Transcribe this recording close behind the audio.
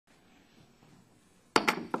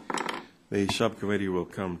The subcommittee will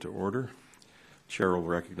come to order. Chair will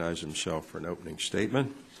recognize himself for an opening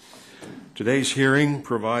statement. Today's hearing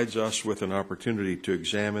provides us with an opportunity to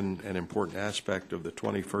examine an important aspect of the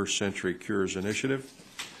 21st Century Cures Initiative,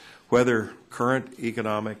 whether current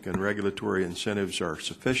economic and regulatory incentives are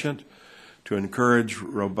sufficient to encourage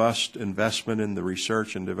robust investment in the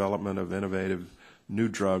research and development of innovative new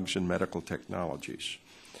drugs and medical technologies.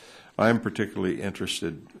 I am particularly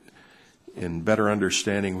interested in better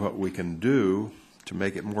understanding what we can do to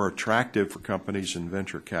make it more attractive for companies and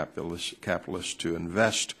venture capitalists to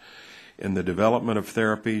invest in the development of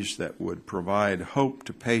therapies that would provide hope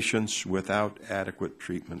to patients without adequate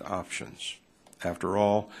treatment options. After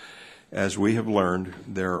all, as we have learned,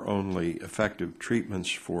 there are only effective treatments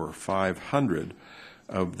for 500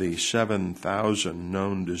 of the 7,000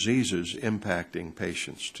 known diseases impacting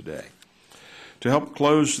patients today. To help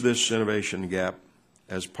close this innovation gap,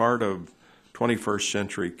 as part of 21st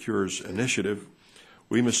Century Cures Initiative,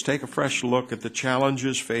 we must take a fresh look at the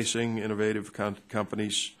challenges facing innovative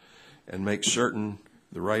companies and make certain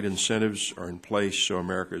the right incentives are in place so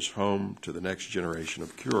America is home to the next generation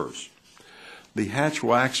of cures. The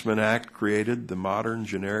Hatch-Waxman Act created the modern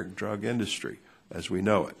generic drug industry as we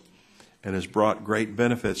know it and has brought great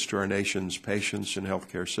benefits to our nation's patients and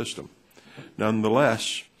healthcare system.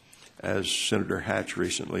 Nonetheless, as Senator Hatch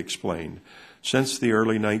recently explained, since the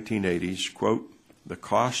early 1980s, quote, the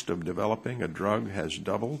cost of developing a drug has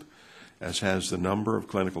doubled, as has the number of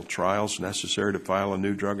clinical trials necessary to file a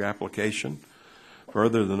new drug application.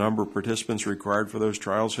 Further, the number of participants required for those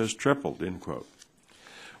trials has tripled, end quote.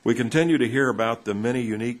 We continue to hear about the many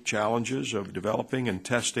unique challenges of developing and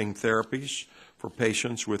testing therapies for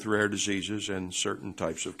patients with rare diseases and certain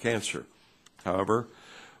types of cancer. However,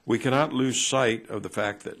 we cannot lose sight of the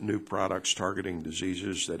fact that new products targeting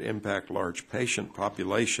diseases that impact large patient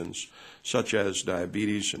populations, such as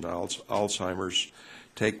diabetes and Alzheimer's,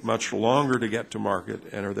 take much longer to get to market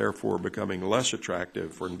and are therefore becoming less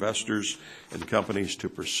attractive for investors and companies to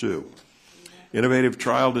pursue. Innovative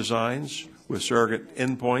trial designs with surrogate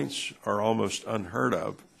endpoints are almost unheard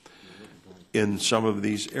of in some of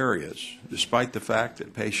these areas, despite the fact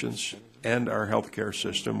that patients and our healthcare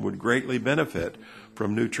system would greatly benefit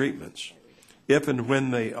from new treatments. If and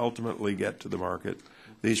when they ultimately get to the market,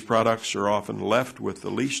 these products are often left with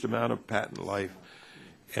the least amount of patent life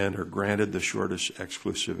and are granted the shortest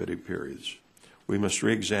exclusivity periods. We must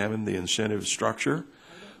re-examine the incentive structure,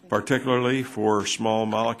 particularly for small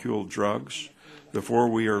molecule drugs, before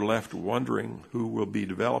we are left wondering who will be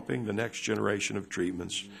developing the next generation of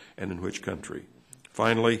treatments and in which country.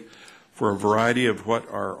 Finally, for a variety of what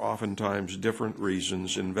are oftentimes different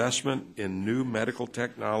reasons, investment in new medical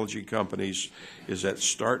technology companies is at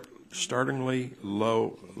startlingly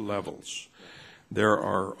low levels. There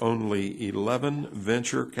are only 11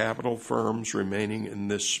 venture capital firms remaining in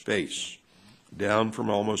this space, down from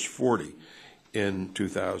almost 40 in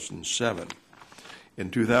 2007.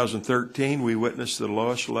 In 2013, we witnessed the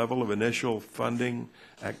lowest level of initial funding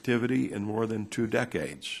activity in more than 2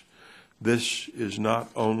 decades. This is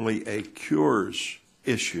not only a cures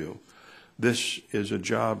issue, this is a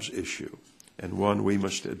jobs issue, and one we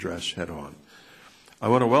must address head on. I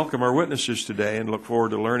want to welcome our witnesses today and look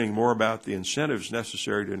forward to learning more about the incentives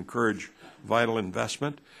necessary to encourage vital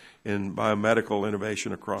investment in biomedical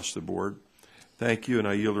innovation across the board. Thank you, and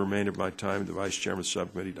I yield the remainder of my time to the Vice Chairman of the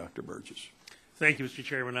Subcommittee, Dr. Burgess. Thank you, Mr.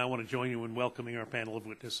 Chairman. I want to join you in welcoming our panel of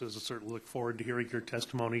witnesses. I certainly look forward to hearing your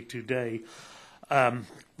testimony today.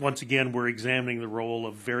 Once again, we're examining the role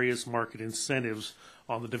of various market incentives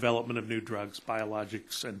on the development of new drugs,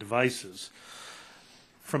 biologics, and devices.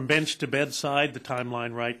 From bench to bedside, the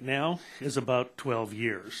timeline right now is about 12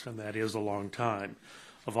 years, and that is a long time.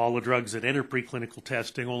 Of all the drugs that enter preclinical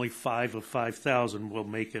testing, only 5 of 5,000 will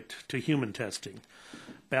make it to human testing.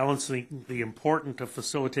 Balancing the importance of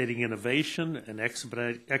facilitating innovation and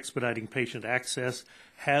expediting patient access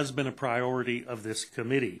has been a priority of this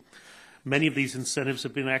committee. Many of these incentives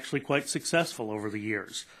have been actually quite successful over the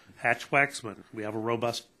years. Hatch-Waxman, we have a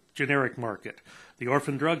robust generic market. The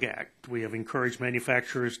Orphan Drug Act, we have encouraged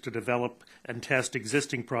manufacturers to develop and test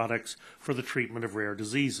existing products for the treatment of rare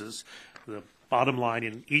diseases. The bottom line,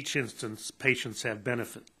 in each instance, patients have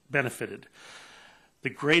benefited. The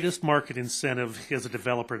greatest market incentive is a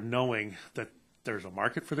developer knowing that there's a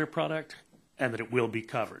market for their product and that it will be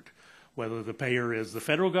covered. Whether the payer is the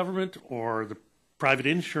federal government or the private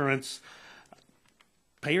insurance,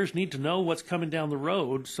 payers need to know what's coming down the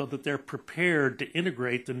road so that they're prepared to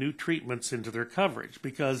integrate the new treatments into their coverage.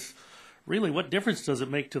 Because really, what difference does it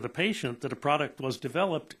make to the patient that a product was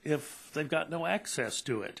developed if they've got no access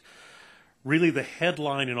to it? Really, the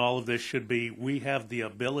headline in all of this should be, we have the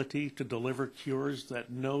ability to deliver cures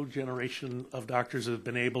that no generation of doctors have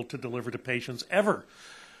been able to deliver to patients ever.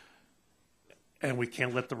 And we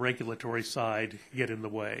can't let the regulatory side get in the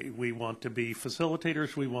way. We want to be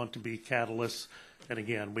facilitators. We want to be catalysts. And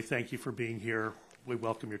again, we thank you for being here. We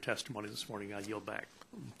welcome your testimony this morning. I yield back.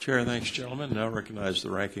 Chair, thanks, gentlemen. Now recognize the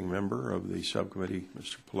ranking member of the subcommittee,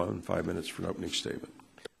 Mr. Pallone, 5 minutes for an opening statement.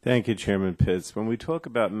 Thank you, Chairman Pitts. When we talk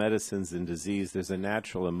about medicines and disease, there's a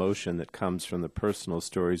natural emotion that comes from the personal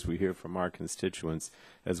stories we hear from our constituents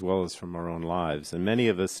as well as from our own lives. And many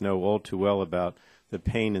of us know all too well about the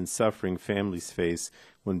pain and suffering families face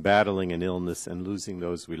when battling an illness and losing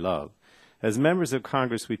those we love. As members of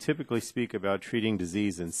Congress, we typically speak about treating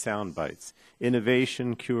disease in sound bites.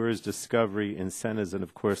 Innovation, cures, discovery, incentives, and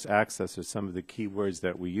of course access are some of the key words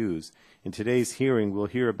that we use. In today's hearing, we'll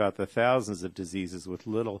hear about the thousands of diseases with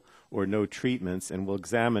little or no treatments, and we'll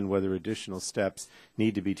examine whether additional steps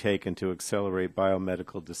need to be taken to accelerate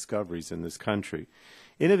biomedical discoveries in this country.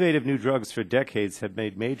 Innovative new drugs for decades have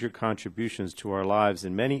made major contributions to our lives.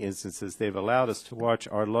 In many instances, they've allowed us to watch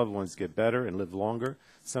our loved ones get better and live longer,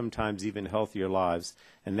 sometimes even healthier lives.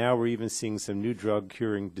 And now we're even seeing some new drug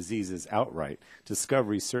curing diseases outright.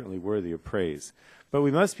 Discovery is certainly worthy of praise. But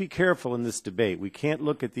we must be careful in this debate. We can't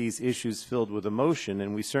look at these issues filled with emotion,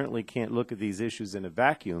 and we certainly can't look at these issues in a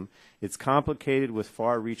vacuum. It's complicated with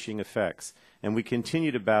far-reaching effects, and we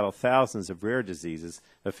continue to battle thousands of rare diseases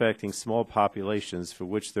affecting small populations for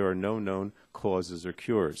which there are no known causes or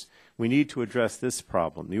cures. We need to address this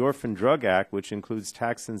problem. The Orphan Drug Act, which includes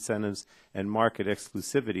tax incentives and market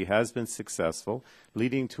exclusivity, has been successful,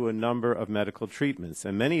 leading to a number of medical treatments.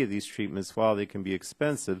 And many of these treatments, while they can be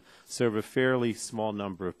expensive, serve a fairly small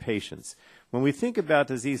number of patients. When we think about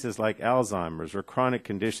diseases like Alzheimer's or chronic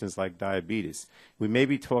conditions like diabetes, we may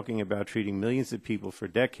be talking about treating millions of people for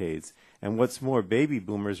decades, and what's more, baby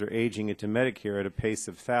boomers are aging into Medicare at a pace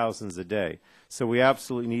of thousands a day. So we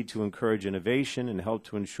absolutely need to encourage innovation and help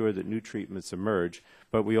to ensure that new treatments emerge,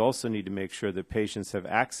 but we also need to make sure that patients have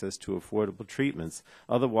access to affordable treatments.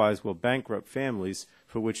 Otherwise, we'll bankrupt families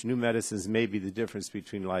for which new medicines may be the difference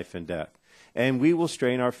between life and death. And we will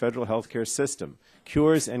strain our federal health care system.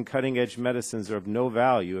 Cures and cutting-edge medicines are of no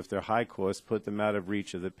value if their high costs put them out of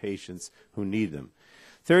reach of the patients who need them.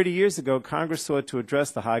 30 years ago, Congress sought to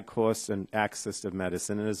address the high costs and access of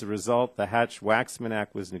medicine, and as a result, the Hatch-Waxman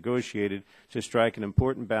Act was negotiated to strike an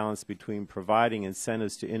important balance between providing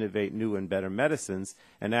incentives to innovate new and better medicines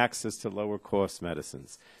and access to lower-cost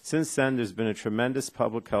medicines. Since then, there's been a tremendous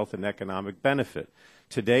public health and economic benefit.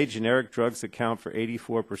 Today, generic drugs account for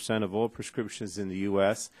 84% of all prescriptions in the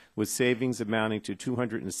U.S., with savings amounting to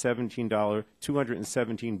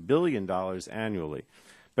 $217 billion annually.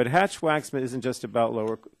 But Hatch-Waxman isn't just about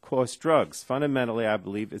lower-cost drugs. Fundamentally, I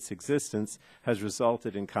believe its existence has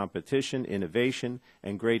resulted in competition, innovation,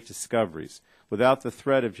 and great discoveries. Without the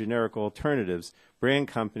threat of generic alternatives, brand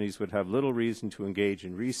companies would have little reason to engage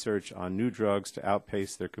in research on new drugs to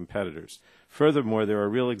outpace their competitors. Furthermore, there are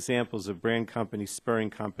real examples of brand companies spurring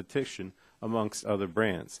competition amongst other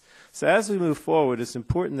brands. So as we move forward, it's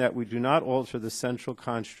important that we do not alter the central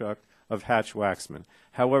construct of Hatch-Waxman.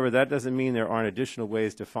 However, that doesn't mean there aren't additional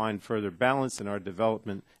ways to find further balance in our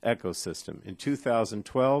development ecosystem. In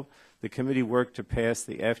 2012, the committee worked to pass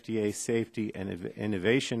the FDA Safety and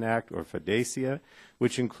Innovation Act, or FDASIA,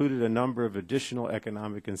 which included a number of additional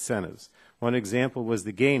economic incentives. One example was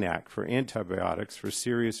the GAIN Act for antibiotics for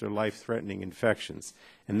serious or life-threatening infections.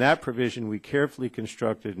 In that provision, we carefully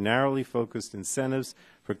constructed narrowly focused incentives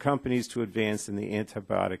for companies to advance in the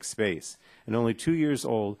antibiotic space. And only 2 years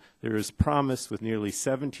old, there is promise with nearly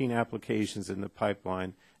 17 applications in the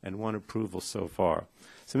pipeline and one approval so far.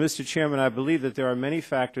 So, Mr. Chairman, I believe that there are many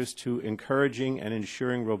factors to encouraging and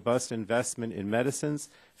ensuring robust investment in medicines.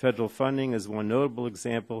 Federal funding, as one notable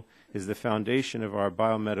example, is the foundation of our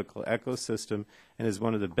biomedical ecosystem and is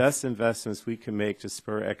one of the best investments we can make to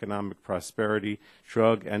spur economic prosperity,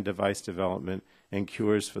 drug and device development, and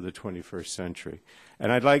cures for the 21st century.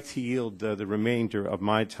 And I'd like to yield the remainder of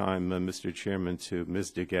my time, Mr. Chairman, to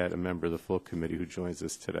Ms. DeGette, a member of the full committee who joins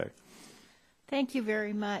us today. Thank you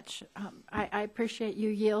very much. I appreciate you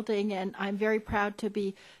yielding, and I'm very proud to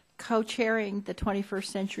be co-chairing the 21st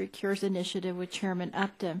Century Cures Initiative with Chairman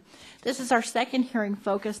Upton. This is our second hearing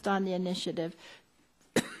focused on the initiative.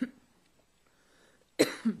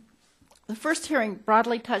 The first hearing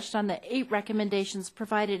broadly touched on the 8 recommendations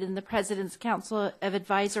provided in the President's Council of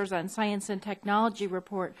Advisors on Science and Technology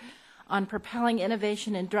report on propelling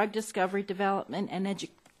innovation in drug discovery, development, and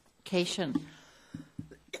education.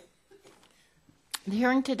 The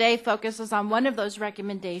hearing today focuses on one of those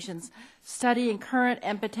recommendations, studying current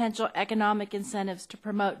and potential economic incentives to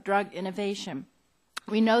promote drug innovation.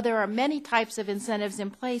 We know there are many types of incentives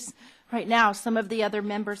in place right now. Some of the other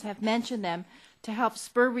members have mentioned them to help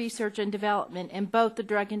spur research and development in both the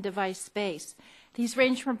drug and device space. These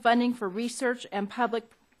range from funding for research and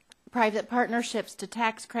public-private partnerships to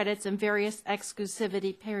tax credits and various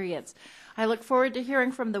exclusivity periods. I look forward to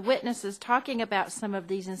hearing from the witnesses talking about some of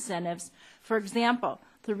these incentives. For example,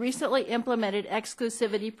 the recently implemented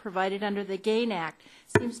exclusivity provided under the GAIN Act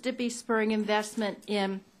seems to be spurring investment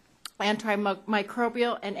in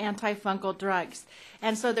antimicrobial and antifungal drugs.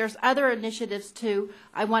 And so there's other initiatives too.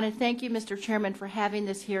 I want to thank you, Mr. Chairman, for having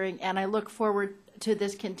this hearing, and I look forward to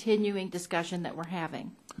this continuing discussion that we're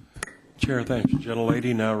having. Chair, thanks.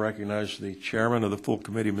 Gentlelady, now recognize the chairman of the full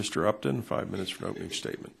committee, Mr. Upton. 5 minutes for an opening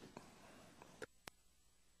statement.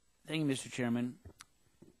 Thank you, Mr. Chairman.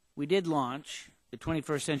 We did launch the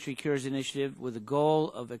 21st Century Cures Initiative with the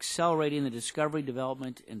goal of accelerating the discovery,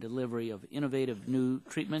 development, and delivery of innovative new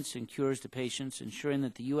treatments and cures to patients, ensuring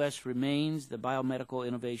that the U.S. remains the biomedical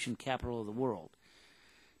innovation capital of the world.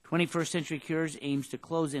 21st Century Cures aims to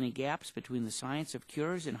close any gaps between the science of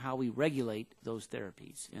cures and how we regulate those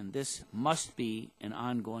therapies, and this must be an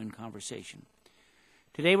ongoing conversation.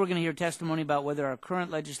 Today we're going to hear testimony about whether our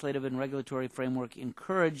current legislative and regulatory framework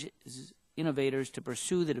encourages innovators to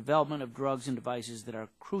pursue the development of drugs and devices that are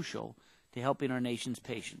crucial to helping our nation's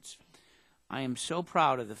patients. I am so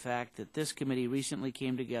proud of the fact that this committee recently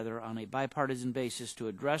came together on a bipartisan basis to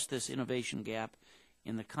address this innovation gap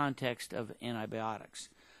in the context of antibiotics.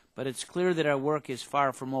 But it's clear that our work is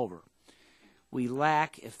far from over. We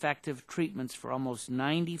lack effective treatments for almost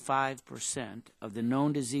 95% of the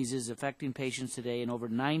known diseases affecting patients today, and over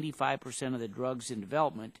 95% of the drugs in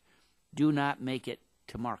development do not make it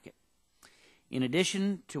to market. In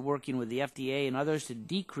addition to working with the FDA and others to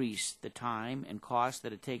decrease the time and cost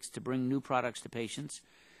that it takes to bring new products to patients,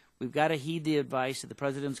 we've got to heed the advice of the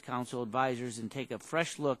President's Council advisors and take a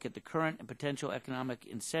fresh look at the current and potential economic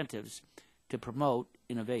incentives to promote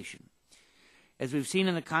innovation. As we've seen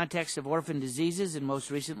in the context of orphan diseases and most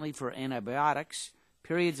recently for antibiotics,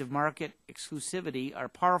 periods of market exclusivity are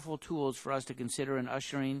powerful tools for us to consider in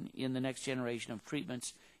ushering in the next generation of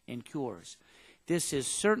treatments and cures. This is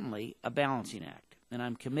certainly a balancing act, and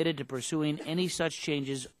I'm committed to pursuing any such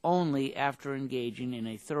changes only after engaging in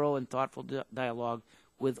a thorough and thoughtful dialogue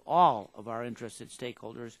with all of our interested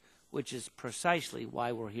stakeholders, which is precisely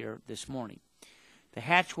why we're here this morning. The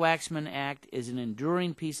Hatch-Waxman Act is an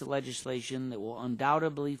enduring piece of legislation that will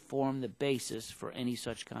undoubtedly form the basis for any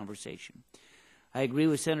such conversation. I agree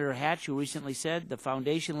with Senator Hatch, who recently said the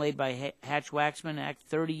foundation laid by Hatch-Waxman Act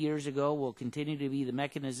 30 years ago will continue to be the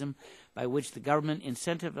mechanism by which the government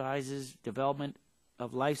incentivizes development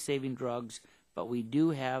of life-saving drugs, but we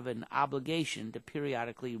do have an obligation to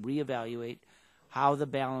periodically reevaluate how the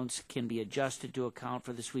balance can be adjusted to account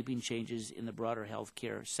for the sweeping changes in the broader health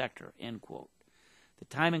care sector, end quote. The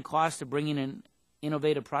time and cost of bringing an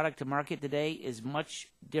innovative product to market today is much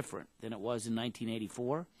different than it was in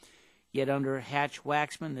 1984. Yet under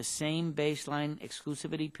Hatch-Waxman, the same baseline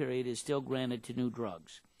exclusivity period is still granted to new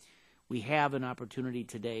drugs. We have an opportunity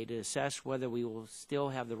today to assess whether we will still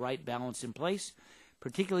have the right balance in place,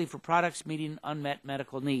 particularly for products meeting unmet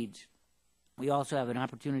medical needs. We also have an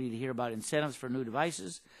opportunity to hear about incentives for new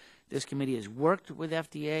devices. This committee has worked with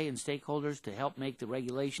FDA and stakeholders to help make the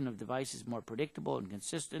regulation of devices more predictable and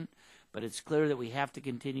consistent, but it's clear that we have to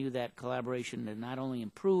continue that collaboration to not only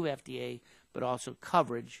improve FDA, but also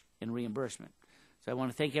coverage and reimbursement. So I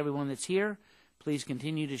want to thank everyone that's here. Please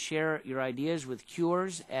continue to share your ideas with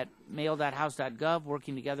cures at mail.house.gov.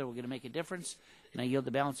 Working together, we're going to make a difference. And I yield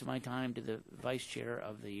the balance of my time to the Vice Chair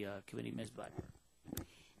of the committee, Ms. Blackburn.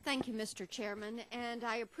 Thank you, Mr. Chairman, and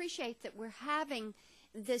I appreciate that we're having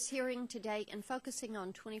this hearing today and focusing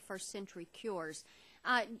on 21st century cures.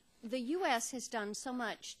 The U.S. has done so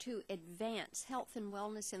much to advance health and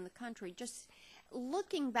wellness in the country. Just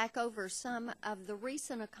looking back over some of the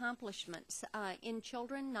recent accomplishments, in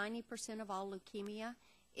children, 90% of all leukemia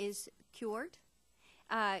is cured.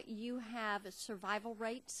 You have survival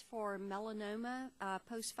rates for melanoma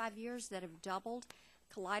post 5 years that have doubled.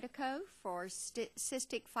 Kalydeco for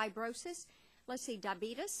cystic fibrosis. Let's see,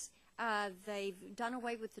 diabetes. They've done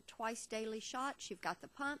away with the twice daily shots. You've got the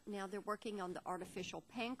pump. Now they're working on the artificial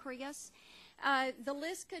pancreas. The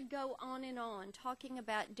list could go on and on talking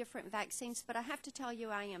about different vaccines, but I have to tell you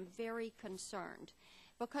I am very concerned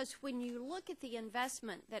because when you look at the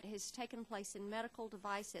investment that has taken place in medical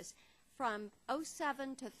devices from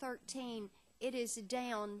 07 to 13, it is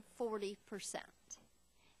down 40%.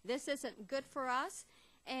 This isn't good for us.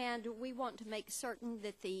 And we want to make certain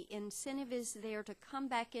that the incentive is there to come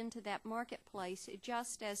back into that marketplace,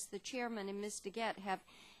 just as the chairman and Ms. DeGette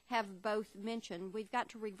have both mentioned. We've got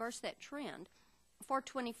to reverse that trend for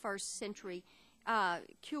 21st century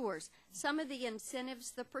cures. Some of the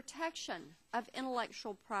incentives, the protection of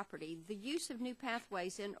intellectual property, the use of new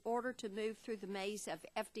pathways in order to move through the maze of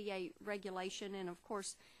FDA regulation, and of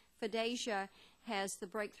course, FDASIA has the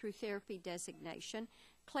breakthrough therapy designation.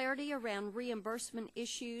 Clarity around reimbursement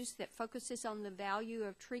issues that focuses on the value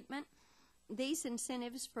of treatment. These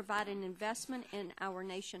incentives provide an investment in our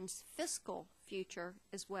nation's fiscal future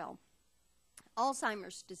as well.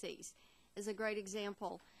 Alzheimer's disease is a great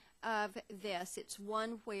example of this. It's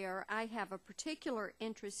one where I have a particular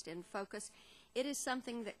interest and focus. It is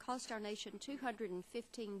something that cost our nation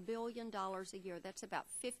 $215 billion a year. That's about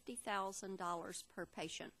 $50,000 per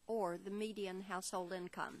patient, or the median household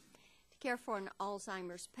income, to care for an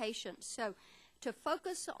Alzheimer's patient. So to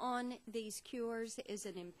focus on these cures is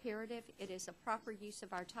an imperative. It is a proper use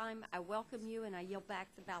of our time. I welcome you, and I yield back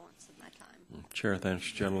the balance of my time. Chair, thanks,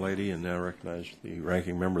 gentlelady, and now recognize the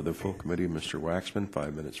ranking member of the full committee, Mr. Waxman.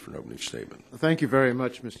 5 minutes for an opening statement. Thank you very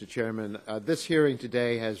much, Mr. Chairman. This hearing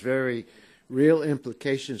today has very real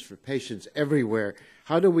implications for patients everywhere.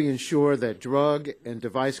 How do we ensure that drug and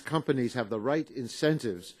device companies have the right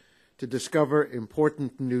incentives to discover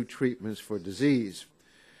important new treatments for disease?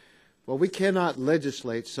 Well, we cannot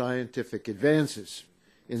legislate scientific advances.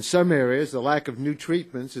 In some areas, the lack of new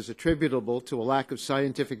treatments is attributable to a lack of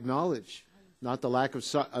scientific knowledge, not the lack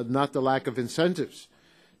of incentives.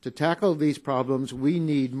 To tackle these problems, we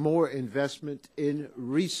need more investment in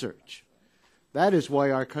research. That is why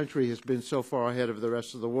our country has been so far ahead of the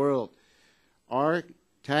rest of the world. Our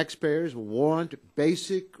taxpayers want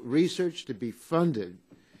basic research to be funded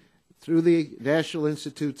through the National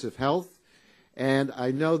Institutes of Health, and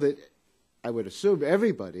I know that I would assume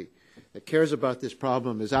everybody that cares about this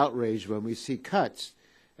problem is outraged when we see cuts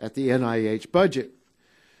at the NIH budget.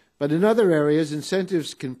 But in other areas,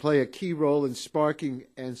 incentives can play a key role in sparking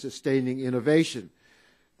and sustaining innovation.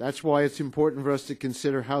 That's why it's important for us to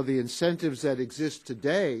consider how the incentives that exist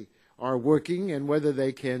today are working and whether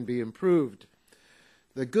they can be improved.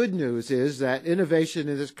 The good news is that innovation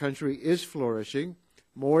in this country is flourishing.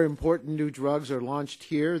 More important new drugs are launched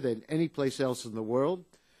here than any place else in the world.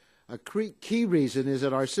 A key reason is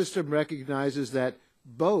that our system recognizes that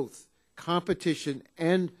both competition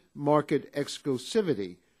and market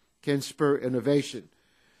exclusivity can spur innovation.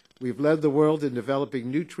 We've led the world in developing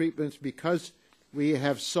new treatments because we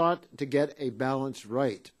have sought to get a balance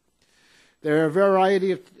right. There are a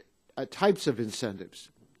variety of types of incentives: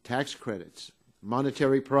 tax credits,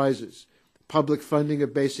 monetary prizes, public funding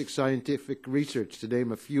of basic scientific research, to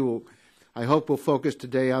name a few. I hope we'll focus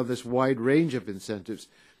today on this wide range of incentives.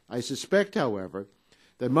 I suspect, however,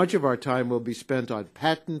 that much of our time will be spent on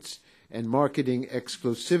patents and marketing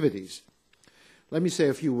exclusivities. Let me say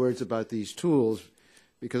a few words about these tools,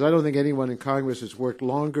 because I don't think anyone in Congress has worked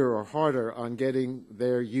longer or harder on getting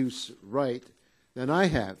their use right than I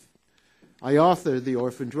have. I authored the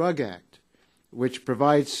Orphan Drug Act, which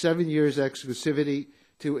provides 7 years exclusivity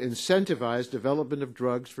to incentivize development of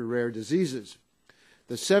drugs for rare diseases.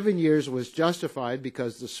 The 7 years was justified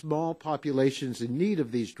because the small populations in need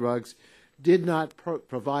of these drugs did not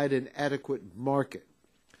provide an adequate market.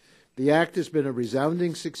 The act has been a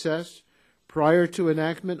resounding success. Prior to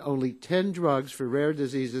enactment, only 10 drugs for rare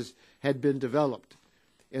diseases had been developed.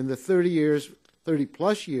 In the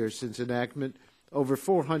 30-plus years since enactment, over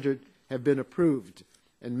 400 have been approved,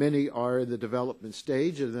 and many are in the development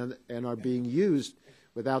stage and are being used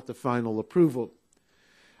without the final approval.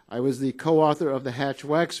 I was the co-author of the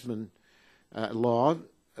Hatch-Waxman law,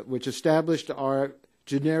 which established our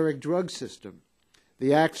generic drug system.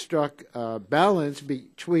 The act struck a balance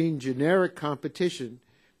between generic competition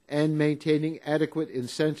and maintaining adequate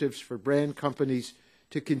incentives for brand companies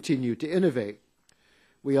to continue to innovate.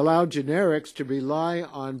 We allowed generics to rely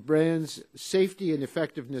on brands' safety and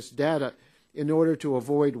effectiveness data in order to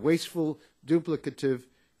avoid wasteful, duplicative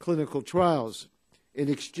clinical trials. In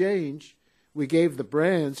exchange, we gave the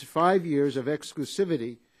brands 5 years of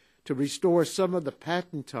exclusivity to restore some of the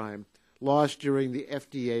patent time lost during the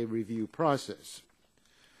FDA review process.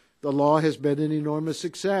 The law has been an enormous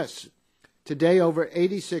success. Today, over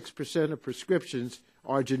 86% of prescriptions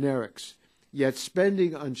are generics, yet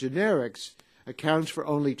spending on generics accounts for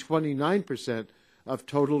only 29% of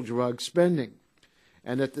total drug spending.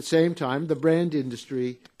 And at the same time, the brand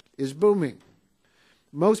industry is booming.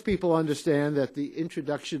 Most people understand that the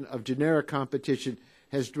introduction of generic competition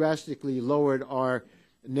has drastically lowered our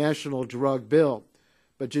national drug bill.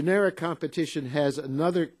 But generic competition has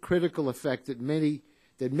another critical effect that many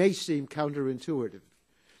that may seem counterintuitive.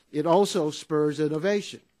 It also spurs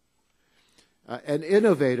innovation. An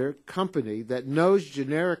innovator company that knows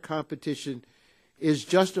generic competition is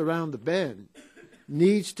just around the bend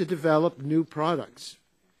needs to develop new products.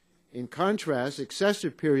 In contrast,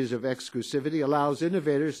 excessive periods of exclusivity allows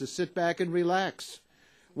innovators to sit back and relax.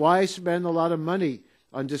 Why spend a lot of money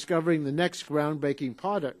on discovering the next groundbreaking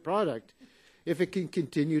product if it can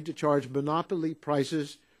continue to charge monopoly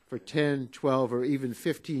prices for 10, 12, or even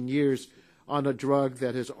 15 years on a drug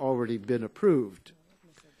that has already been approved?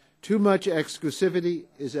 Too much exclusivity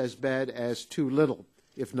is as bad as too little,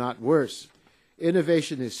 if not worse.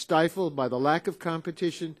 Innovation is stifled by the lack of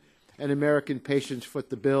competition, and American patients foot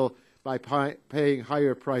the bill by paying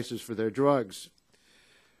higher prices for their drugs.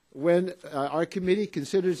 When our committee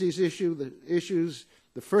considers these issues,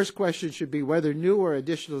 the first question should be whether new or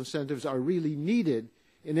additional incentives are really needed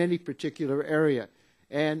in any particular area,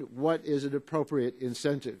 and what is an appropriate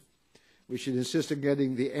incentive. We should insist on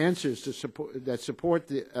getting the answers that support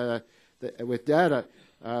with data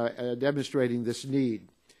demonstrating this need.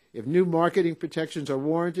 If new marketing protections are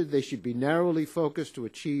warranted, they should be narrowly focused to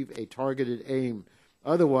achieve a targeted aim.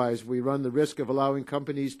 Otherwise, we run the risk of allowing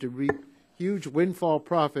companies to reap huge windfall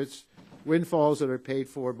profits, windfalls that are paid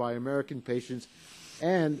for by American patients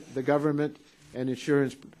and the government and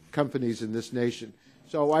insurance companies in this nation.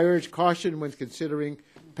 So I urge caution when considering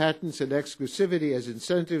patents and exclusivity as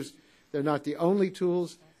incentives. They're not the only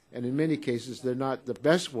tools, and in many cases, they're not the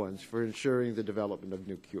best ones for ensuring the development of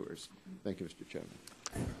new cures. Thank you, Mr. Chairman.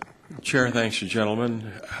 Chair, thanks to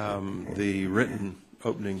gentlemen. The written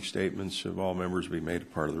opening statements of all members will be made a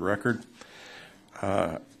part of the record.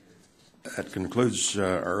 That concludes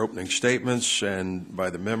our opening statements, and by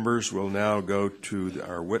the members, we'll now go to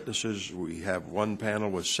our witnesses. We have one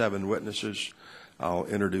panel with 7 witnesses. I'll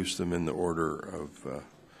introduce them in the order of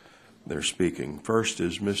their speaking. First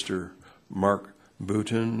is Mr. Mark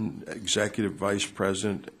Boutin, Executive Vice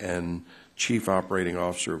President and Chief Operating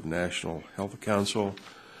Officer of National Health Council.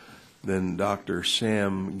 Then Dr.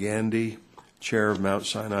 Sam Gandy, Chair of Mount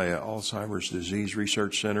Sinai Alzheimer's Disease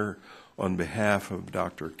Research Center, on behalf of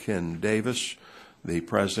Dr. Ken Davis, the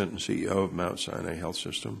President and CEO of Mount Sinai Health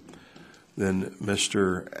System. Then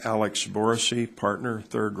Mr. Alex Borisi, Partner,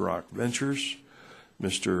 Third Rock Ventures.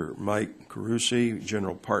 Mr. Mike Carusi,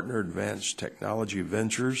 General Partner, Advanced Technology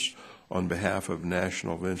Ventures, on behalf of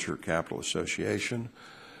National Venture Capital Association.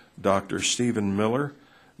 Dr. Stephen Miller,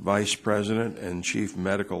 Vice President and Chief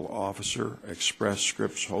Medical Officer, Express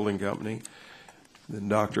Scripts Holding Company. Then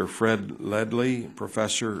Dr. Fred Ledley,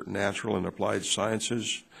 Professor, Natural and Applied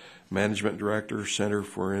Sciences, Management Director, Center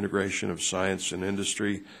for Integration of Science and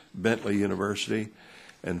Industry, Bentley University.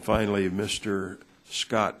 And finally, Mr.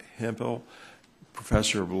 Scott Hempel,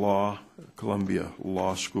 Professor of Law, Columbia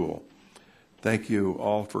Law School. Thank you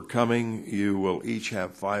all for coming. You will each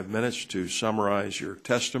have 5 minutes to summarize your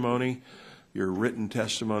testimony. Your written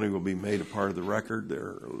testimony will be made a part of the record. There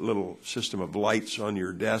are a little system of lights on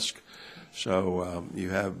your desk. So you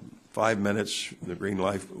have 5 minutes. The green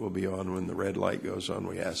light will be on when the red light goes on.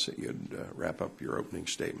 We ask that you'd wrap up your opening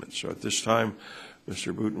statement. So at this time,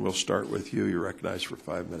 Mr. Boutin, we'll start with you. You're recognized for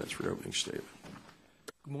 5 minutes for your opening statement.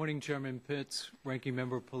 Good morning, Chairman Pitts, Ranking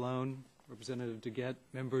Member Pallone, Representative DeGette,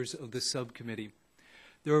 members of the subcommittee.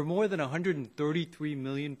 There are more than 133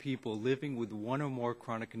 million people living with one or more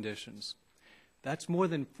chronic conditions. That's more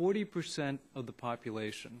than 40% of the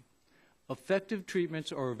population. Effective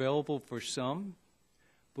treatments are available for some,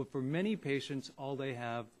 but for many patients, all they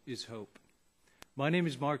have is hope. My name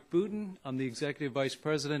is Mark Boutin. I'm the Executive Vice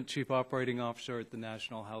President, Chief Operating Officer at the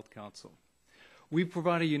National Health Council. We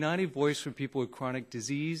provide a united voice for people with chronic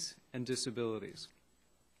disease and disabilities.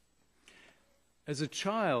 As a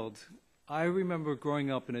child, I remember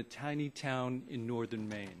growing up in a tiny town in northern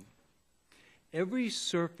Maine. Every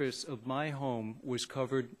surface of my home was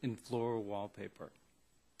covered in floral wallpaper,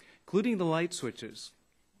 including the light switches.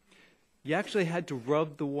 You actually had to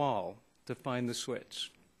rub the wall to find the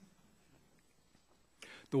switch.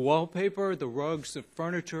 The wallpaper, the rugs, the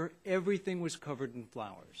furniture, everything was covered in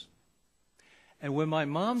flowers. And when my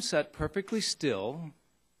mom sat perfectly still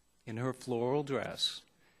in her floral dress,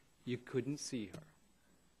 you couldn't see her.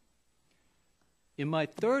 In my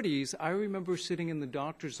 30s, I remember sitting in the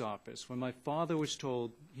doctor's office when my father was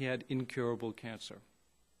told he had incurable cancer.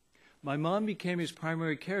 My mom became his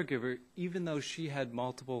primary caregiver, even though she had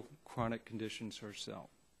multiple chronic conditions herself.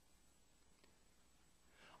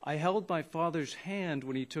 I held my father's hand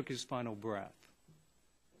when he took his final breath.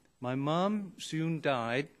 My mom soon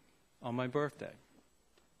died on my birthday.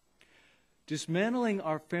 Dismantling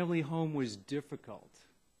our family home was difficult.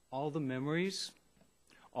 All the memories,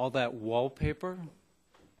 all that wallpaper,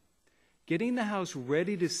 Getting the house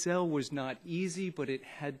ready to sell was not easy, but it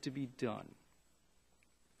had to be done.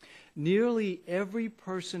 Nearly every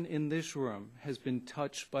person in this room has been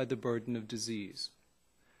touched by the burden of disease.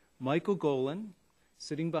 Michael Golan,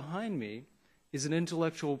 sitting behind me, is an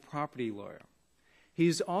intellectual property lawyer. He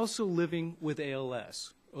is also living with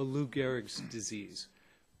ALS, or Lou Gehrig's disease,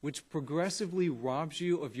 which progressively robs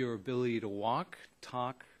you of your ability to walk,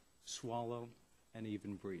 talk, swallow, and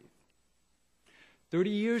even breathe. 30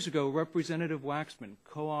 years ago, Representative Waxman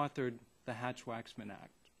co-authored the Hatch-Waxman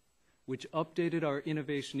Act, which updated our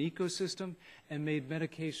innovation ecosystem and made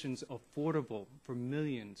medications affordable for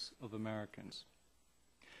millions of Americans.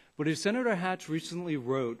 But as Senator Hatch recently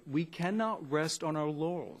wrote, we cannot rest on our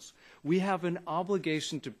laurels. We have an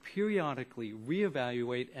obligation to periodically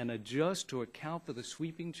reevaluate and adjust to account for the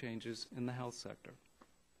sweeping changes in the health sector.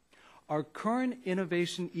 Our current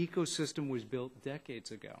innovation ecosystem was built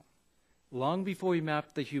decades ago, long before we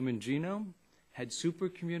mapped the human genome, had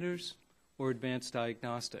supercomputers, or advanced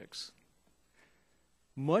diagnostics.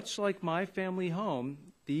 Much like my family home,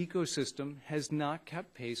 the ecosystem has not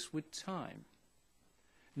kept pace with time.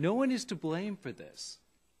 No one is to blame for this.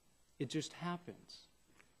 It just happens.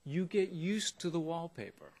 You get used to the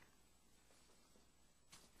wallpaper.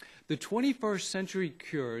 The 21st Century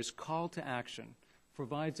Cures call to action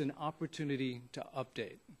provides an opportunity to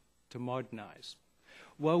update, to modernize.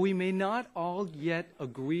 While we may not all yet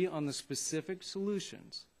agree on the specific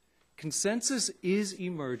solutions, consensus is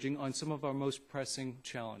emerging on some of our most pressing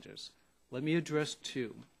challenges. Let me address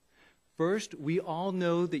two. First, we all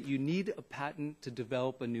know that you need a patent to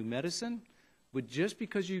develop a new medicine, but just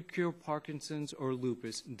because you cure Parkinson's or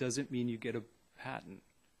lupus doesn't mean you get a patent.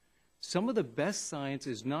 Some of the best science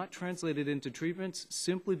is not translated into treatments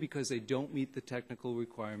simply because they don't meet the technical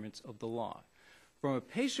requirements of the law. From a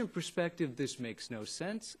patient perspective, this makes no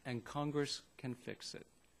sense, and Congress can fix it.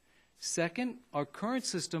 Second, our current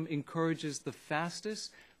system encourages the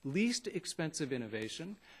fastest, least expensive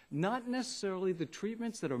innovation, not necessarily the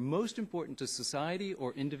treatments that are most important to society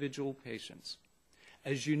or individual patients.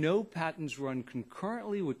 As you know, patents run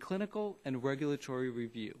concurrently with clinical and regulatory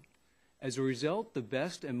review. As a result, the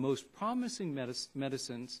best and most promising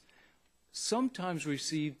medicines sometimes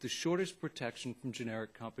receive the shortest protection from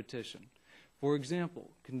generic competition. For example,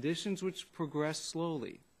 conditions which progress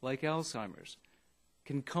slowly, like Alzheimer's,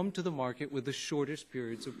 can come to the market with the shortest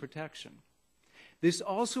periods of protection. This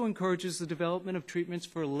also encourages the development of treatments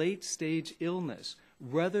for late-stage illness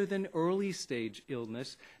rather than early-stage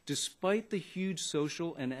illness, despite the huge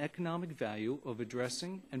social and economic value of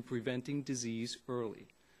addressing and preventing disease early.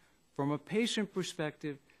 From a patient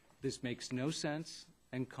perspective, this makes no sense,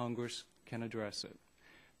 and Congress can address it.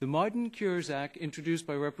 The Modern Cures Act, introduced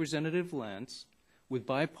by Representative Lance, with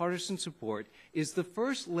bipartisan support, is the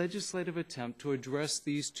first legislative attempt to address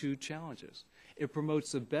these two challenges. It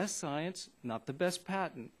promotes the best science, not the best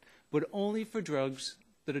patent, but only for drugs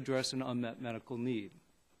that address an unmet medical need.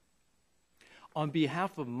 On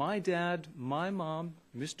behalf of my dad, my mom,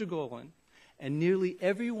 Mr. Golan, and nearly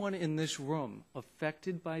everyone in this room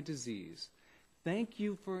affected by disease, thank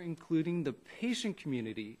you for including the patient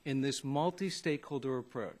community in this multi-stakeholder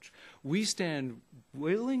approach. We stand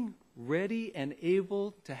willing, ready, and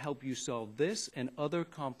able to help you solve this and other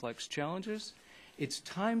complex challenges. It's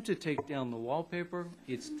time to take down the wallpaper.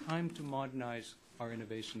 It's time to modernize our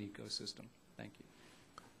innovation ecosystem. Thank you.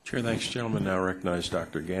 Chair, thanks, gentlemen. Now recognize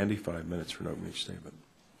Dr. Gandy, 5 minutes for an opening statement.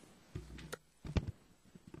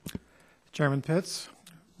 Chairman Pitts,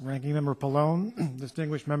 Ranking Member Pallone,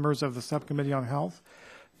 distinguished members of the Subcommittee on Health,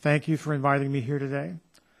 thank you for inviting me here today.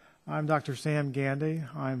 I'm Dr. Sam Gandy.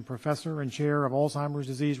 I'm professor and chair of Alzheimer's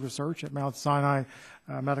disease research at Mount Sinai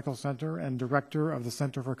Medical Center and director of the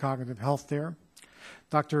Center for Cognitive Health there.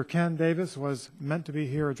 Dr. Ken Davis was meant to be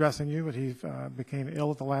here addressing you, but he became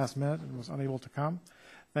ill at the last minute and was unable to come.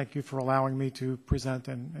 Thank you for allowing me to present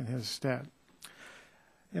in his stead.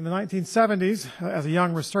 In the 1970s, as a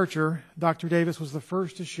young researcher, Dr. Davis was the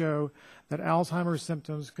first to show that Alzheimer's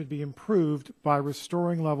symptoms could be improved by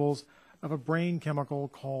restoring levels of a brain chemical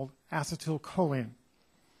called acetylcholine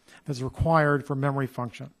that's required for memory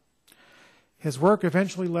function. His work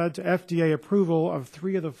eventually led to FDA approval of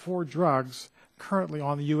 3 of the 4 drugs currently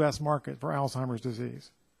on the U.S. market for Alzheimer's disease.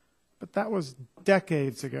 But that was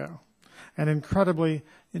decades ago. And incredibly,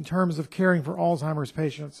 in terms of caring for Alzheimer's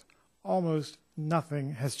patients, almost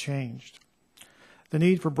nothing has changed. The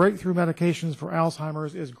need for breakthrough medications for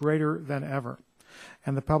Alzheimer's is greater than ever,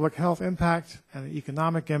 and the public health impact and the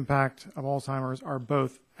economic impact of Alzheimer's are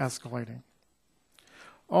both escalating.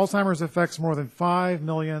 Alzheimer's affects more than 5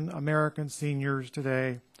 million American seniors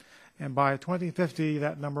today, and by 2050,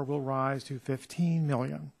 that number will rise to 15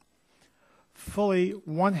 million. fully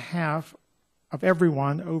 1/2 of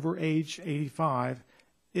everyone over age 85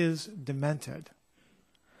 is demented.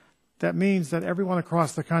 That means that everyone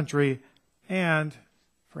across the country, and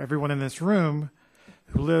for everyone in this room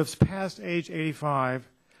who lives past age 85,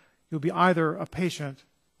 you'll be either a patient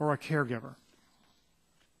or a caregiver.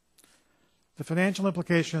 The financial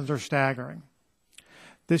implications are staggering.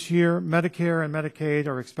 This year, Medicare and Medicaid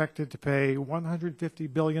are expected to pay $150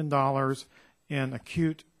 billion in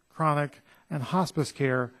acute, chronic, and hospice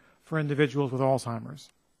care for individuals with Alzheimer's.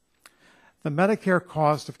 The Medicare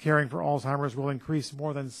cost of caring for Alzheimer's will increase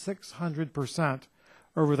more than 600%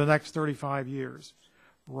 over the next 35 years,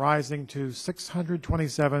 rising to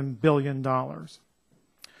 $627 billion.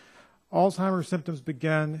 Alzheimer's symptoms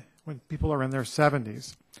begin when people are in their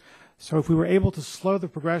 70s. So if we were able to slow the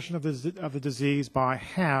progression of the disease by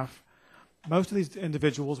half, most of these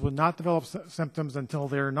individuals would not develop symptoms until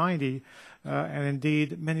they're 90, and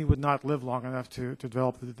indeed, many would not live long enough to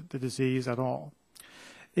develop the disease at all.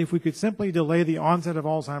 If we could simply delay the onset of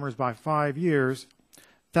Alzheimer's by 5 years,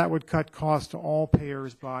 that would cut costs to all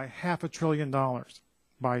payers by $500 billion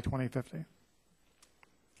by 2050.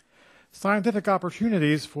 Scientific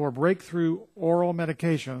opportunities for breakthrough oral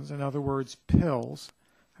medications, in other words, pills,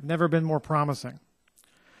 have never been more promising.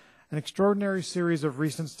 An extraordinary series of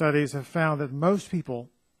recent studies have found that most people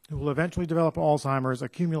who will eventually develop Alzheimer's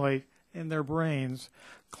accumulate in their brains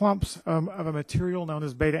clumps of a material known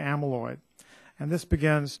as beta amyloid, and this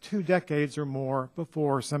begins 2 decades or more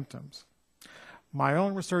before symptoms. My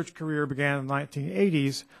own research career began in the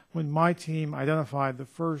 1980s when my team identified the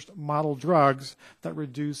first model drugs that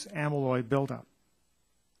reduce amyloid buildup.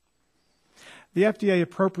 The FDA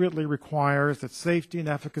appropriately requires that safety and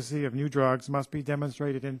efficacy of new drugs must be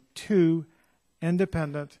demonstrated in 2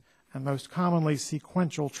 independent and most commonly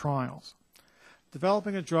sequential trials.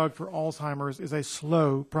 Developing a drug for Alzheimer's is a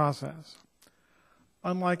slow process.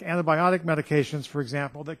 Unlike antibiotic medications, for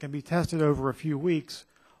example, that can be tested over a few weeks,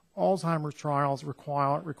 Alzheimer's trials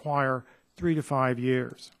require 3 to 5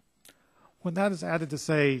 years. When that is added to,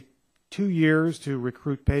 say, 2 years to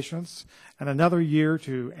recruit patients and another year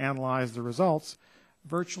to analyze the results,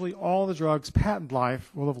 virtually all the drug's patent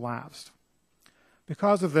life will have lapsed.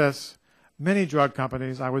 Because of this, many drug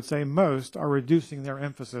companies, I would say most, are reducing their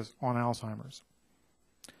emphasis on Alzheimer's.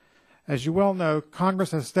 As you well know,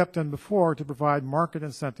 Congress has stepped in before to provide market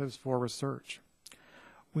incentives for research.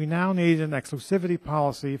 We now need an exclusivity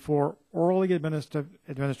policy for orally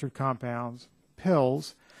administered compounds,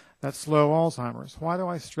 pills, that slow Alzheimer's. Why do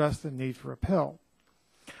I stress the need for a pill?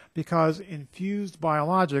 Because infused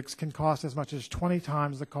biologics can cost as much as 20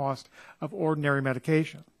 times the cost of ordinary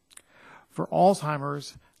medication. For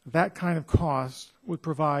Alzheimer's, that kind of cost would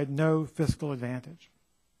provide no fiscal advantage.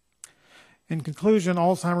 In conclusion,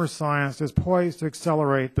 Alzheimer's science is poised to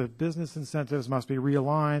accelerate, but business incentives must be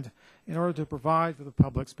realigned in order to provide for the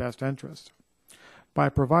public's best interest. By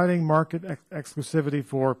providing market exclusivity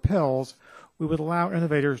for pills, we would allow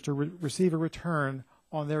innovators to receive a return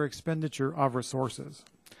on their expenditure of resources.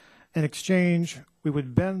 In exchange, we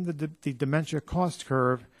would bend the dementia cost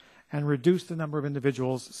curve and reduce the number of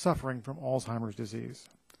individuals suffering from Alzheimer's disease.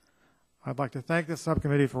 I'd like to thank the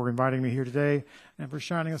subcommittee for inviting me here today and for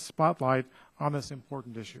shining a spotlight on this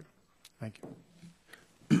important issue. Thank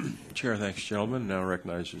you. Chair, thanks, gentlemen. Now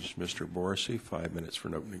recognizes Mr. Borsi, 5 minutes for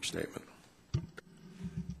an opening statement.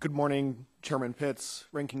 Good morning, Chairman Pitts,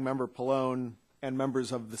 Ranking Member Pallone, and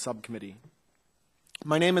members of the subcommittee.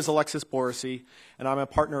 My name is Alexis Borsi, and I'm a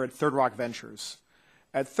partner at Third Rock Ventures.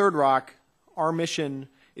 At Third Rock, our mission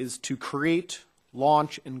is to create,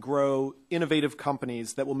 launch, and grow innovative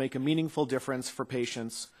companies that will make a meaningful difference for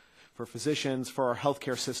patients, for physicians, for our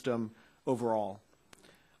healthcare system overall.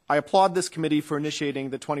 I applaud this committee for initiating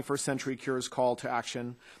the 21st Century Cures call to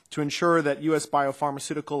action to ensure that U.S.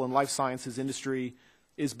 biopharmaceutical and life sciences industry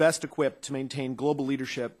is best equipped to maintain global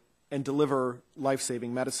leadership and deliver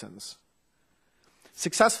life-saving medicines.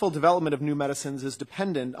 Successful development of new medicines is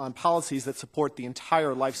dependent on policies that support the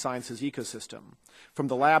entire life sciences ecosystem, from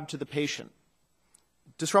the lab to the patient.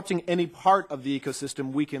 Disrupting any part of the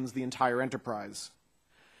ecosystem weakens the entire enterprise.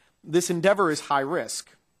 This endeavor is high risk,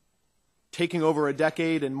 taking over a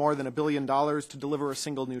decade and more than $1 billion to deliver a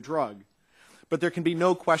single new drug. But there can be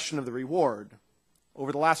no question of the reward.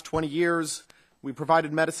 Over the last 20 years, we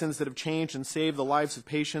provided medicines that have changed and saved the lives of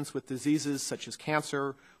patients with diseases such as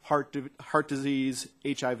cancer, heart disease,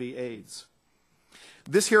 HIV/AIDS.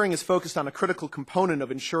 This hearing is focused on a critical component of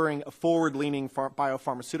ensuring a forward-leaning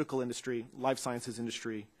biopharmaceutical industry, life sciences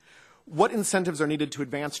industry. What incentives are needed to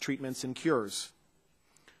advance treatments and cures?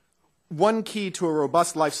 One key to a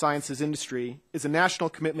robust life sciences industry is a national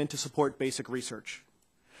commitment to support basic research.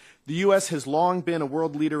 The U.S. has long been a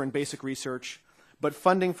world leader in basic research, but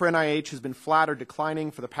funding for NIH has been flat or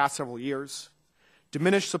declining for the past several years.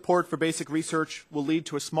 Diminished support for basic research will lead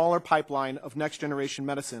to a smaller pipeline of next-generation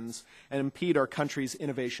medicines and impede our country's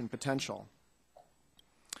innovation potential.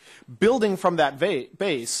 Building from that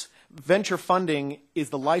base, venture funding is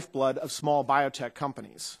the lifeblood of small biotech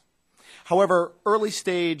companies. However,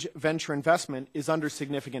 early-stage venture investment is under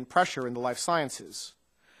significant pressure in the life sciences.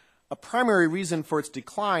 A primary reason for its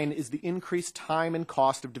decline is the increased time and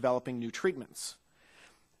cost of developing new treatments.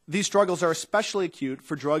 These struggles are especially acute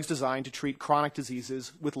for drugs designed to treat chronic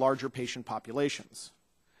diseases with larger patient populations.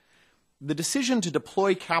 The decision to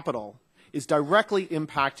deploy capital is directly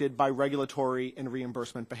impacted by regulatory and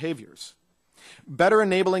reimbursement behaviors. Better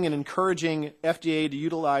enabling and encouraging FDA to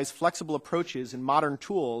utilize flexible approaches and modern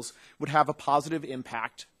tools would have a positive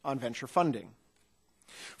impact on venture funding.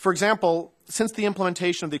 For example, since the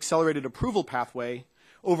implementation of the accelerated approval pathway,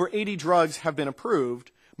 over 80 drugs have been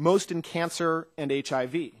approved, most in cancer and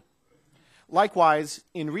HIV. Likewise,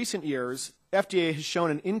 in recent years, FDA has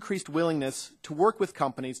shown an increased willingness to work with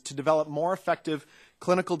companies to develop more effective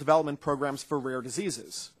clinical development programs for rare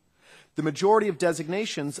diseases. The majority of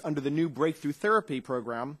designations under the new Breakthrough Therapy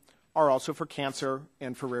program are also for cancer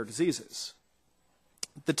and for rare diseases.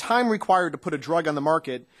 The time required to put a drug on the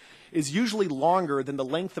market is usually longer than the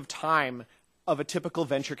length of time of a typical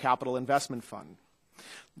venture capital investment fund.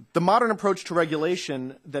 The modern approach to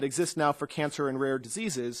regulation that exists now for cancer and rare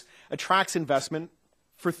diseases attracts investment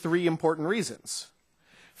for three important reasons.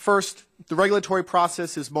 First, the regulatory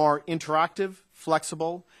process is more interactive,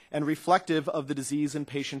 flexible, and reflective of the disease and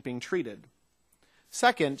patient being treated.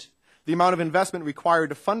 Second, the amount of investment required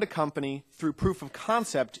to fund a company through proof of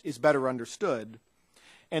concept is better understood.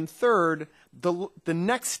 And third, the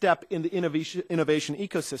next step in the innovation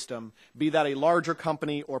ecosystem, be that a larger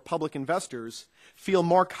company or public investors, feel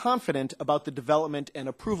more confident about the development and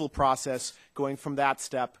approval process going from that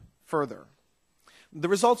step further. The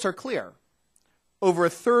results are clear. Over a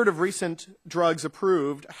third of recent drugs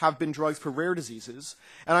approved have been drugs for rare diseases,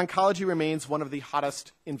 and oncology remains one of the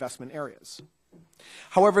hottest investment areas.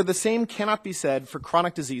 However, the same cannot be said for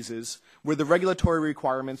chronic diseases where the regulatory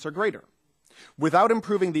requirements are greater. Without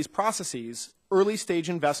improving these processes, early-stage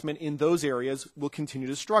investment in those areas will continue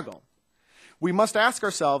to struggle. We must ask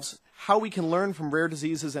ourselves how we can learn from rare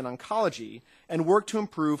diseases and oncology and work to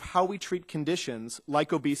improve how we treat conditions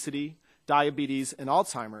like obesity, diabetes, and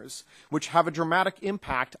Alzheimer's, which have a dramatic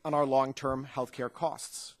impact on our long-term healthcare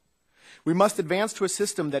costs. We must advance to a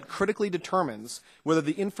system that critically determines whether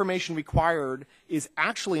the information required is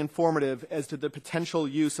actually informative as to the potential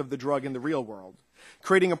use of the drug in the real world.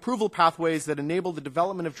 Creating approval pathways that enable the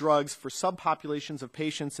development of drugs for subpopulations of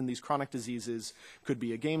patients in these chronic diseases could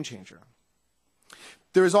be a game changer.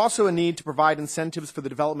 There is also a need to provide incentives for the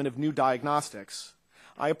development of new diagnostics.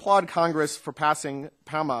 I applaud Congress for passing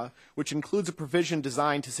PAMA, which includes a provision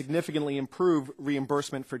designed to significantly improve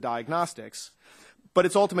reimbursement for diagnostics, but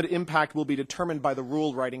its ultimate impact will be determined by the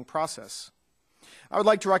rule writing process. I would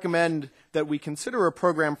like to recommend that we consider a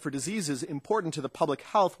program for diseases important to the public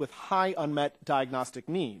health with high unmet diagnostic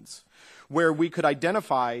needs, where we could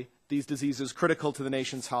identify these diseases critical to the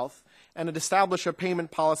nation's health and establish a payment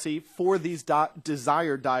policy for these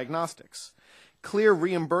desired diagnostics. Clear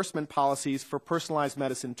reimbursement policies for personalized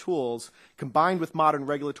medicine tools, combined with modern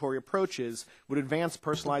regulatory approaches, would advance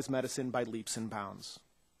personalized medicine by leaps and bounds.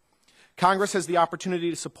 Congress has the opportunity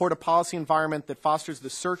to support a policy environment that fosters the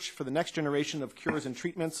search for the next generation of cures and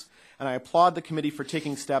treatments, and I applaud the committee for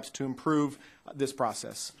taking steps to improve this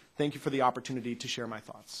process. Thank you for the opportunity to share my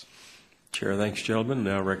thoughts. Chair, thanks, gentlemen.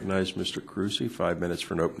 Now recognize Mr. Carusi, 5 minutes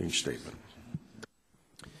for an opening statement.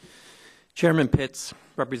 Chairman Pitts,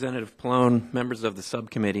 Representative Pallone, members of the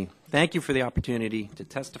subcommittee, thank you for the opportunity to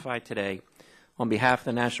testify today on behalf of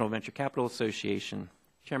the National Venture Capital Association.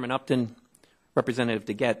 Chairman Upton, Representative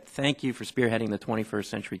DeGette, thank you for spearheading the 21st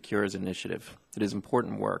Century Cures Initiative. It is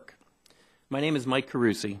important work. My name is Mike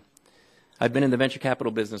Carusi. I've been in the venture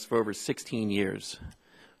capital business for over 16 years.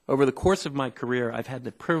 Over the course of my career, I've had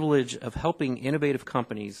the privilege of helping innovative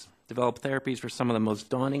companies develop therapies for some of the most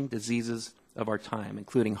daunting diseases of our time,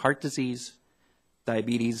 including heart disease,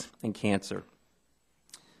 diabetes, and cancer.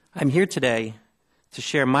 I'm here today to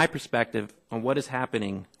share my perspective on what is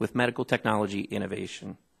happening with medical technology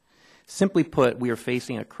innovation. Simply put, we are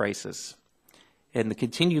facing a crisis, and the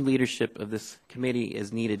continued leadership of this committee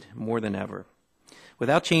is needed more than ever.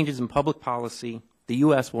 Without changes in public policy, the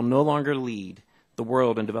U.S. will no longer lead the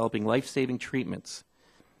world in developing life-saving treatments,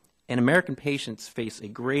 and American patients face a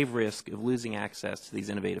grave risk of losing access to these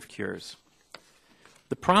innovative cures.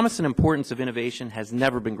 The promise and importance of innovation has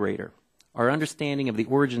never been greater. Our understanding of the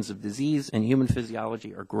origins of disease and human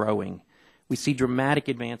physiology are growing. We see dramatic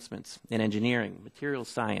advancements in engineering, materials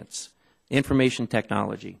science, information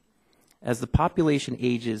technology. As the population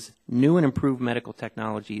ages, new and improved medical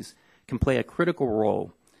technologies can play a critical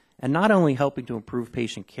role in not only helping to improve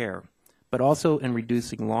patient care, but also in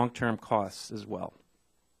reducing long-term costs as well.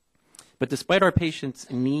 But despite our patients'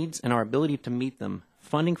 needs and our ability to meet them,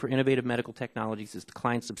 funding for innovative medical technologies has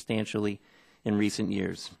declined substantially in recent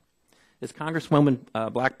years. As Congresswoman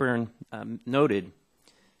Blackburn noted,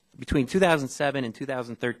 between 2007 and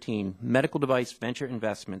 2013, medical device venture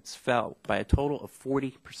investments fell by a total of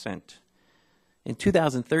 40%. In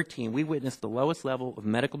 2013, we witnessed the lowest level of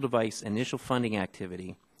medical device initial funding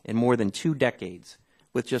activity in more than 2 decades,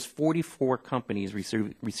 with just 44 companies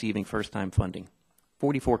receiving first-time funding.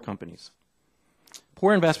 44 companies.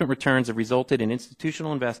 Poor investment returns have resulted in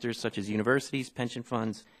institutional investors such as universities, pension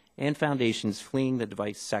funds, and foundations fleeing the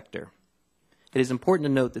device sector. It is important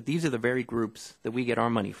to note that these are the very groups that we get our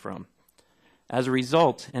money from. As a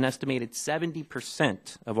result, an estimated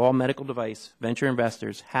 70% of all medical device venture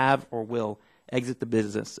investors have or will exit the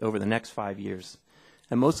business over the next 5 years,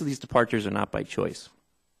 and most of these departures are not by choice.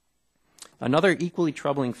 Another equally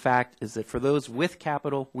troubling fact is that for those with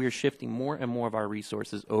capital, we are shifting more and more of our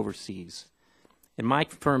resources overseas. In my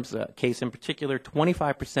firm's case in particular,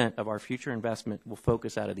 25% of our future investment will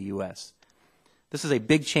focus out of the U.S. This is a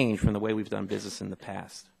big change from the way we've done business in the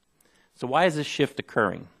past. So why is this shift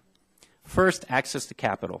occurring? First, access to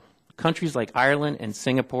capital. Countries like Ireland and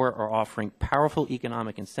Singapore are offering powerful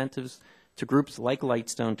economic incentives to groups like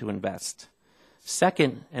Lightstone to invest.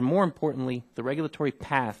 Second, and more importantly, the regulatory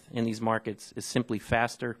path in these markets is simply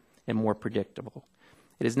faster and more predictable.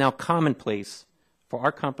 It is now commonplace for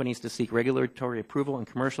our companies to seek regulatory approval and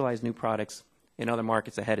commercialize new products in other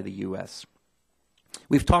markets ahead of the U.S.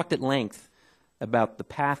 We've talked at length about the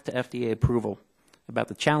path to FDA approval, about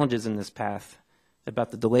the challenges in this path, about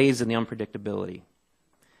the delays and the unpredictability.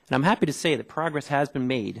 And I'm happy to say that progress has been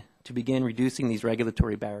made to begin reducing these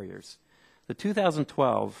regulatory barriers. The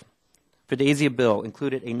 2012 FDASIA bill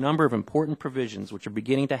included a number of important provisions which are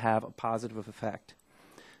beginning to have a positive effect.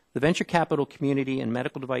 The venture capital community and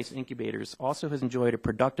medical device incubators also has enjoyed a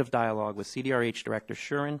productive dialogue with CDRH Director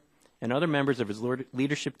Shurin and other members of his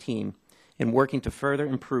leadership team in working to further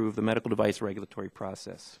improve the medical device regulatory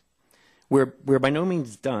process. We're by no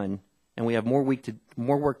means done, and we have more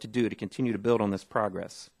work to do to continue to build on this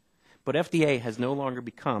progress. But FDA has no longer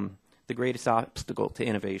become the greatest obstacle to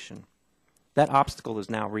innovation. That obstacle is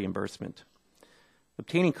now reimbursement.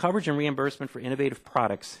 Obtaining coverage and reimbursement for innovative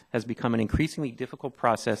products has become an increasingly difficult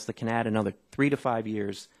process that can add another 3 to 5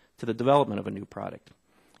 years to the development of a new product.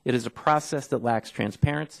 It is a process that lacks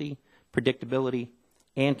transparency, predictability,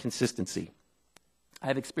 and consistency. I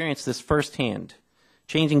have experienced this firsthand,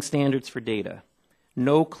 changing standards for data,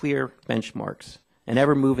 no clear benchmarks, an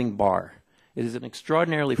ever-moving bar. It is an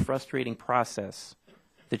extraordinarily frustrating process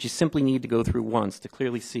that you simply need to go through once to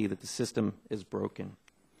clearly see that the system is broken.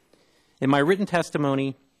 In my written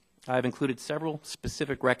testimony, I have included several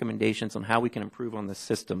specific recommendations on how we can improve on this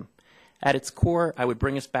system. At its core, I would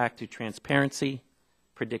bring us back to transparency,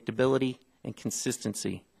 predictability, and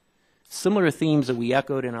consistency. Similar themes that we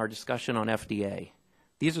echoed in our discussion on FDA.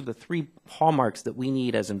 These are the 3 hallmarks that we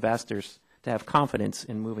need as investors to have confidence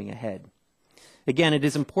in moving ahead. Again, it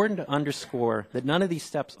is important to underscore that none of these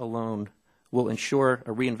steps alone will ensure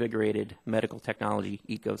a reinvigorated medical technology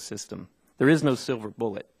ecosystem. There is no silver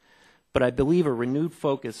bullet. But I believe a renewed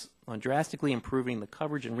focus on drastically improving the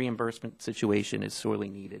coverage and reimbursement situation is sorely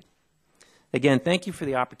needed. Again, thank you for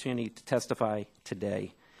the opportunity to testify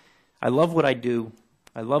today. I love what I do.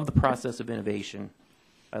 I love the process of innovation.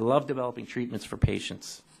 I love developing treatments for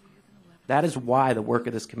patients. That is why the work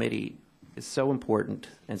of this committee is so important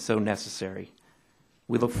and so necessary.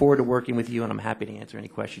 We look forward to working with you, and I'm happy to answer any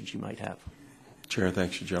questions you might have. Chair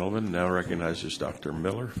thanks you, gentlemen. Now recognizes Dr.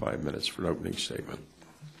 Miller, 5 minutes for an opening statement.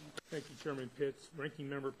 Thank you, Chairman Pitts, Ranking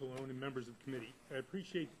Member Pallone, and members of the committee. I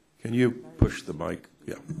appreciate. Can you push the mic?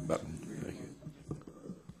 Yeah, button. Thank you.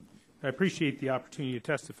 I appreciate the opportunity to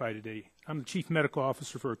testify today. I'm the Chief Medical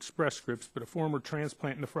Officer for Express Scripts, but a former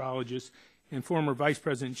transplant nephrologist and former Vice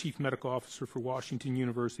President and Chief Medical Officer for Washington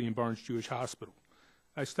University and Barnes-Jewish Hospital.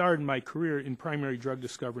 I started my career in primary drug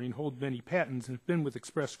discovery and hold many patents and have been with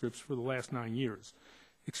Express Scripts for the last 9 years.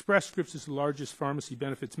 Express Scripts is the largest pharmacy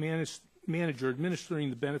benefits manager administering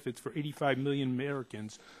the benefits for 85 million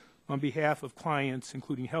Americans on behalf of clients,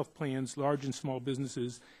 including health plans, large and small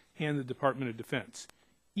businesses, and the Department of Defense.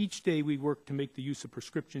 Each day we work to make the use of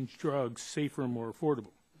prescription drugs safer and more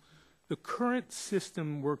affordable. The current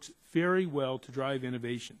system works very well to drive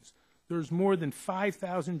innovations. There's more than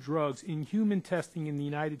 5,000 drugs in human testing in the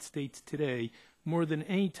United States today, more than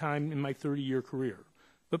any time in my 30-year career.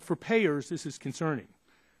 But for payers, this is concerning.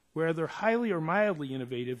 Whether highly or mildly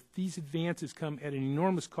innovative, these advances come at an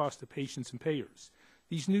enormous cost to patients and payers.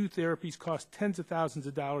 These new therapies cost tens of thousands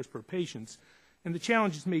of dollars per patient, and the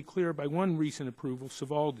challenge is made clear by one recent approval,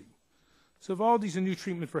 Sovaldi. Sovaldi is a new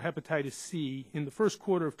treatment for hepatitis C. In the first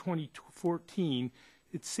quarter of 2014,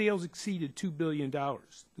 its sales exceeded $2 billion.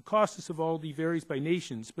 The cost of Sovaldi varies by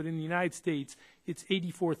nations, but in the United States, it's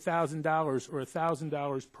 $84,000 or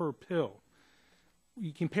 $1,000 per pill.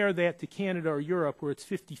 You compare that to Canada or Europe, where it's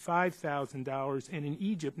 $55,000, and in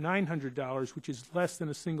Egypt, $900, which is less than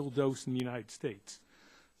a single dose in the United States.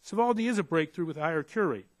 Sovaldi is a breakthrough with a higher cure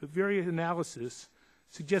rate, but various analysis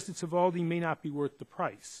suggests that Sovaldi may not be worth the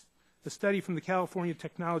price. A study from the California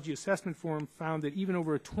Technology Assessment Forum found that even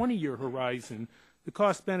over a 20-year horizon, the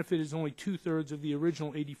cost benefit is only two-thirds of the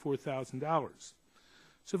original $84,000.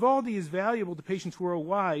 Sovaldi is valuable to patients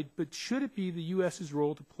worldwide, but should it be the U.S.'s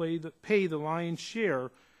role to pay the lion's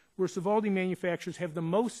share, where Sovaldi manufacturers have the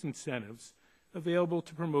most incentives available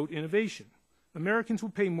to promote innovation? Americans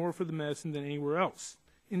will pay more for the medicine than anywhere else.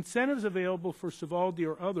 Incentives available for Sovaldi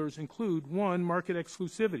or others include, one, market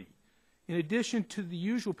exclusivity. In addition to the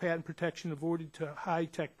usual patent protection afforded to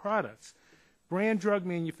high-tech products, brand drug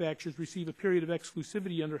manufacturers receive a period of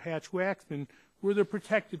exclusivity under Hatch-Waxman where they're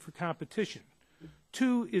protected for competition.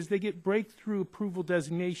 Two is they get breakthrough approval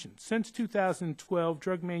designation. Since 2012,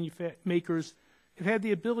 drug makers have had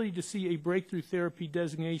the ability to see a breakthrough therapy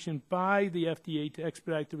designation by the FDA to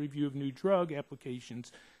expedite the review of new drug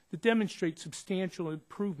applications that demonstrate substantial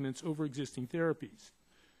improvements over existing therapies.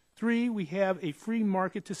 Three, we have a free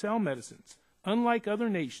market to sell medicines. Unlike other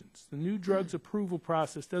nations, the new drugs approval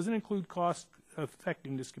process doesn't include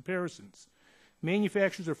cost-effectiveness comparisons.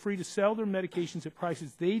 Manufacturers are free to sell their medications at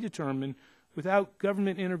prices they determine without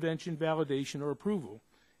government intervention, validation, or approval.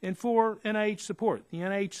 And four, NIH support. The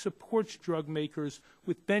NIH supports drug makers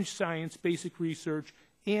with bench science, basic research,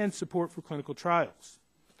 and support for clinical trials.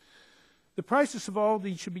 The price of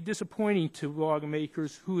Sovaldi should be disappointing to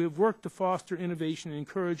lawmakers who have worked to foster innovation and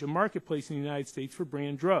encourage a marketplace in the United States for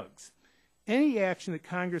brand drugs. Any action that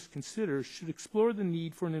Congress considers should explore the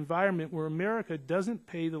need for an environment where America doesn't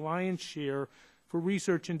pay the lion's share for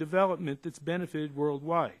research and development that's benefited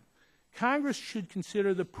worldwide. Congress should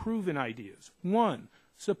consider the proven ideas. One,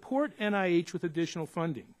 support NIH with additional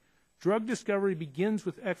funding. Drug discovery begins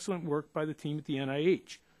with excellent work by the team at the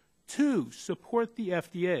NIH. Two, support the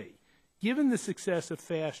FDA. Given the success of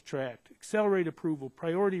fast-track, accelerated approval,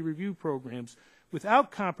 priority review programs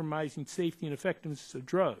without compromising safety and effectiveness of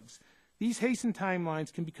drugs, these hastened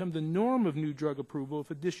timelines can become the norm of new drug approval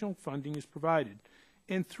if additional funding is provided.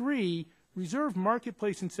 And three, reserve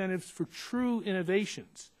marketplace incentives for true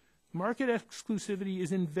innovations. Market exclusivity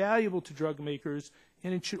is invaluable to drug makers,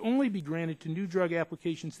 and it should only be granted to new drug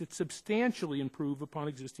applications that substantially improve upon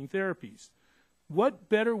existing therapies. What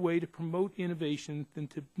better way to promote innovation than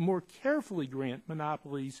to more carefully grant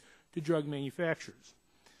monopolies to drug manufacturers?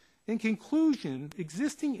 In conclusion,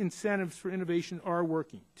 existing incentives for innovation are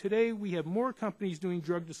working. Today, we have more companies doing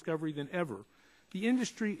drug discovery than ever. The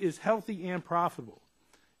industry is healthy and profitable.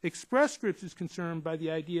 Express Scripts is concerned by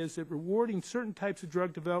the ideas that rewarding certain types of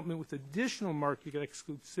drug development with additional market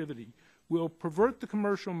exclusivity will pervert the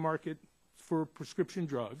commercial market for prescription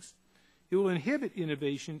drugs. It will inhibit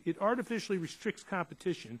innovation, it artificially restricts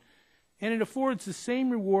competition, and it affords the same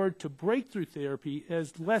reward to breakthrough therapy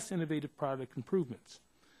as less innovative product improvements.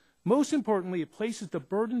 Most importantly, it places the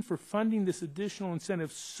burden for funding this additional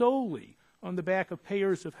incentive solely on the back of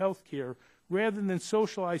payers of health care rather than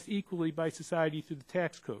socialized equally by society through the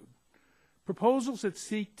tax code. Proposals that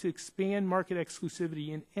seek to expand market exclusivity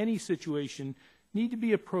in any situation need to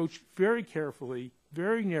be approached very carefully,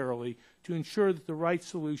 very narrowly, to ensure that the right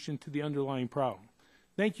solution to the underlying problem.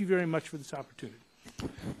 Thank you very much for this opportunity.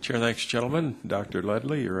 Chair, thanks, gentlemen. Dr.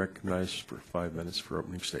 Ledley, you're recognized for 5 minutes for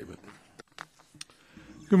opening statement.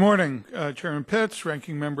 Good morning, Chairman Pitts,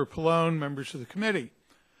 Ranking Member Pallone, members of the committee.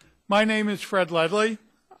 My name is Fred Ledley.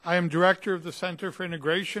 I am director of the Center for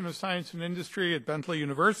Integration of Science and Industry at Bentley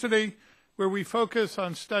University, where we focus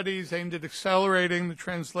on studies aimed at accelerating the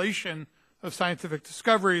translation of scientific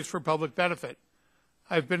discoveries for public benefit.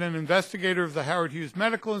 I've been an investigator of the Howard Hughes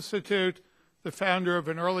Medical Institute, the founder of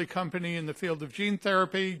an early company in the field of gene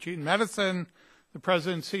therapy, gene medicine, the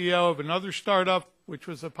president and CEO of another startup, which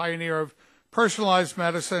was a pioneer of personalized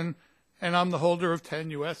medicine, and I'm the holder of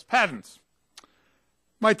 10 U.S. patents.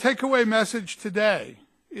 My takeaway message today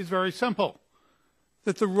is very simple,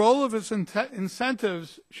 that the role of its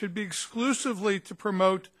incentives should be exclusively to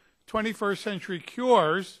promote 21st century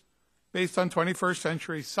cures, based on 21st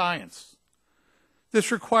century science.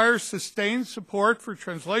 This requires sustained support for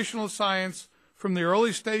translational science from the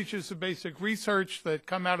early stages of basic research that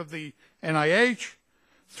come out of the NIH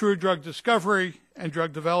through drug discovery and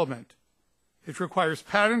drug development. It requires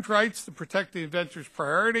patent rights to protect the inventor's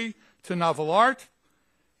priority to novel art.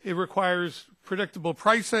 It requires predictable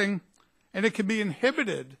pricing, and it can be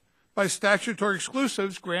inhibited by statutory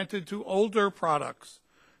exclusives granted to older products,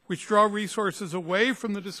 which draw resources away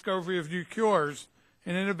from the discovery of new cures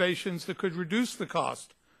and innovations that could reduce the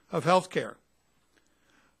cost of health care.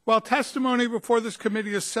 While testimony before this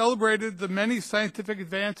committee has celebrated the many scientific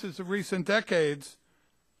advances of recent decades,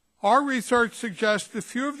 our research suggests that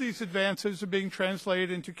few of these advances are being translated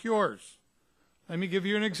into cures. Let me give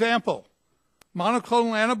you an example.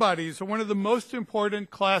 Monoclonal antibodies are one of the most important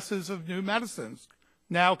classes of new medicines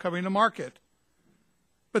now coming to market.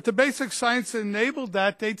 But the basic science that enabled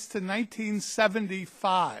that dates to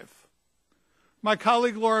 1975. My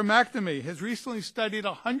colleague Laura McNamee has recently studied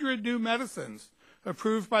 100 new medicines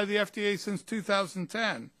approved by the FDA since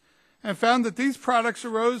 2010 and found that these products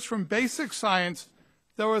arose from basic science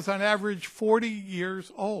that was on average 40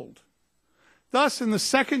 years old. Thus, in the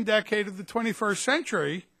second decade of the 21st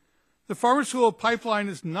century, the pharmaceutical pipeline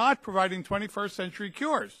is not providing 21st century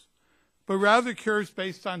cures, but rather cures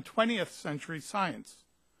based on 20th century science.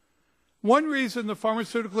 One reason the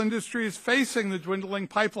pharmaceutical industry is facing the dwindling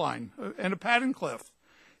pipeline and a patent cliff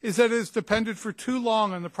is that it has depended for too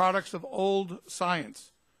long on the products of old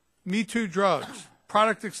science, Me Too drugs,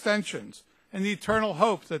 product extensions, and the eternal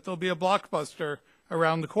hope that there'll be a blockbuster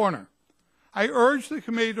around the corner. I urge the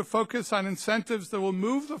committee to focus on incentives that will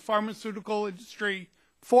move the pharmaceutical industry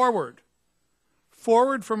forward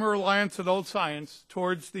from a reliance on old science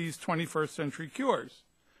towards these 21st century cures.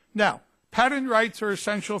 Now, patent rights are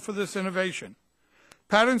essential for this innovation.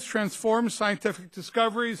 Patents transform scientific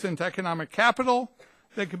discoveries into economic capital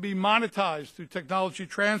that can be monetized through technology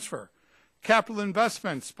transfer, capital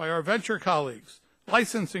investments by our venture colleagues,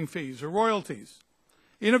 licensing fees or royalties.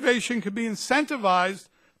 Innovation can be incentivized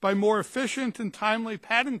by more efficient and timely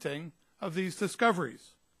patenting of these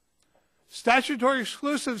discoveries. Statutory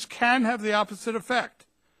exclusives can have the opposite effect.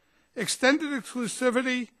 Extended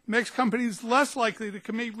exclusivity makes companies less likely to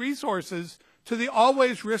commit resources to the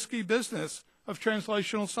always risky business of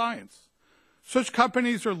translational science. Such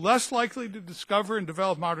companies are less likely to discover and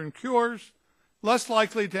develop modern cures, less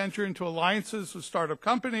likely to enter into alliances with startup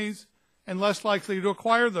companies, and less likely to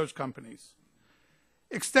acquire those companies.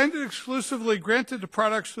 Extended exclusively granted to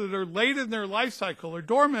products that are late in their life cycle or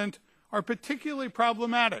dormant are particularly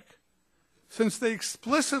problematic, since they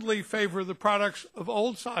explicitly favor the products of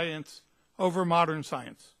old science over modern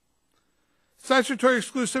science. Statutory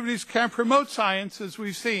exclusivities can promote science, as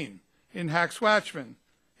we've seen in Hatch-Waxman,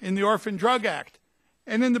 in the Orphan Drug Act,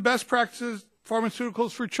 and in the Best Practices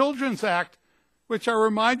Pharmaceuticals for Children's Act, which I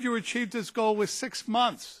remind you achieved its goal with 6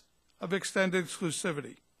 months of extended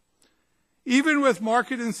exclusivity. Even with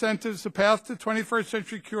market incentives, the path to 21st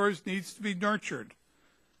century cures needs to be nurtured.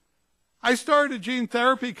 I started a gene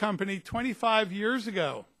therapy company 25 years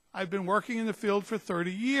ago. I've been working in the field for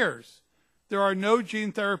 30 years. There are no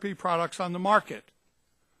gene therapy products on the market.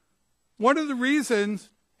 One of the reasons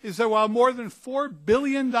is that while more than $4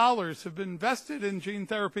 billion have been invested in gene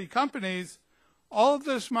therapy companies, all of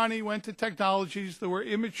this money went to technologies that were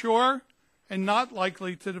immature and not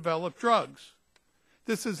likely to develop drugs.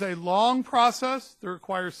 This is a long process that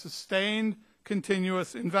requires sustained,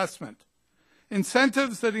 continuous investment.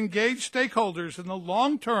 Incentives that engage stakeholders in the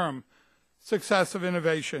long-term success of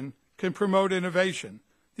innovation can promote innovation.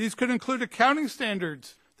 These could include accounting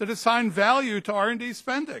standards that assign value to R&D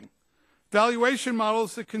spending, valuation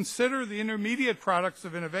models that consider the intermediate products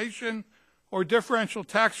of innovation, or differential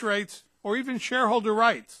tax rates, or even shareholder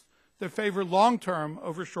rights that favor long-term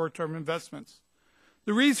over short-term investments.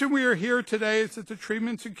 The reason we are here today is that the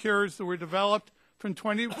treatments and cures that were developed from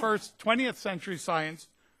 20th century science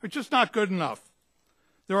are just not good enough.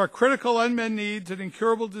 There are critical unmet needs and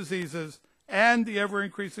incurable diseases and the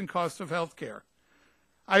ever-increasing cost of health care.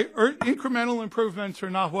 Incremental improvements are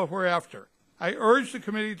not what we're after. I urge the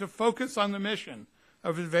committee to focus on the mission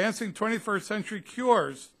of advancing 21st century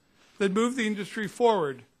cures that move the industry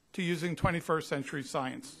forward to using 21st century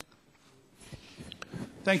science.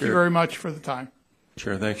 Thank you very much for the time.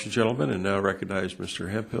 Chair, thanks you, gentlemen, and now recognize Mr.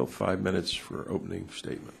 Hemphill, 5 minutes for opening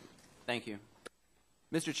statement. Thank you.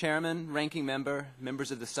 Mr. Chairman, Ranking Member, members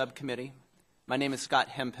of the subcommittee, my name is Scott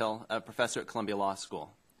Hemphill, a professor at Columbia Law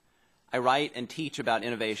School. I write and teach about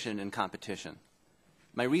innovation and competition.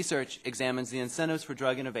 My research examines the incentives for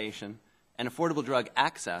drug innovation and affordable drug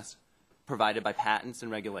access provided by patents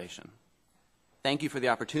and regulation. Thank you for the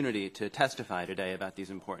opportunity to testify today about these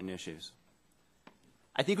important issues.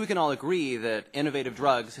 I think we can all agree that innovative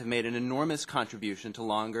drugs have made an enormous contribution to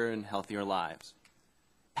longer and healthier lives.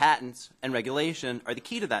 Patents and regulation are the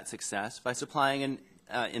key to that success by supplying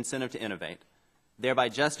an incentive to innovate, thereby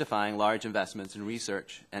justifying large investments in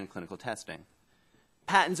research and clinical testing.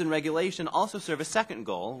 Patents and regulation also serve a second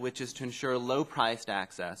goal, which is to ensure low-priced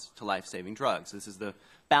access to life-saving drugs. This is the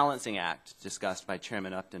balancing act discussed by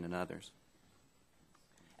Chairman Upton and others.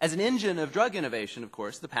 As an engine of drug innovation, of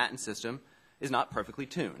course, the patent system is not perfectly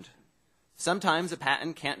tuned. Sometimes a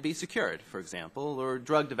patent can't be secured, for example, or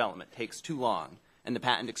drug development takes too long and the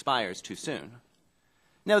patent expires too soon.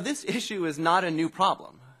 Now, this issue is not a new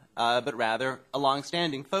problem, but rather a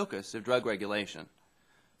long-standing focus of drug regulation.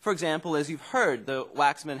 For example, as you've heard, the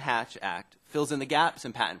Waxman-Hatch Act fills in the gaps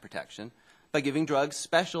in patent protection by giving drugs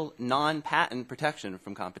special non-patent protection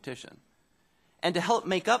from competition. And to help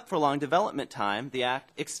make up for long development time, the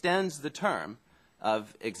Act extends the term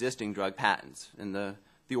of existing drug patents, and the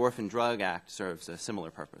Orphan Drug Act serves a similar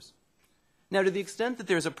purpose. Now, to the extent that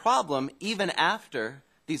there's a problem, even after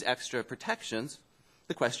these extra protections,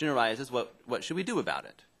 the question arises, what should we do about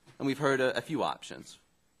it? And we've heard a few options.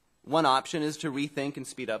 One option is to rethink and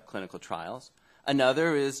speed up clinical trials.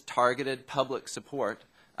 Another is targeted public support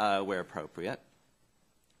where appropriate.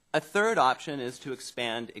 A third option is to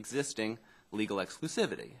expand existing legal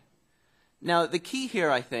exclusivity. Now, the key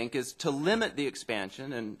here, I think, is to limit the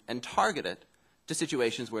expansion and target it to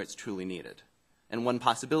situations where it's truly needed. And one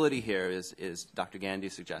possibility here is Dr.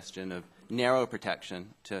 Gandy's suggestion of narrow protection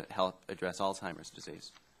to help address Alzheimer's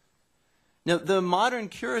disease. Now, the Modern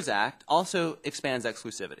Cures Act also expands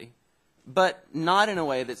exclusivity, but not in a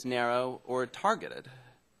way that's narrow or targeted.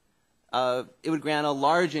 It would grant a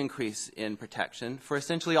large increase in protection for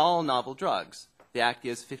essentially all novel drugs. The Act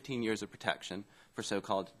gives 15 years of protection for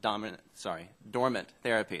so-called dormant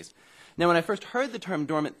therapies. Now, when I first heard the term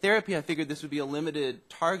dormant therapy, I figured this would be a limited,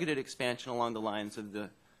 targeted expansion along the lines of the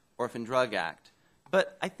Orphan Drug Act.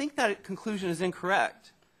 But I think that conclusion is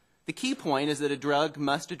incorrect. The key point is that a drug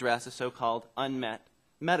must address a so-called unmet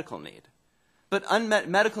medical need. But unmet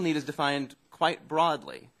medical need is defined quite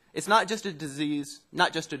broadly. It's not just a disease,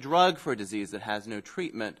 not just a drug for a disease that has no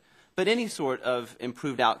treatment, but any sort of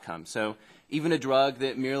improved outcome. So even a drug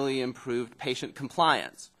that merely improved patient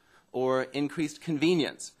compliance or increased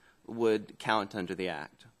convenience would count under the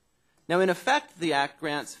Act. Now, in effect, the Act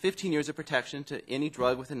grants 15 years of protection to any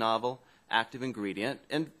drug with a novel active ingredient,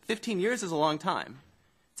 and 15 years is a long time.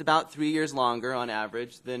 It's about 3 years longer on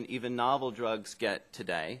average than even novel drugs get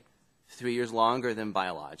today, 3 years longer than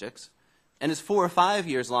biologics, and is 4 or 5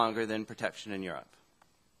 years longer than protection in Europe.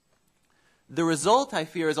 The result, I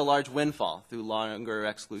fear, is a large windfall through longer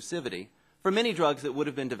exclusivity for many drugs that would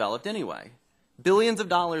have been developed anyway. Billions of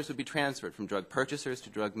dollars would be transferred from drug purchasers to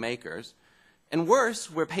drug makers. And worse,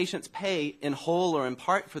 where patients pay in whole or in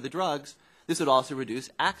part for the drugs, this would also reduce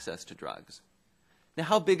access to drugs. Now,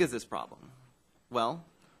 how big is this problem? Well,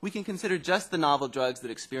 we can consider just the novel drugs that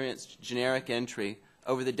experienced generic entry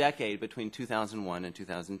over the decade between 2001 and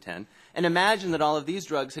 2010, and imagine that all of these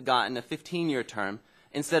drugs had gotten a 15-year term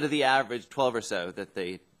instead of the average 12 or so that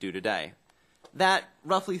they do today. That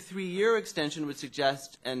roughly 3-year extension would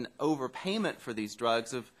suggest an overpayment for these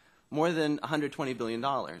drugs of more than $120 billion.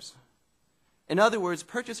 In other words,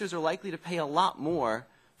 purchasers are likely to pay a lot more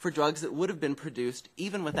for drugs that would have been produced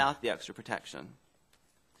even without the extra protection.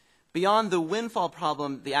 Beyond the windfall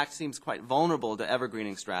problem, the Act seems quite vulnerable to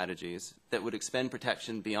evergreening strategies that would expend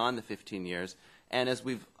protection beyond the 15 years, and as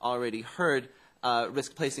we've already heard,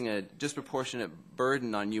 risk placing a disproportionate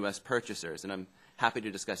burden on U.S. purchasers, and I'm happy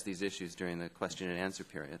to discuss these issues during the question and answer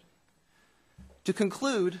period. To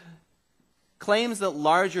conclude, claims that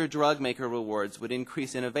larger drug maker rewards would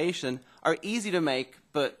increase innovation are easy to make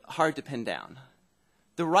but hard to pin down.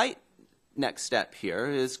 The right next step here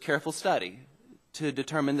is careful study to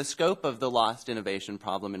determine the scope of the lost innovation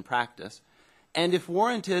problem in practice, and if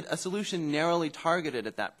warranted, a solution narrowly targeted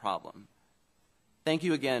at that problem. Thank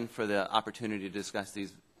you again for the opportunity to discuss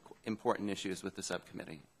these important issues with the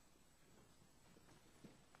subcommittee.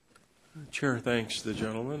 Chair thanks the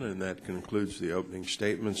gentleman, and that concludes the opening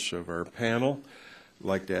statements of our panel. I'd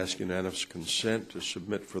like to ask unanimous consent to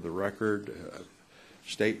submit for the record a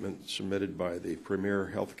statement submitted by the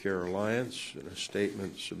Premier Healthcare Alliance and a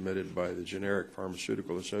statement submitted by the Generic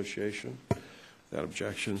Pharmaceutical Association. Without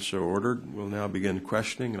objection, so ordered. We'll now begin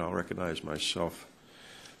questioning, and I'll recognize myself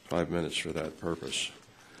 5 minutes for that purpose.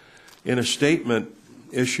 In a statement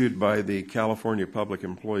issued by the California Public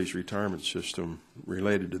Employees Retirement System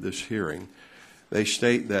related to this hearing, They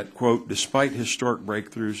state that, quote, despite historic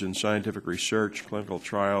breakthroughs in scientific research, clinical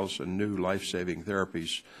trials, and new life-saving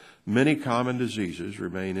therapies, many common diseases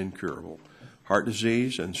remain incurable. Heart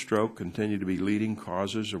disease and stroke continue to be leading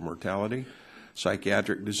causes of mortality.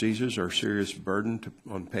 Psychiatric diseases are a serious burden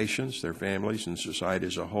on patients, their families, and society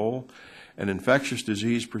as a whole. And infectious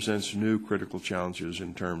disease presents new critical challenges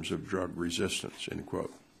in terms of drug resistance, end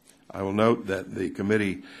quote. I will note that the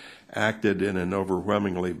committee acted in an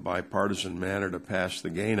overwhelmingly bipartisan manner to pass the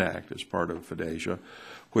GAIN Act as part of FDASIA,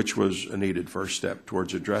 which was a needed first step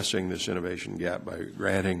towards addressing this innovation gap by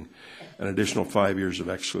granting an additional 5 years of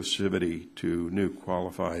exclusivity to new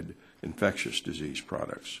qualified infectious disease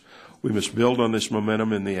products. We must build on this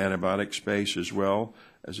momentum in the antibiotic space as well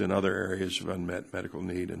as in other areas of unmet medical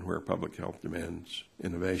need and where public health demands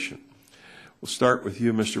innovation. We'll start with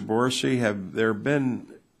you, Mr. Borsi. Have there been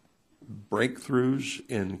breakthroughs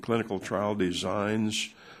in clinical trial designs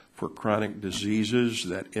for chronic diseases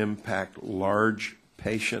that impact large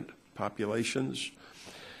patient populations?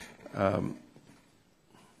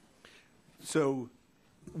 So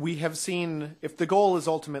we have seen, if the goal is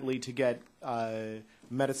ultimately to get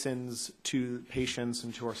medicines to patients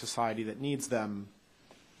and to our society that needs them,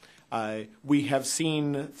 we have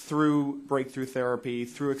seen through breakthrough therapy,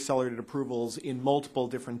 through accelerated approvals in multiple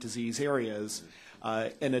different disease areas,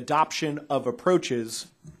 an adoption of approaches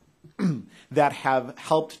that have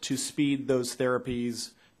helped to speed those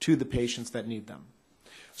therapies to the patients that need them.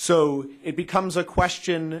 So it becomes a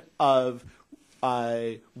question of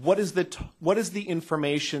what is the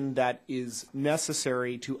information that is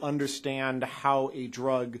necessary to understand how a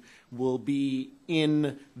drug will be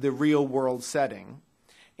in the real world setting,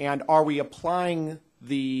 and are we applying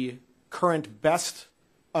the current best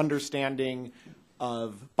understanding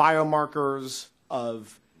of biomarkers,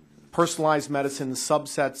 of personalized medicine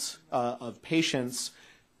subsets of patients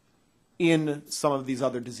in some of these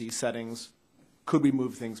other disease settings? Could we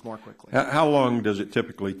move things more quickly? How long does it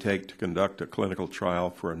typically take to conduct a clinical trial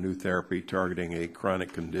for a new therapy targeting a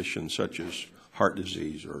chronic condition such as heart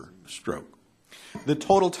disease or stroke? The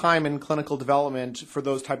total time in clinical development for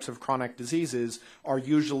those types of chronic diseases are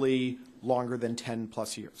usually longer than 10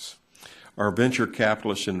 plus years. Are venture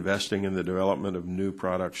capitalists investing in the development of new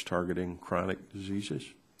products targeting chronic diseases?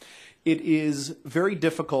 It is very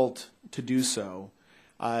difficult to do so.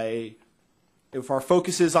 If our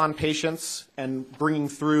focus is on patients and bringing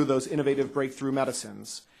through those innovative breakthrough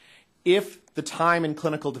medicines, if the time in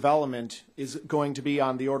clinical development is going to be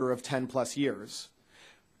on the order of 10 plus years,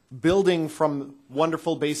 building from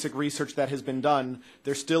wonderful basic research that has been done,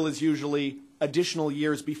 there still is usually additional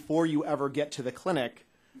years before you ever get to the clinic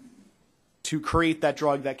to create that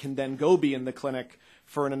drug that can then go be in the clinic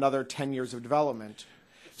for another 10 years of development.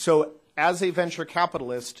 So as a venture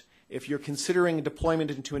capitalist, if you're considering deployment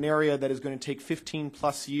into an area that is going to take 15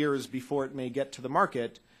 plus years before it may get to the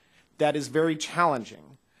market, that is very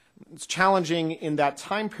challenging. It's challenging in that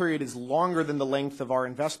time period is longer than the length of our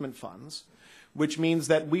investment funds, which means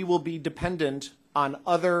that we will be dependent on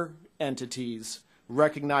other entities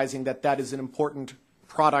recognizing that that is an important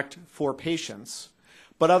product for patients.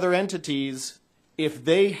 But other entities, if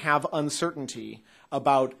they have uncertainty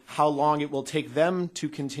about how long it will take them to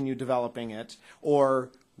continue developing it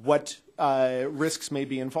or what risks may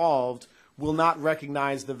be involved, will not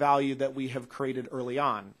recognize the value that we have created early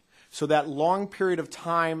on. So that long period of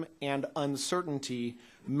time and uncertainty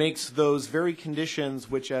makes those very conditions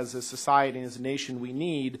which as a society and as a nation we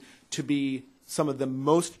need to be some of the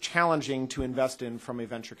most challenging to invest in from a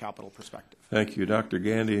venture capital perspective. Thank you. Dr.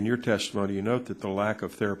 Gandy, in your testimony, you note that the lack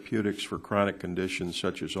of therapeutics for chronic conditions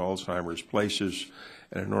such as Alzheimer's places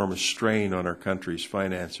an enormous strain on our country's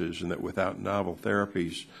finances and that without novel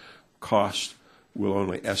therapies, costs will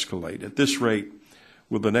only escalate. At this rate,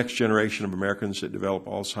 will the next generation of Americans that develop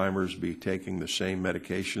Alzheimer's be taking the same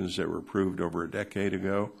medications that were approved over a decade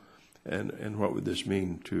ago? And what would this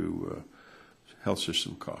mean to health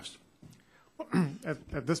system costs?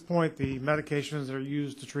 At this point, the medications that are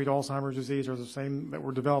used to treat Alzheimer's disease are the same that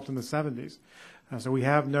were developed in the 70s. So we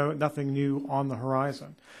have nothing new on the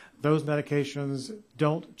horizon. Those medications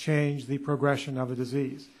don't change the progression of the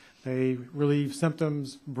disease. They relieve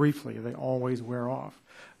symptoms briefly. They always wear off.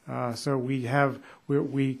 So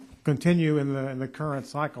we continue in the current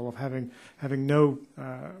cycle of having no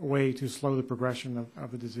way to slow the progression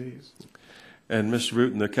of the disease. And Mr.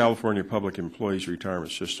 Wooten, the California Public Employees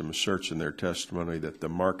Retirement System asserts in their testimony that the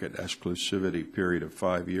market exclusivity period of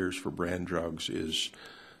 5 years for brand drugs is,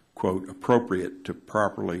 quote, appropriate to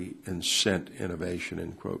properly incent innovation,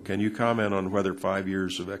 end quote. Can you comment on whether 5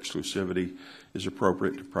 years of exclusivity is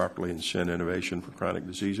appropriate to properly incent innovation for chronic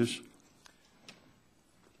diseases?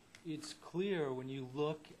 It's clear when you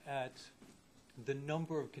look at the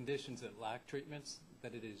number of conditions that lack treatments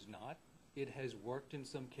that it is not. It has worked in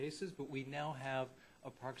some cases, but we now have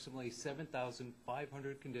approximately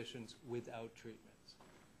 7,500 conditions without treatments.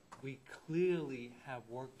 We clearly have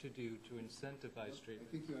work to do to incentivize treatment.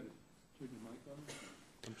 I think you had to turn your mic on.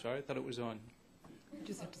 I'm sorry, I thought it was on. You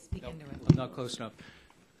just have to speak into it. I'm not close enough.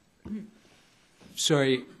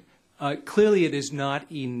 Sorry. Clearly, it is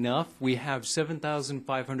not enough. We have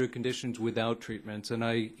 7,500 conditions without treatments, and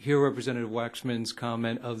I hear Representative Waxman's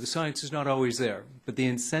comment of the science is not always there, but the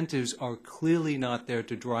incentives are clearly not there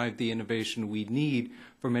to drive the innovation we need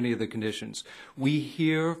for many of the conditions. We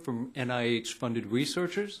hear from NIH-funded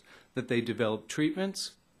researchers that they develop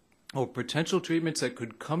treatments or potential treatments that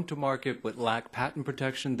could come to market but lack patent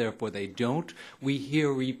protection, therefore they don't. We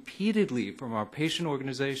hear repeatedly from our patient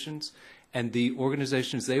organizations and the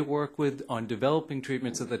organizations they work with on developing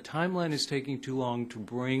treatments that the timeline is taking too long to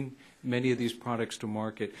bring many of these products to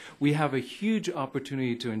market. We have a huge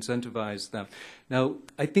opportunity to incentivize them. Now,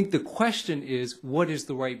 I think the question is, what is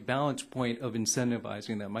the right balance point of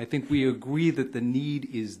incentivizing them? I think we agree that the need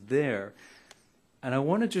is there. And I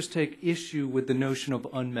want to just take issue with the notion of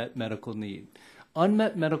unmet medical need.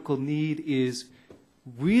 Unmet medical need is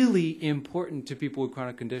really important to people with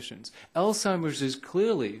chronic conditions. Alzheimer's is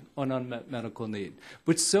clearly an unmet medical need,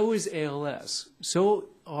 but so is ALS. So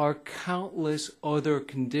are countless other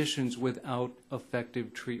conditions without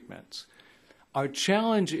effective treatments. Our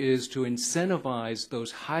challenge is to incentivize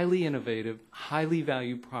those highly innovative, highly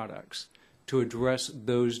valued products to address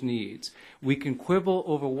those needs. We can quibble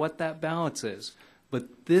over what that balance is,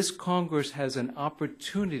 but this Congress has an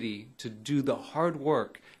opportunity to do the hard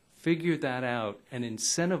work, figure that out, and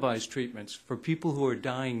incentivize treatments for people who are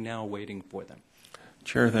dying now waiting for them.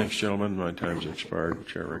 Chair, thanks, gentlemen. My time's expired. The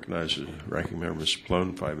Chair recognizes Ranking Member Mr.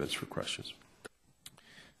 Pallone, 5 minutes for questions.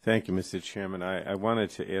 Thank you, Mr. Chairman. I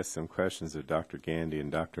wanted to ask some questions of Dr. Gandy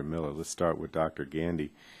and Dr. Miller. Let's start with Dr.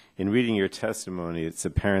 Gandy. In reading your testimony, it's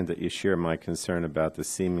apparent that you share my concern about the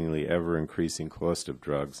seemingly ever-increasing cost of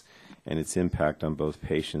drugs and its impact on both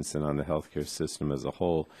patients and on the healthcare system as a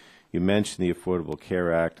whole. You mentioned the Affordable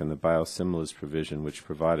Care Act and the biosimilars provision, which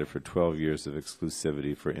provided for 12 years of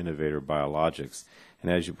exclusivity for innovator biologics. And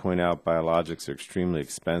as you point out, biologics are extremely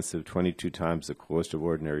expensive, 22 times the cost of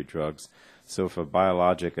ordinary drugs. So if a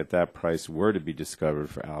biologic at that price were to be discovered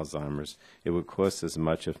for Alzheimer's, it would cost as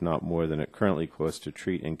much, if not more, than it currently costs to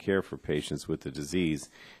treat and care for patients with the disease.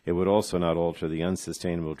 It would also not alter the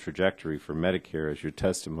unsustainable trajectory for Medicare, as your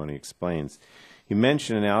testimony explains. You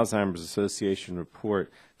mentioned an Alzheimer's Association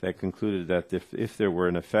report that concluded that if there were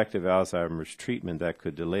an effective Alzheimer's treatment that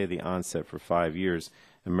could delay the onset for 5 years,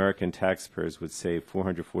 American taxpayers would save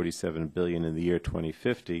 $447 billion in the year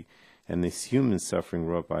 2050, and this human suffering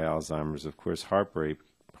wrought by Alzheimer's, of course,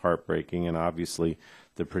 heartbreaking, and obviously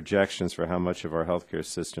the projections for how much of our healthcare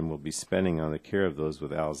system will be spending on the care of those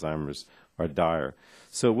with Alzheimer's are dire.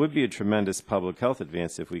 So it would be a tremendous public health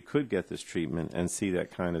advance if we could get this treatment and see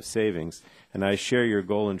that kind of savings. And I share your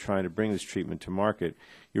goal in trying to bring this treatment to market.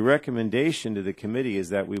 Your recommendation to the committee is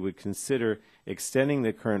that we would consider extending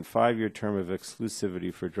the current 5-year term of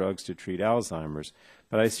exclusivity for drugs to treat Alzheimer's.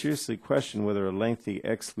 But I seriously question whether a lengthy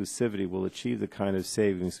exclusivity will achieve the kind of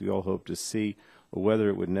savings we all hope to see, or whether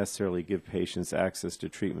it would necessarily give patients access to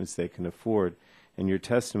treatments they can afford. And your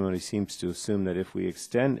testimony seems to assume that if we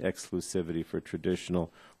extend exclusivity for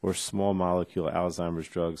traditional or small molecule Alzheimer's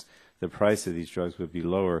drugs, the price of these drugs would be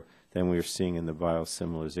lower than we are seeing in the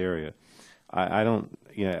biosimilars area.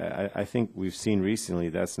 I think we've seen recently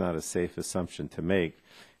that's not a safe assumption to make.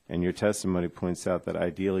 And your testimony points out that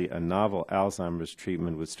ideally a novel Alzheimer's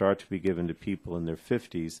treatment would start to be given to people in their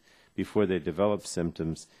 50s before they develop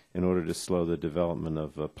symptoms in order to slow the development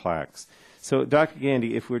of plaques. So, Dr.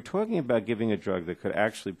 Gandy, if we're talking about giving a drug that could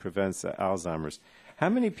actually prevent Alzheimer's, how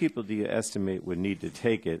many people do you estimate would need to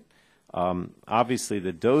take it? Obviously,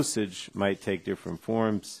 the dosage might take different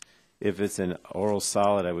forms. If it's an oral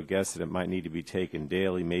solid, I would guess that it might need to be taken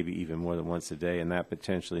daily, maybe even more than once a day, and that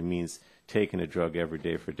potentially means taking a drug every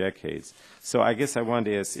day for decades. So I guess I wanted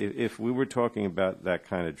to ask, if we were talking about that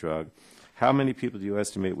kind of drug, how many people do you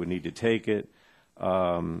estimate would need to take it?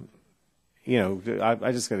 I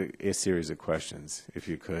just got a series of questions, if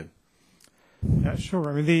you could. Yeah, sure.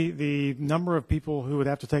 I mean, the number of people who would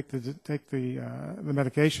have to take the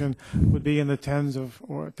medication would be in the tens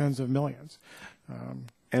of millions.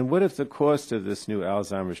 And what if the cost of this new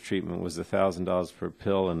Alzheimer's treatment was $1,000 per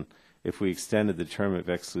pill, and if we extended the term of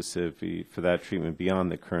exclusivity for that treatment beyond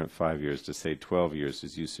the current 5 years to, say, 12 years,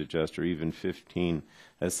 as you suggest, or even 15,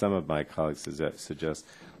 as some of my colleagues suggest,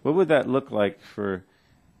 what would that look like for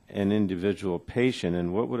an individual patient,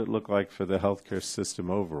 and what would it look like for the healthcare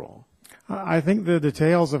system overall? I think the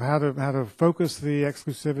details of how to focus the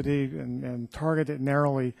exclusivity and target it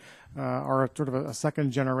narrowly are sort of a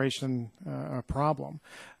second generation problem.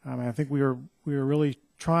 I think we are really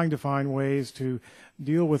trying to find ways to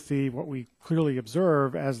deal with what we clearly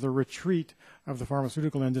observe as the retreat of the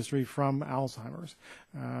pharmaceutical industry from Alzheimer's,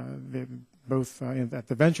 both at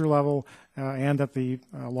the venture level and at the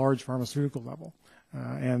large pharmaceutical level.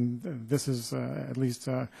 And this is at least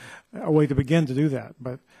a way to begin to do that.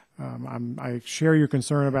 But I share your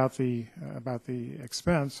concern about the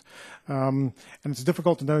expense, and it's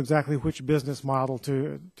difficult to know exactly which business model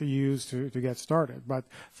to use to get started. But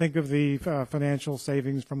think of the financial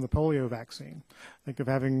savings from the polio vaccine. Think of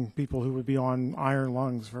having people who would be on iron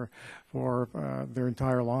lungs for their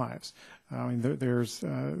entire lives. I mean,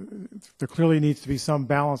 there clearly needs to be some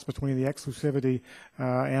balance between the exclusivity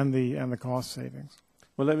and the cost savings.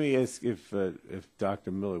 Well, let me ask if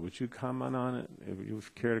Dr. Miller, would you comment on it? If you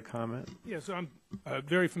would care to comment? Yes, I'm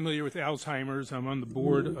very familiar with Alzheimer's. I'm on the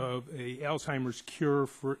board of a Alzheimer's cure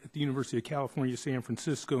at the University of California, San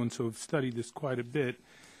Francisco, and so I've studied this quite a bit.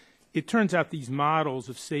 It turns out these models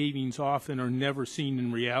of savings often are never seen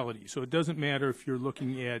in reality. So it doesn't matter if you're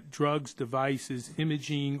looking at drugs, devices,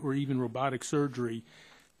 imaging, or even robotic surgery.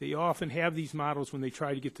 They often have these models when they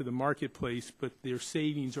try to get to the marketplace, but their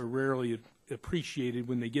savings are rarely appreciated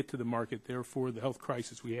when they get to the market, therefore the health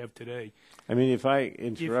crisis we have today. I mean, if I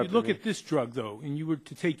interrupt... If you look at this drug, though, and you were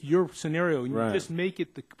to take your scenario and you just make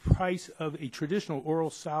it the price of a traditional oral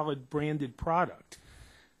solid branded product,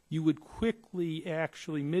 you would quickly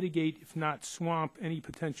actually mitigate, if not swamp, any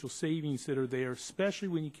potential savings that are there, especially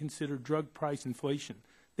when you consider drug price inflation.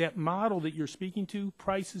 That model that you're speaking to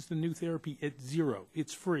prices the new therapy at zero.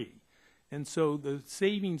 It's free. And so the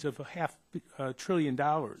savings of $500 billion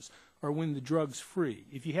are when the drug's free.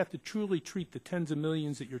 If you have to truly treat the tens of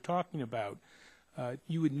millions that you're talking about,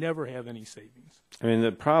 you would never have any savings. I mean,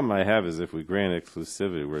 the problem I have is if we grant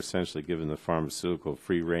exclusivity, we're essentially giving the pharmaceutical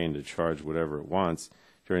free rein to charge whatever it wants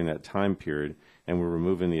during that time period, and we're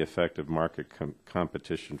removing the effect of market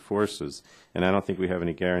competition forces. And I don't think we have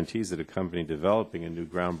any guarantees that a company developing a new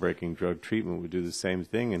groundbreaking drug treatment would do the same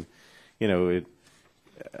thing. And, you know,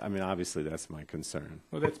 I mean, obviously that's my concern.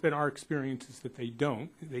 Well, that's been our experience, is that they don't,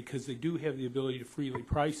 because they do have the ability to freely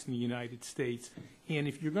price in the United States. And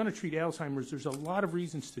if you're going to treat Alzheimer's, there's a lot of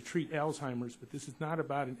reasons to treat Alzheimer's, but this is not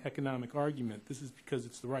about an economic argument. This is because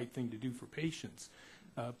it's the right thing to do for patients.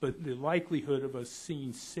 But the likelihood of us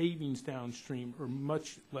seeing savings downstream are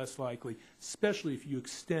much less likely, especially if you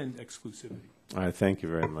extend exclusivity. All right, thank you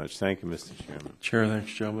very much. Thank you, Mr. Chairman. Chair,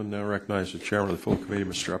 thanks, gentlemen. Now recognize the chairman of the full committee,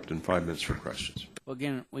 Mr. Upton, 5 minutes for questions. Well,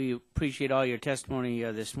 again, we appreciate all your testimony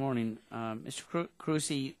this morning. Mr.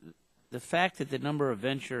 Carusi, the fact that the number of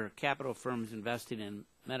venture capital firms investing in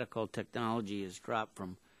medical technology has dropped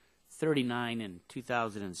from 39 in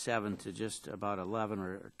 2007 to just about 11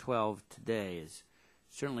 or 12 today is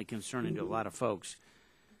certainly concerning to a lot of folks.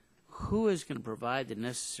 Who is going to provide the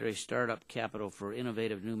necessary startup capital for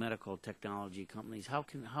innovative new medical technology companies? How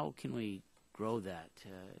can we grow that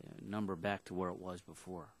number back to where it was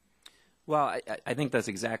before? Well, I think that's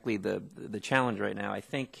exactly the challenge right now. I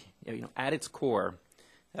think, you know, at its core,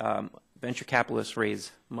 venture capitalists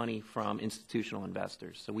raise money from institutional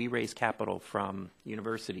investors. So we raise capital from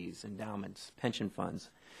universities, endowments, pension funds.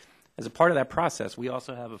 As a part of that process, we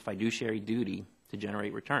also have a fiduciary duty to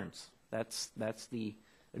generate returns. That's the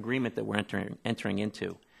agreement that we're entering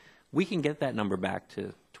into. We can get that number back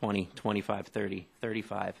to 20, 25, 30,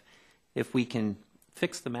 35 if we can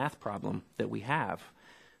fix the math problem that we have,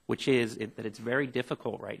 which is that it's very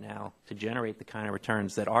difficult right now to generate the kind of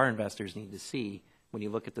returns that our investors need to see when you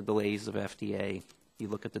look at the delays of FDA, you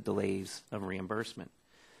look at the delays of reimbursement.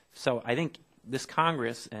 So I think this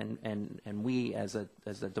Congress and we as a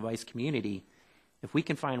device community, if we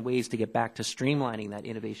can find ways to get back to streamlining that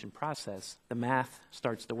innovation process, the math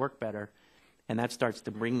starts to work better, and that starts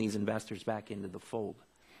to bring these investors back into the fold.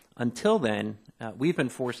 Until then, we've been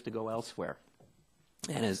forced to go elsewhere.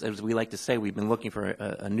 And as we like to say, we've been looking for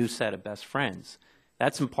a new set of best friends.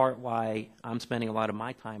 That's in part why I'm spending a lot of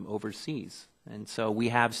my time overseas. And so we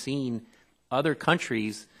have seen other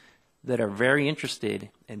countries that are very interested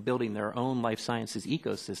in building their own life sciences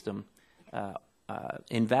ecosystem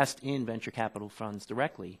invest in venture capital funds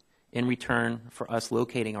directly in return for us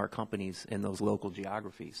locating our companies in those local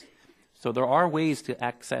geographies. So there are ways to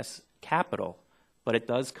access capital, but it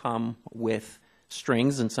does come with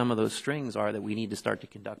strings, and some of those strings are that we need to start to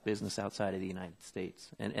conduct business outside of the United States.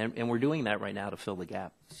 And we're doing that right now to fill the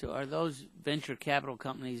gap. So are those venture capital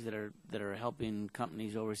companies that are helping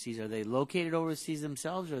companies overseas, are they located overseas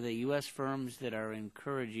themselves, or are they U.S. firms that are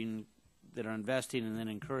investing and then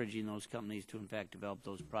encouraging those companies to in fact develop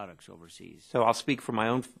those products overseas? So I'll speak for my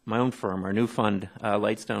own firm, our new fund,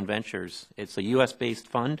 Lightstone Ventures. It's a U.S.-based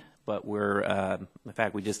fund, but in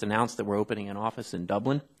fact, we just announced that we're opening an office in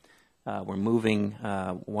Dublin. We're moving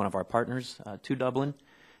one of our partners to Dublin,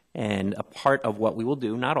 and a part of what we will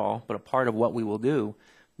do, not all, but a part of what we will do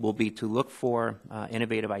will be to look for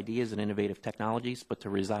innovative ideas and innovative technologies, but to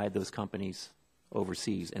reside those companies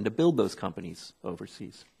overseas and to build those companies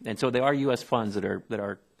overseas. And so there are U.S. funds that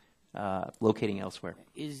are locating elsewhere.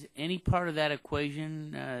 Is any part of that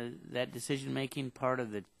equation, that decision-making, part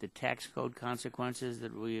of the tax code consequences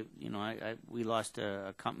that we lost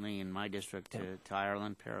a company in my district to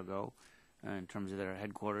Ireland, Perigo, in terms of their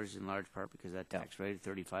headquarters, in large part because of that tax rate of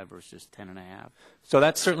 35 versus 10.5. So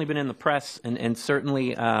that's certainly been in the press, and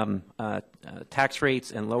certainly tax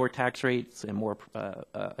rates and lower tax rates and more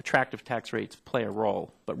attractive tax rates play a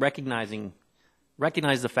role. But recognize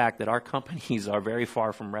the fact that our companies are very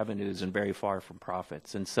far from revenues and very far from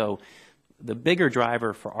profits. And so the bigger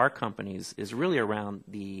driver for our companies is really around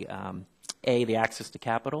the access to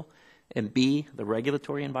capital, and B, the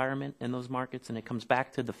regulatory environment in those markets. And it comes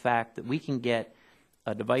back to the fact that we can get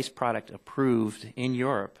a device product approved in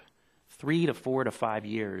Europe 3 to 4 to 5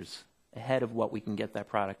 years ahead of what we can get that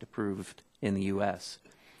product approved in the U.S.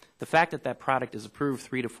 The fact that that product is approved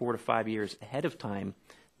 3 to 4 to 5 years ahead of time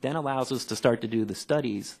then allows us to start to do the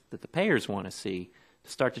studies that the payers want to see,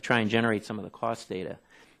 to start to try and generate some of the cost data.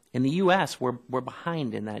 In the U.S., we're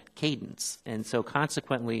behind in that cadence. And so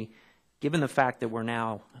consequently, given the fact that we're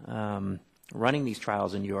now running these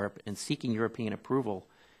trials in Europe and seeking European approval,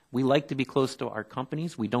 we like to be close to our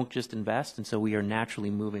companies. We don't just invest, and so we are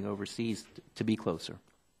naturally moving overseas to be closer.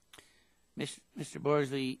 Mr.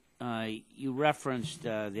 Borsley, you referenced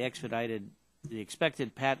the expected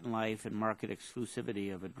patent life and market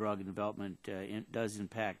exclusivity of a drug in development does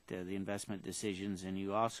impact the investment decisions, and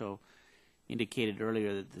you also indicated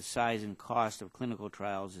earlier that the size and cost of clinical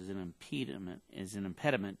trials is an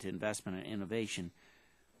impediment to investment and innovation.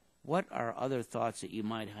 What are other thoughts that you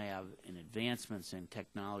might have in advancements in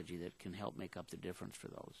technology that can help make up the difference for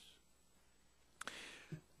those?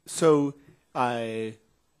 So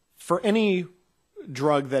for any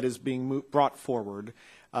drug that is being brought forward,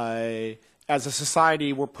 as a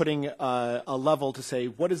society, we're putting a level to say,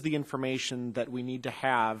 what is the information that we need to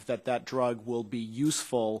have that drug will be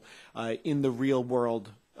useful in the real world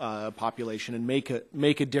population and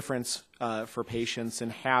make a difference for patients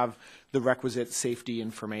and have the requisite safety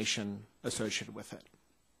information associated with it.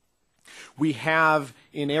 We have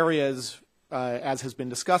in areas, as has been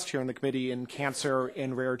discussed here in the committee, in cancer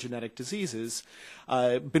and rare genetic diseases,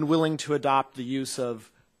 been willing to adopt the use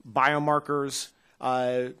of biomarkers,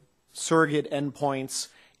 surrogate endpoints,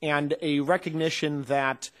 and a recognition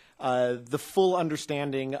that the full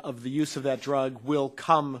understanding of the use of that drug will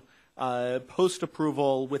come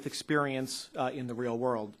post-approval with experience in the real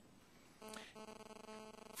world.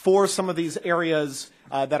 For some of these areas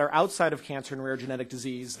that are outside of cancer and rare genetic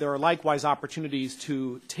disease, there are likewise opportunities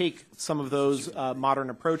to take some of those modern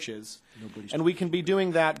approaches. And we can be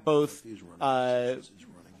doing that both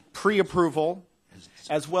pre-approval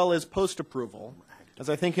as well as post-approval. As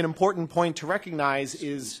I think an important point to recognize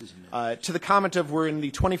is, to the comment of we're in the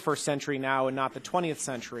 21st century now and not the 20th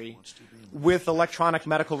century, with electronic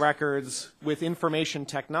medical records, with information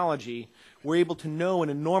technology, we're able to know an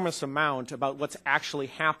enormous amount about what's actually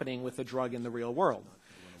happening with the drug in the real world.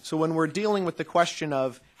 So when we're dealing with the question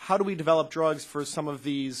of how do we develop drugs for some of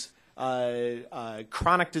these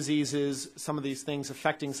chronic diseases, some of these things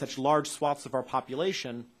affecting such large swaths of our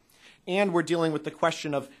population, and we're dealing with the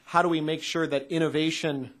question of how do we make sure that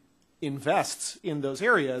innovation invests in those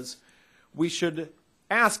areas, we should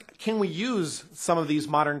ask, can we use some of these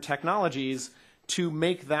modern technologies to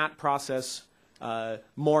make that process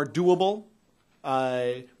more doable,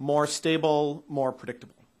 more stable, more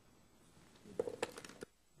predictable?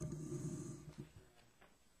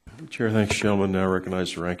 Chair, thanks, gentlemen. Now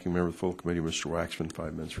recognize the ranking member of the full committee, Mr. Waxman,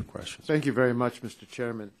 5 minutes for questions. Thank you very much, Mr.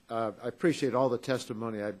 Chairman. I appreciate all the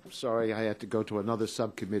testimony. I'm sorry I had to go to another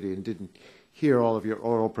subcommittee and didn't hear all of your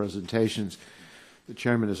oral presentations. The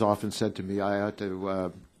chairman has often said to me I had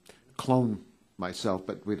to clone myself,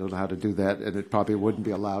 but we don't know how to do that, and it probably wouldn't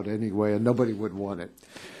be allowed anyway, and nobody would want it.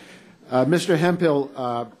 Mr. Hemphill,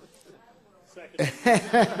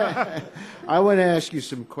 I want to ask you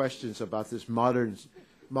some questions about this modern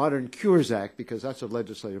Modern Cures Act, because that's a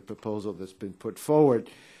legislative proposal that's been put forward.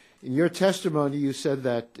 In your testimony, you said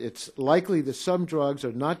that it's likely that some drugs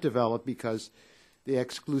are not developed because the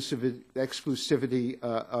exclusivity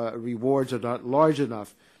rewards are not large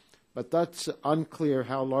enough. But that's unclear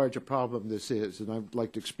how large a problem this is, and I'd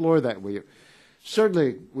like to explore that with you.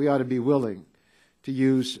 Certainly, we ought to be willing to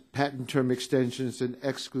use patent term extensions and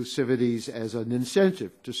exclusivities as an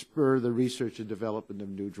incentive to spur the research and development of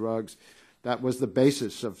new drugs. That was the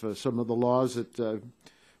basis of some of the laws that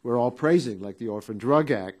we're all praising, like the Orphan Drug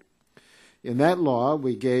Act. In that law,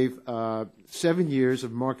 we gave 7 years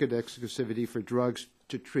of market exclusivity for drugs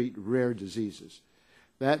to treat rare diseases.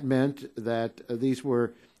 That meant that these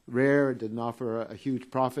were rare and didn't offer a huge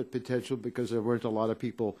profit potential because there weren't a lot of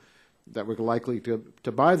people that were likely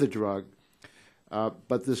to buy the drug.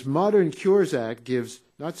 But this Modern Cures Act gives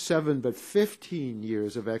not 7 but 15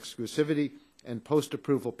 years of exclusivity and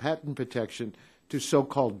post-approval patent protection to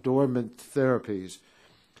so-called dormant therapies.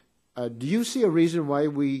 Do you see a reason why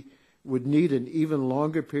we would need an even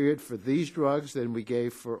longer period for these drugs than we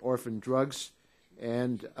gave for orphan drugs?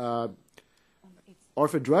 And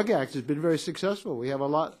Orphan Drug Act has been very successful. We have a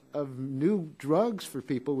lot of new drugs for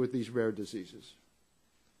people with these rare diseases.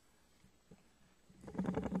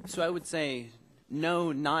 So I would say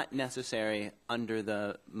no, not necessary under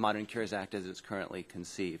the Modern Cures Act as it's currently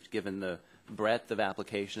conceived, given the breadth of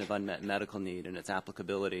application of unmet medical need and its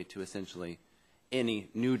applicability to essentially any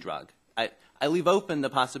new drug. I leave open the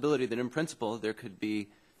possibility that in principle there could be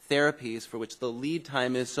therapies for which the lead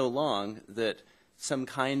time is so long that some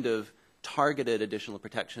kind of targeted additional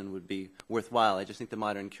protection would be worthwhile. I just think the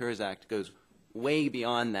Modern Cures Act goes way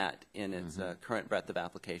beyond that in its current breadth of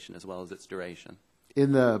application as well as its duration.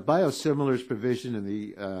 In the biosimilars provision in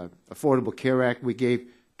the Affordable Care Act, we gave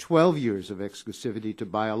 12 years of exclusivity to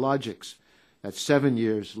biologics. That's 7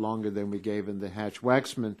 years longer than we gave in the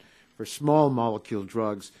Hatch-Waxman for small molecule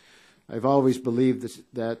drugs. I've always believed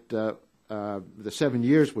that the 7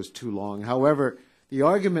 years was too long. However, the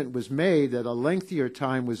argument was made that a lengthier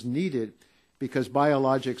time was needed because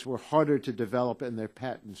biologics were harder to develop and their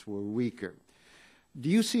patents were weaker. Do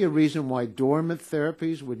you see a reason why dormant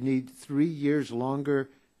therapies would need 3 years longer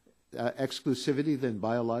exclusivity than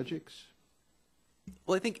biologics?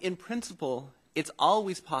 Well, I think in principle, it's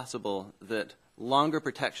always possible that longer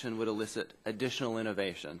protection would elicit additional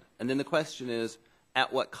innovation. And then the question is,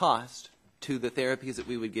 at what cost to the therapies that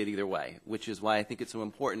we would get either way, which is why I think it's so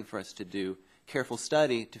important for us to do careful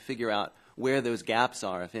study to figure out where those gaps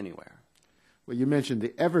are, if anywhere. Well, you mentioned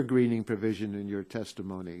the evergreening provision in your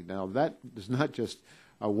testimony. Now, that is not just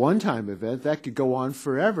a one-time event. That could go on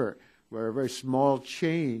forever, where a very small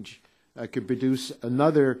change could produce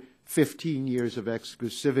another 15 years of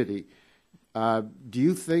exclusivity. Do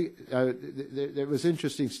you think there was an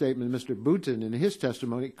interesting statement? Mr. Boutin, in his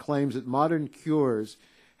testimony, claims that Modern Cures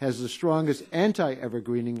has the strongest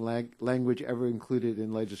anti-evergreening language ever included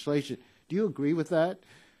in legislation. Do you agree with that?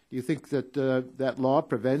 Do you think that that law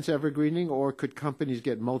prevents evergreening, or could companies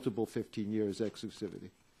get multiple 15 years exclusivity?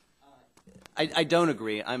 I don't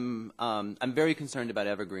agree. I'm very concerned about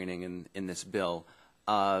evergreening in this bill.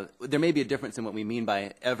 There may be a difference in what we mean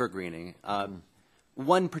by evergreening.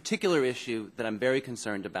 One particular issue that I'm very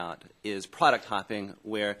concerned about is product hopping,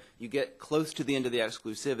 where you get close to the end of the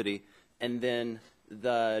exclusivity and then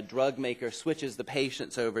the drug maker switches the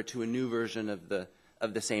patients over to a new version of the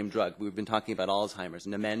same drug. We've been talking about Alzheimer's.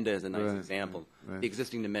 Namenda is a nice example. The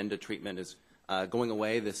existing Namenda treatment is going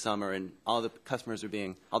away this summer, and all the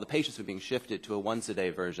patients are being shifted to a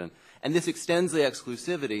once-a-day version. And this extends the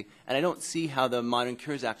exclusivity, and I don't see how the Modern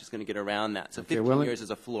Cures Act is going to get around that. So 15 years is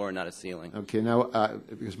a floor, not a ceiling. Okay, now,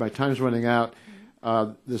 because my time's running out,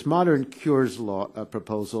 this Modern Cures law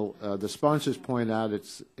proposal, the sponsors point out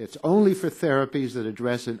it's only for therapies that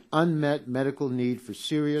address an unmet medical need for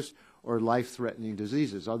serious or life-threatening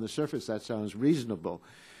diseases. On the surface, that sounds reasonable.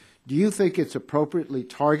 Do you think it's appropriately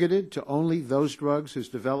targeted to only those drugs whose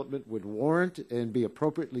development would warrant and be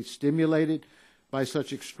appropriately stimulated by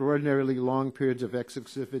such extraordinarily long periods of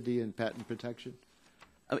exclusivity and patent protection?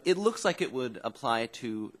 It looks like it would apply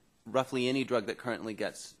to roughly any drug that currently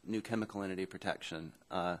gets new chemical entity protection.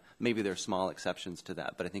 Maybe there are small exceptions to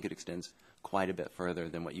that, but I think it extends quite a bit further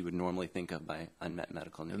than what you would normally think of by unmet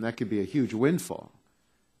medical need. And that could be a huge windfall.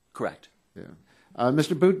 Correct. Yeah.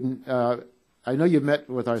 Mr. Boutin, I know you met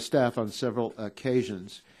with our staff on several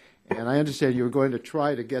occasions, and I understand you were going to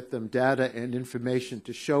try to get them data and information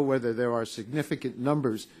to show whether there are significant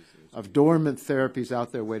numbers of dormant therapies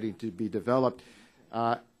out there waiting to be developed.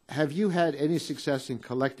 Have you had any success in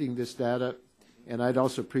collecting this data? And I'd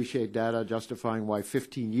also appreciate data justifying why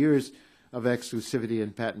 15 years of exclusivity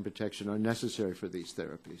and patent protection are necessary for these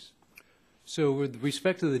therapies? So with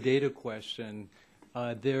respect to the data question,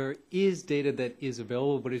 there is data that is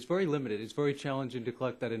available, but it's very limited. It's very challenging to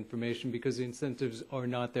collect that information because the incentives are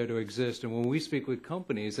not there to exist. And when we speak with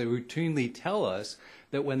companies, they routinely tell us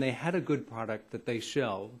that when they had a good product that they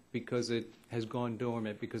shelve because it has gone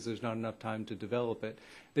dormant because there's not enough time to develop it,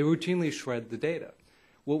 they routinely shred the data.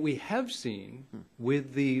 What we have seen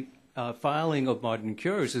with the filing of modern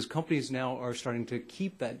cures is companies now are starting to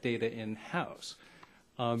keep that data in-house.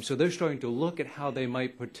 So they're starting to look at how they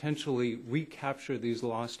might potentially recapture these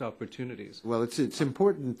lost opportunities. Well, it's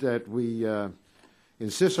important that we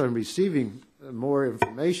insist on receiving more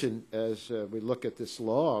information as we look at this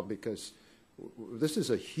law, because this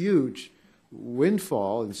is a huge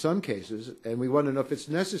windfall in some cases, and we want to know if it's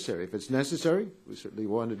necessary. If it's necessary, we certainly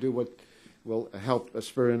want to do what will help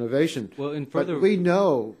spur innovation. Well, in further, but we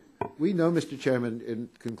know, Mr. Chairman, in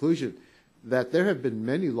conclusion, that there have been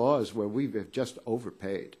many laws where we have just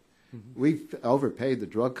overpaid. Mm-hmm. We've overpaid the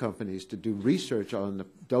drug companies to do research on the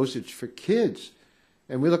dosage for kids.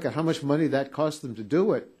 And we look at how much money that cost them to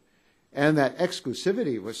do it. And that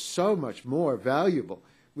exclusivity was so much more valuable.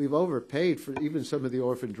 We've overpaid for even some of the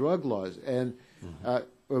orphan drug laws. And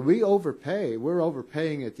when we overpay, we're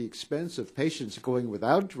overpaying at the expense of patients going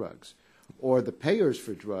without drugs, or the payers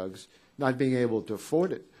for drugs not being able to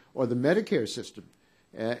afford it, or the Medicare system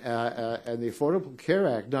and the Affordable Care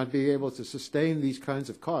Act not being able to sustain these kinds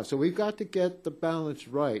of costs. So we've got to get the balance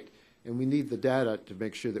right, and we need the data to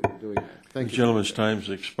make sure that we're doing that. Thank you. Gentleman's time's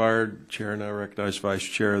expired. Chair now recognizes Vice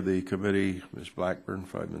Chair of the committee, Ms. Blackburn.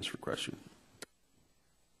 5 minutes for question.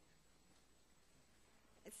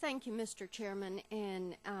 Thank you, Mr. Chairman,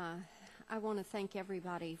 and I want to thank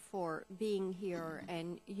everybody for being here.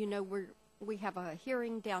 And you know, we have a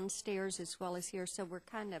hearing downstairs as well as here, so we're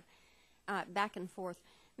kind of back and forth.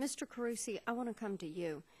 Mr. Carusi, I want to come to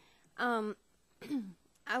you. I'd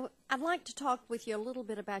like to talk with you a little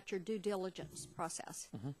bit about your due diligence process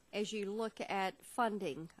as you look at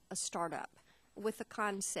funding a startup with a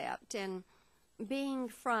concept. And being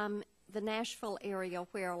from the Nashville area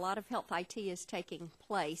where a lot of health IT is taking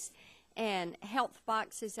place, and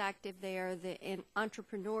HealthBox is active there, the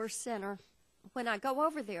Entrepreneur Center, when I go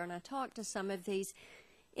over there and I talk to some of these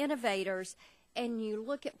innovators, and you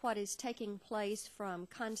look at what is taking place from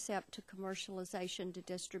concept to commercialization to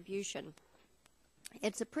distribution,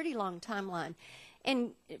 it's a pretty long timeline.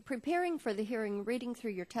 And preparing for the hearing, reading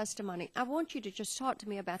through your testimony, I want you to just talk to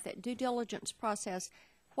me about that due diligence process,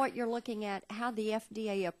 what you're looking at, how the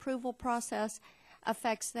FDA approval process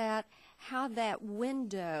affects that, how that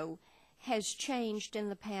window has changed in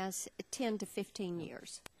the past 10 to 15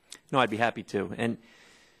 years. No, I'd be happy to. And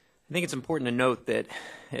I think it's important to note that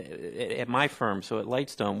at my firm, so at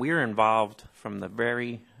Lightstone, we are involved from the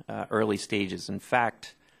very early stages. In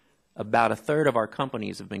fact, about a third of our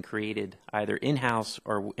companies have been created either in-house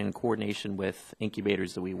or in coordination with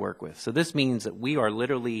incubators that we work with. So this means that we are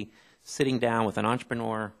literally sitting down with an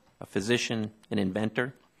entrepreneur, a physician, an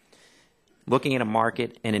inventor, looking at a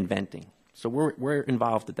market and inventing. So we're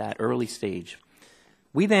involved at that early stage.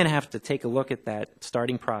 We then have to take a look at that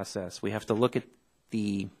starting process. We have to look at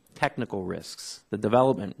the technical risks, the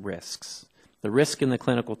development risks, the risk in the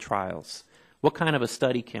clinical trials. What kind of a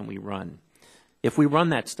study can we run? If we run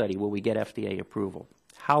that study, will we get FDA approval?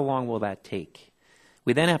 How long will that take?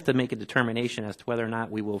 We then have to make a determination as to whether or not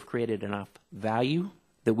we will have created enough value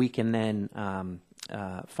that we can then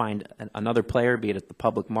find another player, be it at the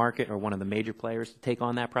public market or one of the major players, to take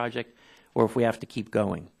on that project, or if we have to keep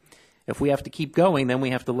going. If we have to keep going, then we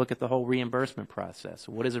have to look at the whole reimbursement process.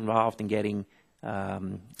 What is involved in getting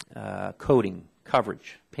coding,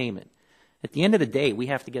 coverage, payment? At the end of the day, we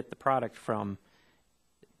have to get the product from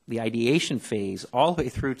the ideation phase all the way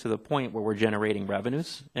through to the point where we're generating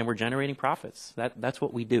revenues and we're generating profits. That's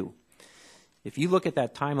what we do. If you look at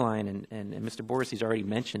that timeline, and Mr. Borsi's already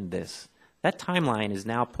mentioned this, that timeline is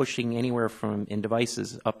now pushing anywhere from, in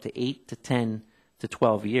devices, up to 8 to 10 to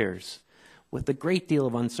 12 years, with a great deal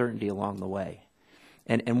of uncertainty along the way.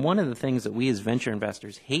 And one of the things that we as venture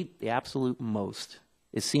investors hate the absolute most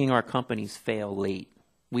is seeing our companies fail late.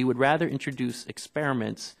 We would rather introduce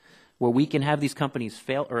experiments where we can have these companies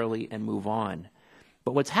fail early and move on.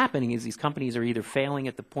 But what's happening is these companies are either failing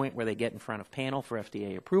at the point where they get in front of panel for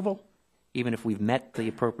FDA approval, even if we've met the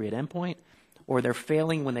appropriate endpoint, or they're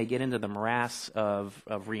failing when they get into the morass of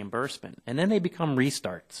reimbursement. And then they become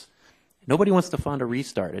restarts. Nobody wants to fund a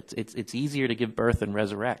restart. It's easier to give birth and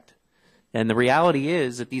resurrect. And the reality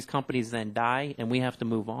is that these companies then die and we have to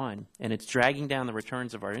move on. And it's dragging down the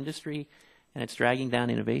returns of our industry, and it's dragging down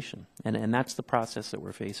innovation. And that's the process that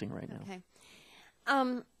we're facing right now. Okay.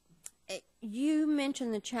 You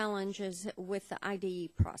mentioned the challenges with the IDE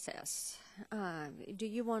process. Do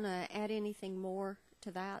you want to add anything more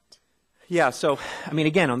to that? Yeah, so, I mean,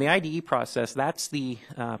 again, on the IDE process, that's the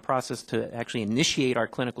process to actually initiate our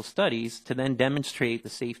clinical studies to then demonstrate the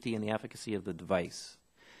safety and the efficacy of the device.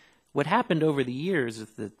 What happened over the years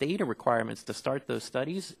is the data requirements to start those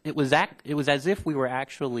studies, it was as if we were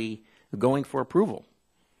actually going for approval.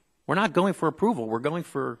 We're not going for approval. We're going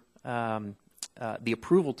for the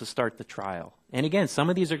approval to start the trial. And again, some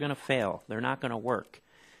of these are going to fail. They're not going to work.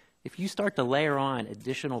 If you start to layer on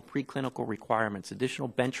additional preclinical requirements, additional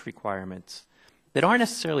bench requirements that aren't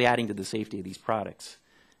necessarily adding to the safety of these products,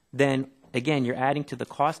 then again, you're adding to the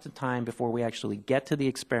cost of time before we actually get to the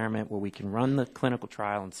experiment where we can run the clinical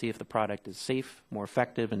trial and see if the product is safe, more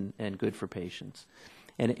effective, and good for patients.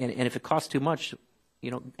 And if it costs too much,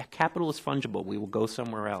 you know, capital is fungible. We will go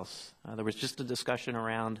somewhere else. There was just a discussion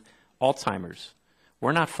around Alzheimer's.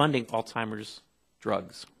 We're not funding Alzheimer's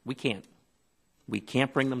drugs. We can't. We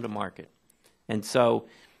can't bring them to market. And so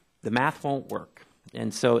the math won't work.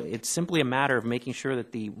 And so it's simply a matter of making sure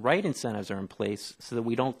that the right incentives are in place so that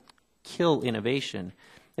we don't kill innovation.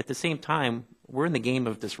 At the same time, we're in the game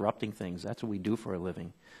of disrupting things. That's what we do for a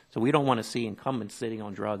living. So we don't want to see incumbents sitting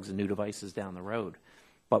on drugs and new devices down the road.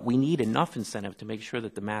 But we need enough incentive to make sure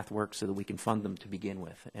that the math works so that we can fund them to begin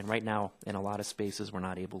with. And right now, in a lot of spaces, we're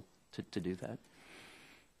not able to do that.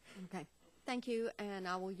 Okay. Thank you, and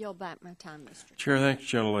I will yield back my time, Mr. Chair, thanks,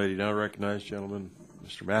 gentlelady. Now recognize gentleman,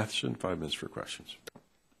 Mr. Matheson, 5 minutes for questions.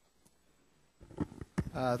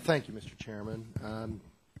 Thank you, Mr. Chairman.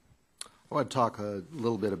 I want to talk a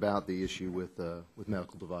little bit about the issue with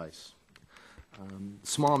medical device.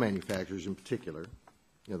 Small manufacturers in particular,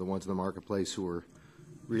 you know, the ones in the marketplace who are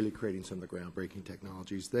really creating some of the groundbreaking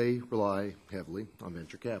technologies, they rely heavily on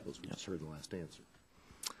venture capital, as we just heard in the last answer.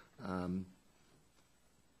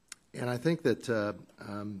 And I think that,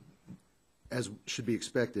 as should be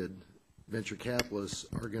expected, venture capitalists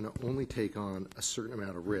are going to only take on a certain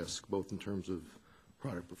amount of risk, both in terms of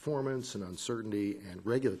product performance and uncertainty and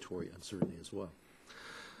regulatory uncertainty as well.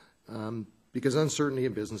 Because uncertainty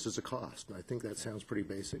in business is a cost. And I think that sounds pretty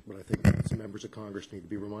basic, but I think some members of Congress need to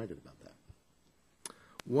be reminded about that.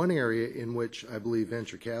 One area in which I believe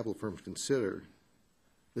venture capital firms consider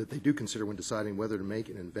that they do consider when deciding whether to make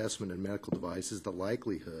an investment in medical devices is the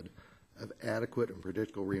likelihood of adequate and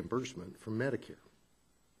predictable reimbursement from Medicare.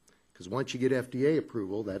 Because once you get FDA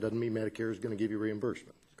approval, that doesn't mean Medicare is going to give you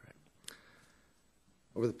reimbursement. Correct.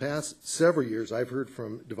 Over the past several years, I've heard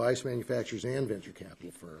from device manufacturers and venture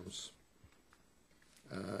capital firms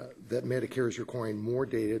that Medicare is requiring more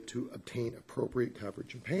data to obtain appropriate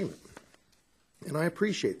coverage and payment. And I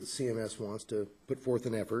appreciate that CMS wants to put forth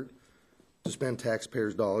an effort to spend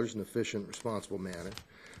taxpayers' dollars in an efficient, responsible manner.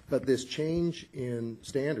 But this change in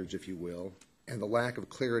standards, if you will, and the lack of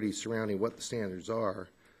clarity surrounding what the standards are,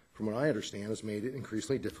 from what I understand, has made it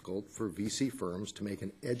increasingly difficult for VC firms to make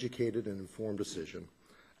an educated and informed decision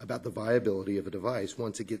about the viability of a device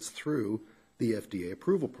once it gets through the FDA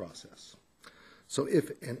approval process. So if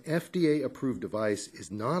an FDA-approved device is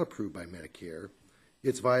not approved by Medicare,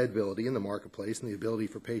 its viability in the marketplace and the ability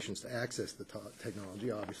for patients to access the technology,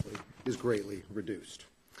 obviously, is greatly reduced.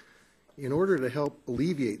 In order to help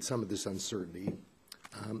alleviate some of this uncertainty,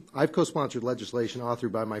 I've co-sponsored legislation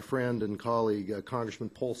authored by my friend and colleague, Congressman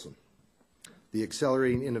Polson, the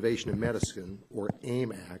Accelerating Innovation in Medicine, or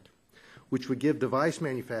AIM Act, which would give device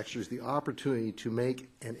manufacturers the opportunity to make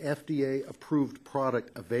an FDA-approved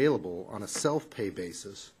product available on a self-pay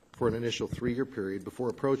basis for an initial 3-year period before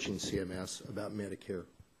approaching CMS about Medicare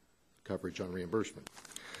coverage on reimbursement.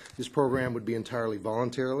 This program would be entirely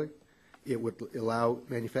voluntary. It would allow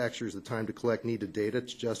manufacturers the time to collect needed data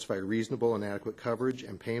to justify reasonable and adequate coverage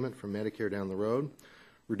and payment from Medicare down the road,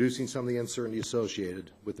 reducing some of the uncertainty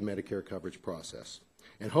associated with the Medicare coverage process,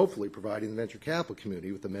 and hopefully providing the venture capital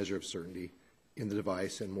community with a measure of certainty in the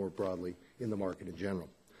device and more broadly in the market in general.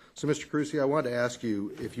 So, Mr. Carusi, I wanted to ask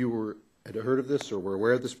you if you had heard of this or were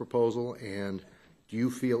aware of this proposal, and do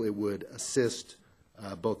you feel it would assist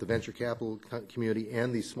both the venture capital community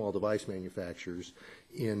and these small device manufacturers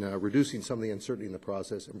in reducing some of the uncertainty in the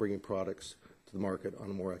process and bringing products to the market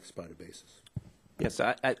on a more expedited basis? Yes,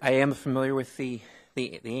 I am familiar with the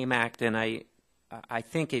AIM Act, and I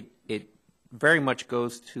think it very much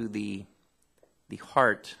goes to the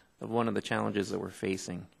heart of one of the challenges that we're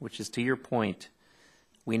facing, which is, to your point,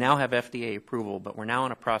 we now have FDA approval, but we're now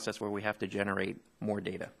in a process where we have to generate more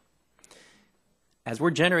data. As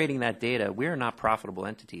we're generating that data, we are not profitable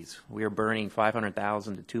entities. We are burning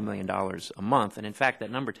 $500,000 to $2 million a month, and in fact,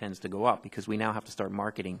 that number tends to go up because we now have to start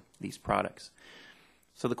marketing these products.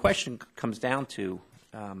 So the question comes down to,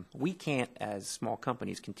 we can't, as small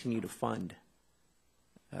companies, continue to fund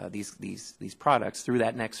these products through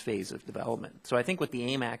that next phase of development. So I think what the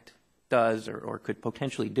AIM Act does, or could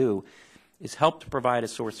potentially do, is help to provide a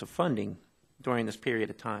source of funding during this period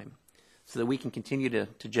of time so that we can continue to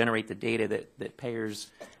generate the data that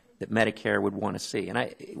payers, that Medicare would want to see.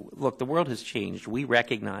 And look, the world has changed. We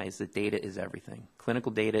recognize that data is everything.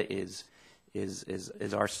 Clinical data is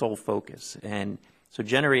our sole focus. And so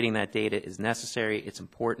generating that data is necessary, it's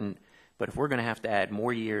important, but if we're going to have to add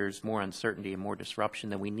more years, more uncertainty, and more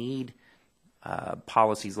disruption, then we need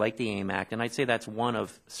policies like the AIM Act, and I'd say that's one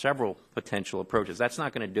of several potential approaches. That's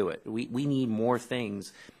not going to do it. We need more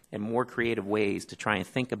things and more creative ways to try and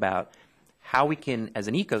think about how we can, as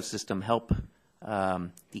an ecosystem, help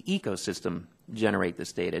the ecosystem generate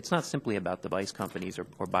this data. It's not simply about device companies or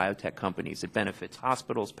biotech companies. It benefits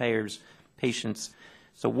hospitals, payers, patients.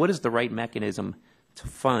 So what is the right mechanism to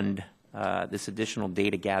fund this additional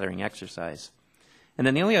data gathering exercise? And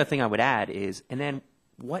then the only other thing I would add is, and then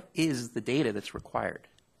what is the data that's required?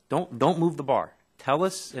 Don't move the bar. Tell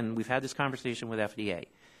us, and we've had this conversation with FDA,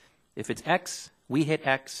 if it's X, we hit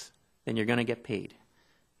X, then you're going to get paid.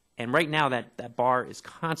 And right now that bar is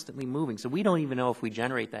constantly moving, so we don't even know if we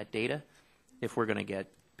generate that data if we're going to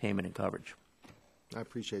get payment and coverage. I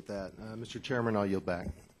appreciate that. Mr. Chairman, I'll yield back.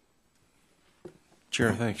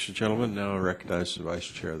 Chair, thanks, gentlemen. Now I recognize the Vice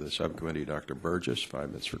Chair of the subcommittee, Dr. Burgess. 5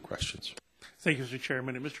 minutes for questions. Thank you, Mr.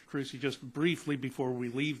 Chairman. And Mr. Carusi, just briefly before we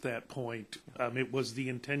leave that point, it was the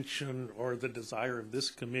intention or the desire of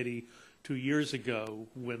this committee 2 years ago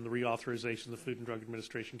when the reauthorization of the Food and Drug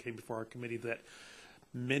Administration came before our committee that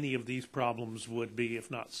many of these problems would be,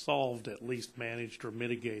 if not solved, at least managed or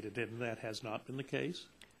mitigated, and that has not been the case?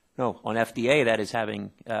 No, on FDA that is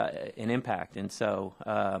having an impact, and so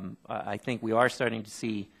I think we are starting to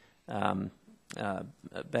see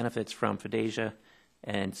benefits from FDASIA,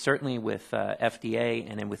 and certainly with FDA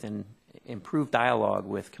and then within improved dialogue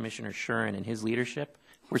with Commissioner Shuren and his leadership,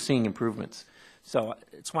 we're seeing improvements. So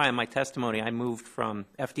it's why in my testimony I moved from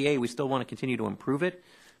FDA, we still want to continue to improve it,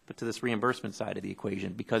 but to this reimbursement side of the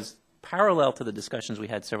equation, because parallel to the discussions we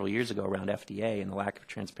had several years ago around FDA and the lack of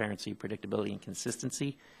transparency, predictability, and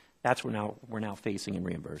consistency, that's what we're now facing in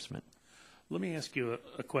reimbursement. Let me ask you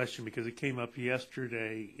a question, because it came up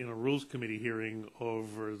yesterday in a Rules Committee hearing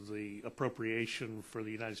over the appropriation for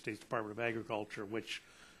the United States Department of Agriculture, which,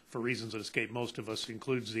 for reasons that escape most of us,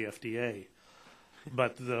 includes the FDA.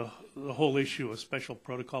 But the whole issue of special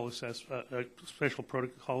protocol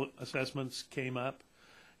assessments came up,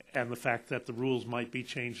 and the fact that the rules might be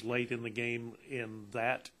changed late in the game in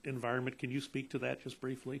that environment. Can you speak to that just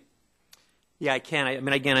briefly? Yeah, I can. I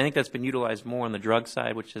mean, again, I think that's been utilized more on the drug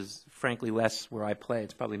side, which is frankly less where I play.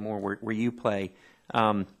 It's probably more where you play.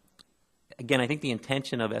 Again, I think the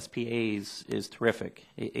intention of SPAs is terrific.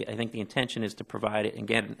 I think the intention is to provide it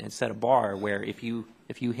and set a bar where if you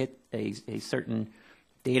hit a certain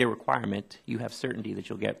data requirement, you have certainty that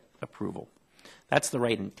you'll get approval. That's the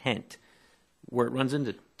right intent. Where it runs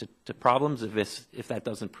into problems if that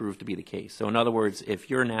doesn't prove to be the case. So in other words,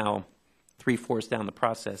 if you're now 3/4 down the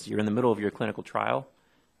process, you're in the middle of your clinical trial,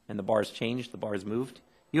 and the bar's changed, the bar's moved,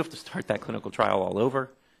 you have to start that clinical trial all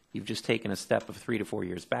over. You've just taken a step of 3 to 4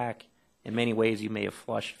 years back. In many ways, you may have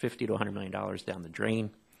flushed $50 to $100 million down the drain.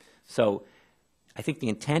 So I think the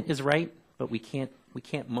intent is right, but we can't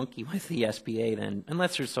monkey with the SPA then,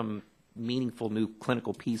 unless there's some meaningful new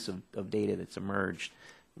clinical piece of data that's emerged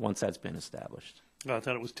once that's been established. I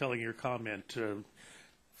thought it was telling your comment,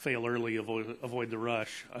 fail early, avoid the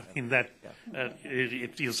rush. I mean, that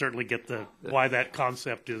you certainly get why that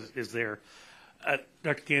concept is there.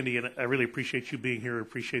 Dr. Gandy, and I really appreciate you being here. I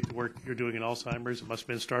appreciate the work you're doing in Alzheimer's. It must have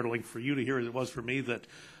been startling for you to hear, as it was for me, that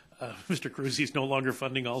Mr. Carusi is no longer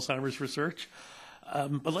funding Alzheimer's research.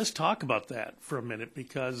 But let's talk about that for a minute,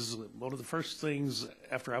 because one of the first things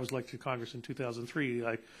after I was elected to Congress in 2003,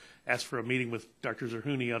 I asked for a meeting with Dr.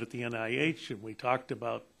 Zerhouni out at the NIH, and we talked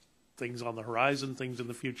about things on the horizon, things in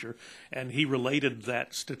the future, and he related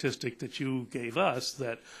that statistic that you gave us,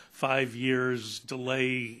 that 5 years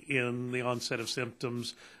delay in the onset of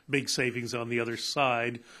symptoms, big savings on the other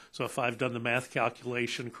side. So if I've done the math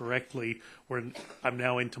calculation correctly, I'm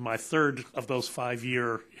now into my third of those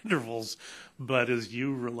 5-year intervals, but as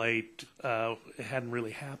you relate, it hadn't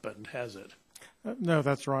really happened, has it? No,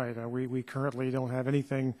 that's right. We currently don't have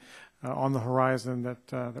anything on the horizon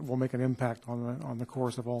that will make an impact on the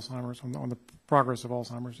course of Alzheimer's, on the progress of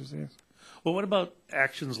Alzheimer's disease. Well, what about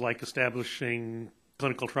actions like establishing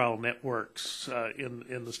clinical trial networks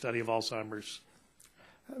in the study of Alzheimer's?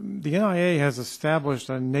 The NIA has established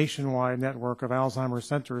a nationwide network of Alzheimer's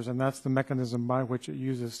centers, and that's the mechanism by which it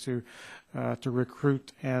uses to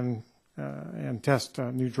recruit and test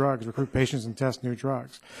new drugs, recruit patients and test new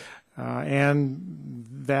drugs. And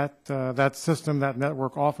that system, that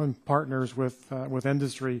network, often partners with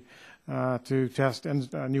industry to test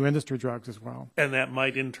new industry drugs as well. And that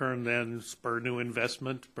might in turn then spur new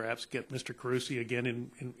investment, perhaps get Mr. Carusi again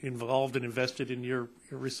involved and invested in your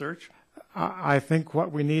research? I think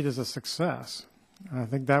what we need is a success. I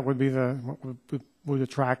think that would be what would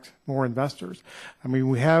attract more investors. I mean,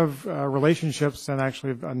 we have relationships and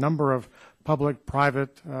actually a number of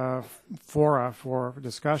public-private fora for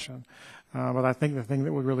discussion, but I think the thing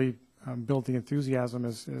that would really build the enthusiasm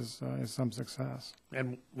is some success.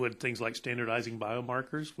 And would things like standardizing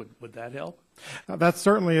biomarkers, would that help? That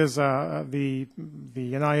certainly is. The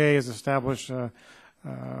NIA has established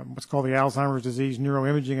what's called the Alzheimer's Disease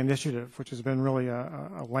Neuroimaging Initiative, which has been really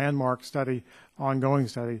a landmark study, ongoing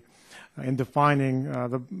study, in defining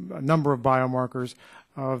a number of biomarkers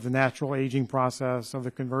of the natural aging process, of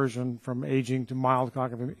the conversion from aging to mild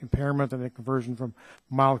cognitive impairment, and the conversion from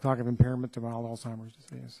mild cognitive impairment to mild Alzheimer's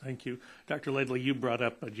disease. Thank you. Dr. Ledley, you brought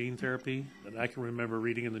up gene therapy, and I can remember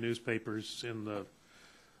reading in the newspapers in the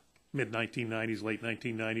mid-1990s, late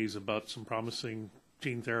 1990s, about some promising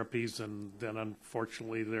gene therapies, and then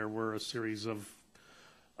unfortunately there were a series of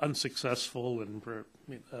unsuccessful and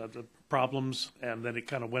problems, and then it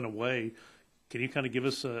kind of went away. Can you kind of give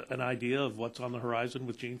us an idea of what's on the horizon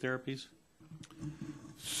with gene therapies?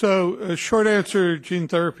 So, a short answer, gene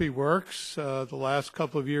therapy works. The last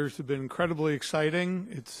couple of years have been incredibly exciting.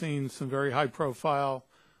 It's seen some very high-profile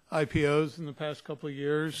IPOs in the past couple of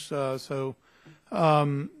years.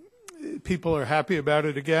 People are happy about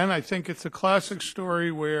it again. I think it's a classic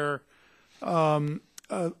story where there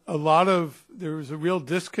was a real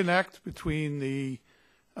disconnect between the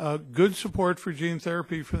good support for gene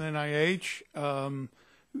therapy from the NIH,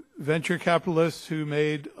 venture capitalists who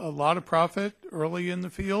made a lot of profit early in the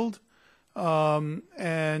field,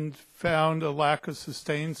 and found a lack of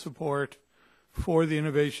sustained support for the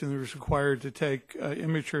innovation that was required to take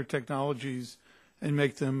immature technologies and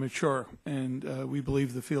make them mature. And we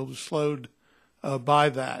believe the field was slowed by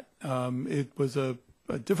that. It was a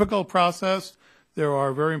difficult process. There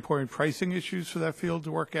are very important pricing issues for that field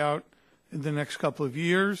to work out in the next couple of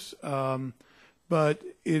years. But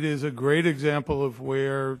it is a great example of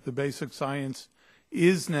where the basic science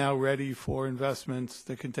is now ready for investments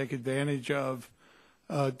that can take advantage of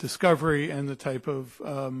discovery and the type of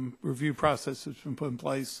review process that's been put in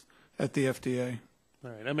place at the FDA. All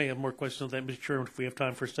right, I may have more questions on that, Mr. Chairman, if we have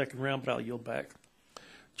time for a second round, but I'll yield back.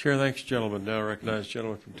 Chair, thanks, gentlemen. Now recognize the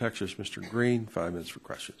gentleman from Texas, Mr. Green. 5 minutes for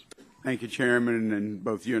questions. Thank you, Chairman, and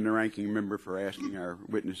both you and the ranking member for asking our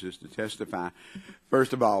witnesses to testify.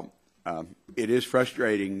 First of all, it is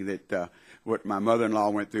frustrating that what my mother-in-law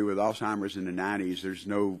went through with Alzheimer's in the 90s, there's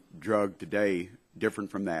no drug today different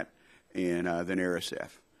from that than Aricept.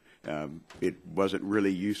 It wasn't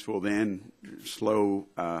really useful then, slow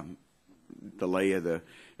delay of the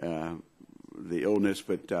illness,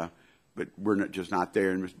 but we're not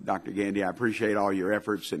there. And Dr. Gandy, I appreciate all your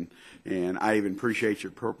efforts, and I even appreciate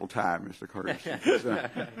your purple tie, Mr. Curtis,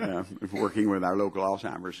 working with our local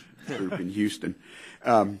Alzheimer's group in Houston.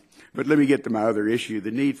 But let me get to my other issue.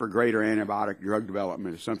 The need for greater antibiotic drug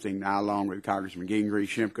development is something I, along with Congressman Gingrich,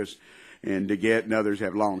 Shimkus, and DeGette and others,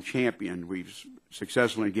 have long championed. We've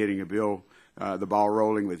successfully getting a bill, the ball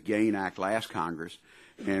rolling with GAIN Act last Congress,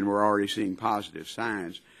 and we're already seeing positive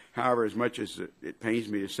signs. However, as much as it pains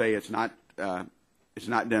me to say it's not done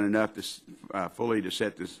enough to fully to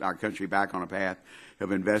set our country back on a path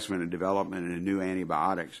of investment and development in new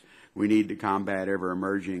antibiotics. We need to combat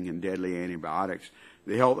ever-emerging and deadly antibiotics.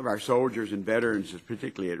 The health of our soldiers and veterans is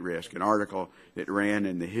particularly at risk. An article that ran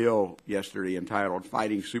in The Hill yesterday entitled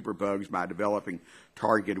 "Fighting Superbugs by Developing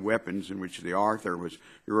Targeted Weapons," in which the author was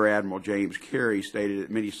Rear Admiral James Carey, stated that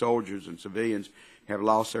many soldiers and civilians have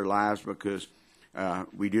lost their lives because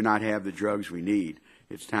we do not have the drugs we need.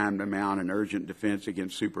 It's time to mount an urgent defense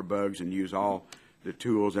against superbugs and use all the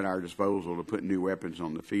tools at our disposal to put new weapons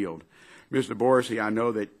on the field. Mr. Borsi, I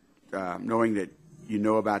know that knowing that you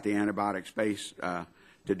know about the antibiotic space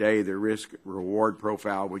today, the risk-reward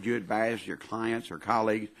profile, would you advise your clients or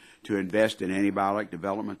colleagues to invest in antibiotic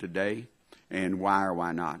development today, and why or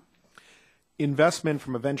why not? Investment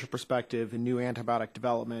from a venture perspective in new antibiotic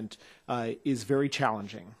development is very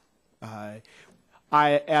challenging.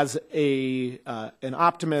 I, as an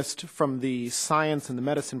optimist from the science and the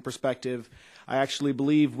medicine perspective, I actually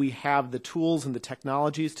believe we have the tools and the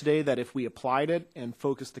technologies today that if we applied it and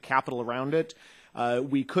focused the capital around it,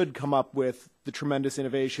 we could come up with the tremendous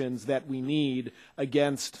innovations that we need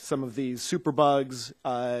against some of these superbugs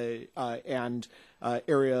and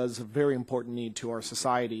areas of very important need to our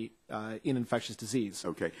society in infectious disease.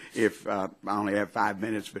 Okay. If I only have 5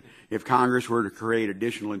 minutes, but if Congress were to create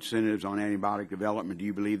additional incentives on antibiotic development, do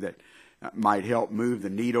you believe that might help move the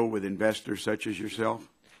needle with investors such as yourself?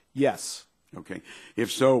 Yes. Okay.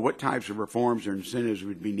 If so, what types of reforms or incentives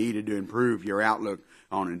would be needed to improve your outlook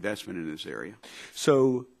on investment in this area?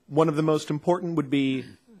 So one of the most important would be,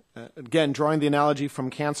 again, drawing the analogy from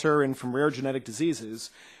cancer and from rare genetic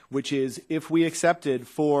diseases, which is if we accepted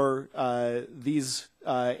for these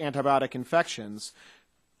antibiotic infections,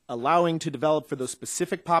 allowing to develop for those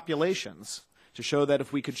specific populations to show that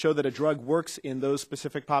if we could show that a drug works in those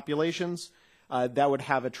specific populations, that would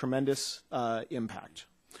have a tremendous impact.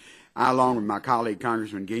 I, along with my colleague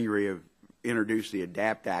Congressman Gingrey, have introduced the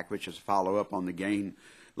ADAPT Act, which is a follow-up on the GAIN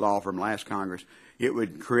law from last Congress. It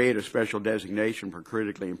would create a special designation for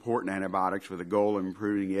critically important antibiotics with the goal of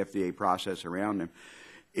improving the FDA process around them.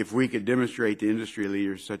 If we could demonstrate to industry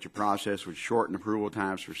leaders such a process would shorten approval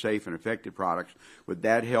times for safe and effective products, would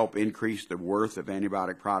that help increase the worth of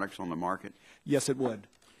antibiotic products on the market? Yes, it would.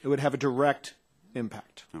 It would have a direct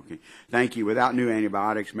impact. Okay. Thank you. Without new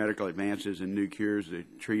antibiotics, medical advances, and new cures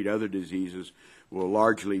that treat other diseases will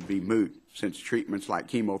largely be moot, since treatments like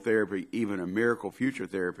chemotherapy, even a miracle future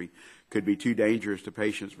therapy, could be too dangerous to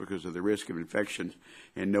patients because of the risk of infections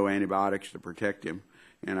and no antibiotics to protect them.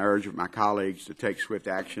 And I urge my colleagues to take swift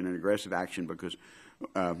action and aggressive action because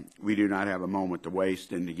we do not have a moment to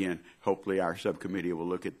waste. And again, hopefully our subcommittee will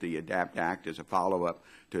look at the ADAPT Act as a follow-up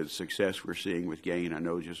to the success we're seeing with GAIN. I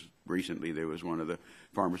know just recently there was one of the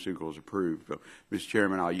pharmaceuticals approved. So, Mr.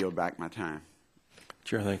 Chairman, I'll yield back my time.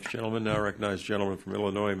 Chair, thanks, gentlemen. Now I recognize the gentleman from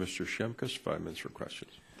Illinois, Mr. Shimkus. 5 minutes for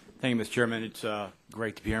questions. Thank you, Mr. Chairman. It's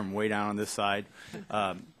great to be here. I'm way down on this side.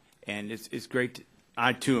 And it's great to,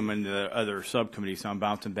 I, too, am in the other subcommittee, so I'm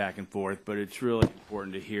bouncing back and forth. But it's really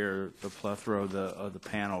important to hear the plethora of the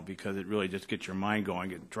panel because it really just gets your mind going.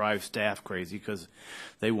 It drives staff crazy because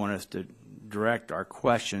they want us to direct our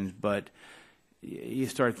questions. But you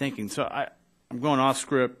start thinking. So I'm going off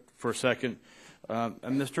script for a second.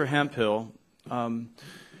 Mr. Hemphill,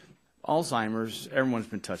 Alzheimer's, everyone's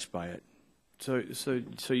been touched by it. So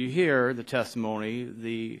you hear the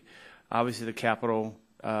testimony, obviously the capital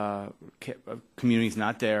community's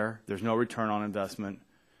not there. There's no return on investment.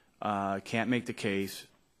 Can't make the case.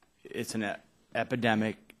 It's an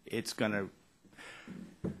epidemic. It's going to.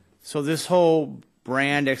 So this whole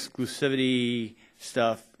brand exclusivity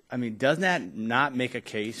stuff, I mean, doesn't that not make a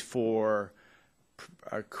case for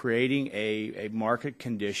creating a market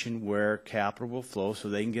condition where capital will flow so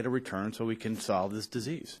they can get a return so we can solve this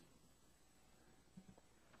disease?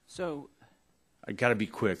 So I got to be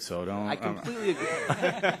quick, so don't. I completely agree.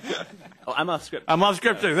 Oh, I'm off script. I'm off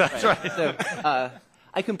script too. That's right. So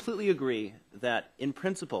I completely agree that, in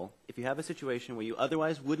principle, if you have a situation where you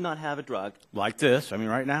otherwise would not have a drug, like this, I mean,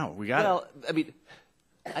 right now we got it. Well, I mean,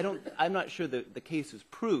 I'm not sure that the case is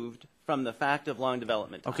proved from the fact of long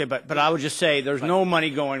development time. Okay, but I would just say there's no money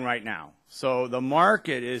going right now, so the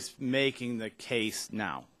market is making the case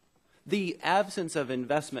now. The absence of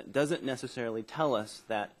investment doesn't necessarily tell us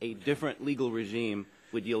that a different legal regime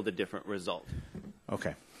would yield a different result.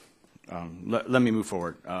 Okay. Let me move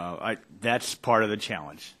forward. That's part of the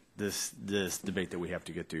challenge, this debate that we have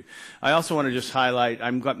to get to. I also want to just highlight,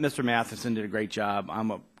 Mr. Matheson did a great job. I'm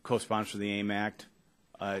a co-sponsor of the AIM Act.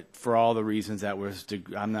 For all the reasons that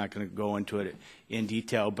I'm not going to go into it in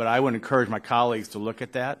detail, but I would encourage my colleagues to look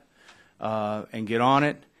at that and get on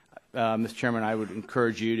it. Mr. Chairman, I would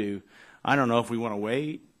encourage you to, I don't know if we want to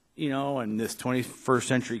wait, and this 21st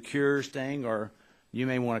century cures thing, or you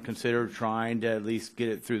may want to consider trying to at least get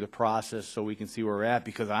it through the process so we can see where we're at,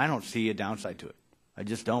 because I don't see a downside to it. I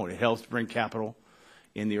just don't. It helps bring capital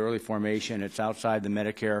in the early formation. It's outside the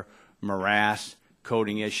Medicare morass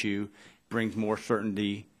coding issue, brings more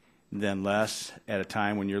certainty than less at a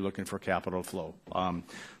time when you're looking for capital flow.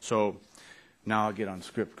 So now I'll get on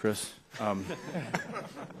script, Chris.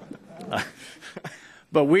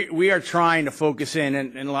 But we are trying to focus in,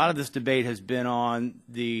 and a lot of this debate has been on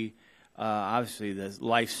obviously the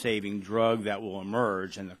life-saving drug that will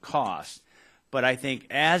emerge and the cost. But I think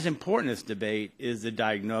as important as debate is the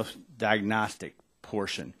diagnostic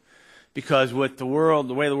portion, because with the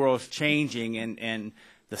way the world is changing and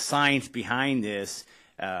the science behind this,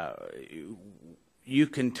 you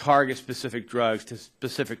can target specific drugs to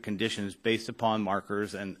specific conditions based upon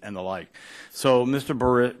markers and the like. So, Mr.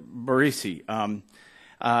 Barisi,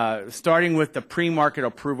 starting with the pre-market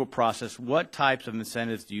approval process, what types of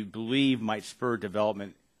incentives do you believe might spur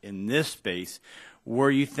development in this space,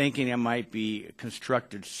 were you thinking it might be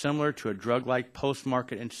constructed similar to a drug-like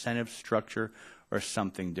post-market incentive structure or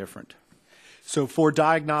something different? So for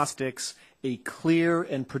diagnostics, a clear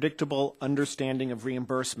and predictable understanding of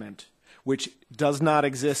reimbursement, which does not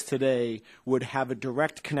exist today, would have a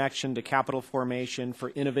direct connection to capital formation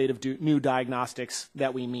for innovative new diagnostics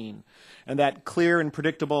that we mean. And that clear and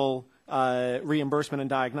predictable reimbursement in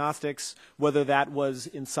diagnostics, whether that was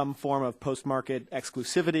in some form of post-market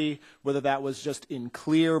exclusivity, whether that was just in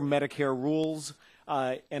clear Medicare rules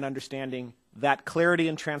and understanding, that clarity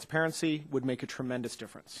and transparency would make a tremendous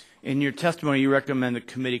difference. In your testimony, you recommend the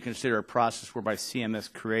committee consider a process whereby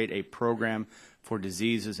CMS create a program for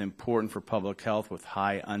diseases important for public health with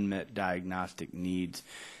high unmet diagnostic needs.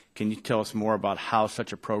 Can you tell us more about how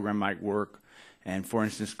such a program might work? And, for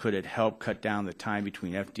instance, could it help cut down the time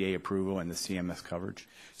between FDA approval and the CMS coverage?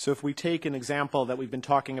 So if we take an example that we've been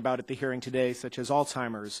talking about at the hearing today, such as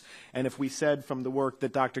Alzheimer's, and if we said from the work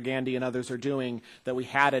that Dr. Gandy and others are doing that we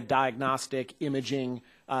had a diagnostic imaging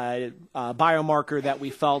biomarker that we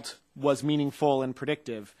felt was meaningful and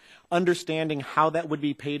predictive, understanding how that would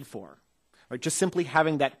be paid for, right? Just simply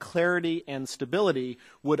having that clarity and stability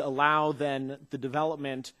would allow then the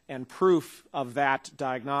development and proof of that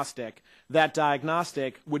diagnostic. That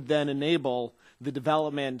diagnostic would then enable the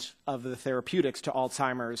development of the therapeutics to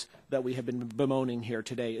Alzheimer's that we have been bemoaning here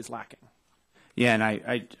today is lacking. Yeah, and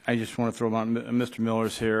I just want to throw on Mr.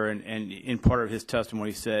 Miller's here, and in part of his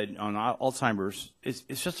testimony he said on Alzheimer's, it's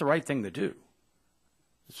just the right thing to do.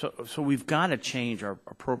 So we've got to change our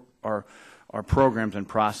programs and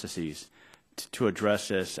processes to address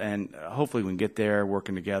this, and hopefully we can get there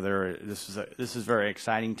working together. This is a very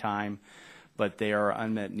exciting time, but they are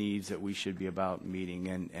unmet needs that we should be about meeting.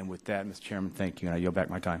 And with that, Mr. Chairman, thank you, and I yield back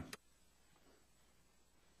my time.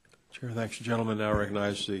 Chair, thanks. The gentleman now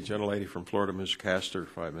recognize the gentlelady from Florida, Ms. Castor,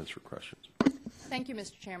 5 minutes for questions. Thank you,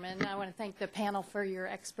 Mr. Chairman. I want to thank the panel for your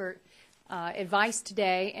expert advice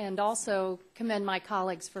today, and also commend my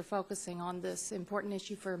colleagues for focusing on this important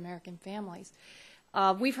issue for American families.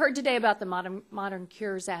 We've heard today about the Modern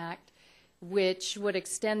Cures Act, which would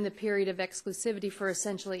extend the period of exclusivity for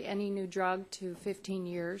essentially any new drug to 15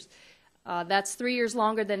 years. That's 3 years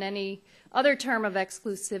longer than any other term of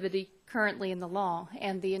exclusivity currently in the law,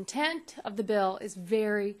 and the intent of the bill is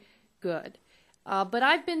very good. But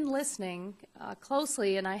I've been listening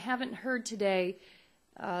closely, and I haven't heard today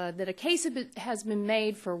that a case has been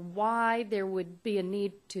made for why there would be a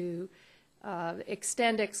need to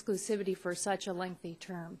extend exclusivity for such a lengthy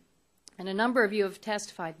term. And a number of you have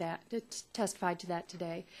testified to that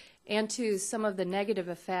today, and to some of the negative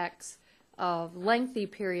effects of lengthy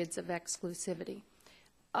periods of exclusivity.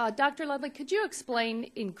 Dr. Ludley, could you explain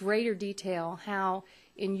in greater detail how,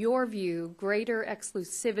 in your view, greater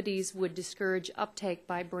exclusivities would discourage uptake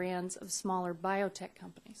by brands of smaller biotech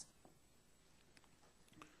companies?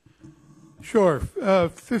 Sure.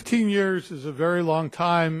 15 years is a very long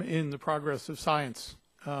time in the progress of science.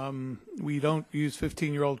 We don't use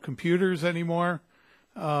 15-year-old computers anymore,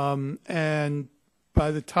 and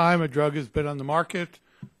by the time a drug has been on the market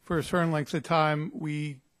for a certain length of time,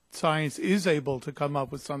 science is able to come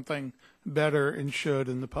up with something better and should,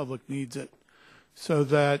 and the public needs it. So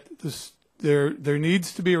that there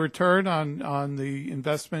needs to be a return on the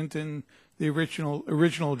investment in the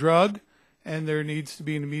original drug, and there needs to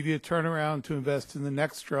be an immediate turnaround to invest in the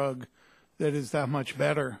next drug that is that much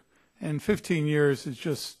better. And 15 years is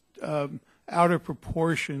just out of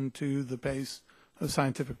proportion to the pace of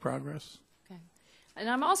scientific progress. Okay. And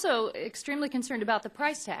I'm also extremely concerned about the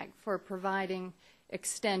price tag for providing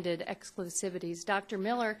extended exclusivities. Dr.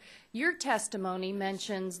 Miller, your testimony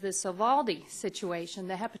mentions the Sovaldi situation,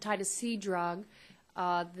 the hepatitis C drug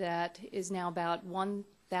that is now about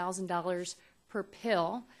 $1,000 per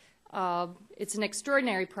pill. It's an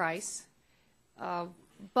extraordinary price,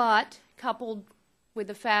 but coupled with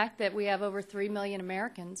the fact that we have over 3 million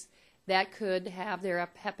Americans that could have their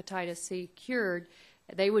hepatitis C cured,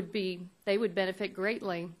 they would benefit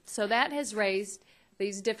greatly. So that has raised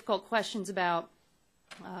these difficult questions about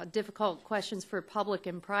difficult questions for public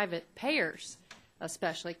and private payers,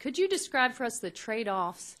 especially. Could you describe for us the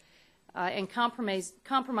trade-offs and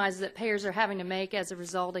compromises that payers are having to make as a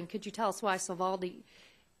result, and could you tell us why Sovaldi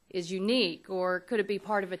is unique, or could it be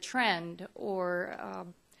part of a trend, or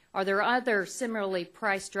are there other similarly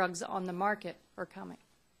priced drugs on the market or coming?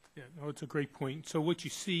 Yeah, no, it's a great point. So what you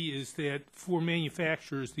see is that for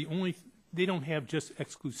manufacturers, they don't have just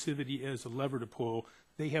exclusivity as a lever to pull.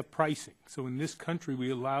 They have pricing. So in this country,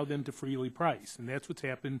 we allow them to freely price, and that's what's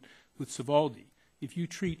happened with Sovaldi. If you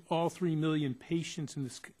treat all 3 million patients in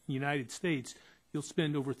the United States, you'll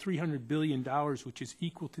spend over $300 billion, which is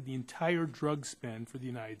equal to the entire drug spend for the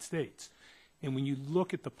United States. And when you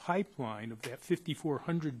look at the pipeline of that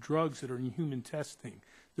 5,400 drugs that are in human testing,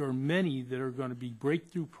 there are many that are going to be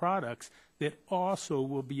breakthrough products that also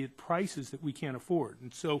will be at prices that we can't afford.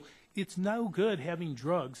 And so it's no good having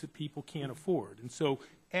drugs that people can't afford. And so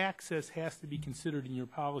access has to be considered in your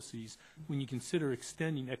policies when you consider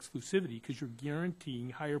extending exclusivity, because you're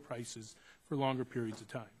guaranteeing higher prices for longer periods of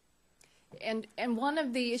time. And one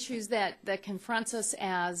of the issues that confronts us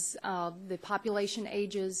as the population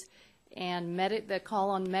ages and the call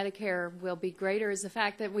on Medicare will be greater is the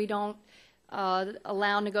fact that we don't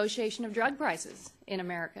allow negotiation of drug prices in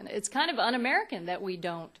America. It's kind of un-American that we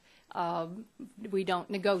don't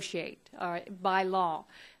negotiate by law.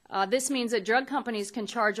 This means that drug companies can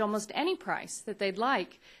charge almost any price that they'd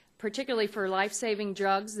like, particularly for life-saving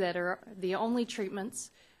drugs that are the only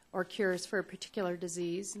treatments or cures for a particular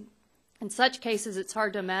disease. In such cases, it's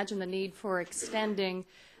hard to imagine the need for extending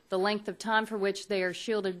the length of time for which they are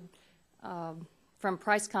shielded from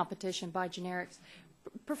price competition by generics.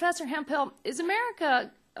 Professor Hemphill, is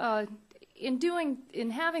America,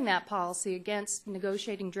 in having that policy against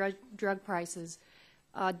negotiating drug prices,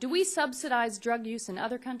 do we subsidize drug use in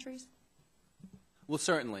other countries? Well,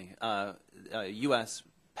 certainly. U.S.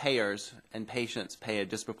 payers and patients pay a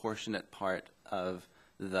disproportionate part of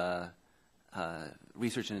the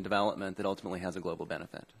research and development that ultimately has a global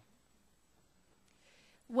benefit.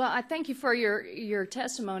 Well, I thank you for your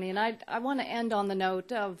testimony, and I want to end on the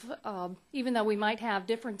note of, even though we might have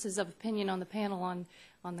differences of opinion on the panel on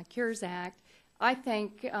the Cures Act, I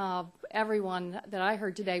think everyone that I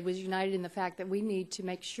heard today was united in the fact that we need to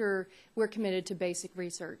make sure we're committed to basic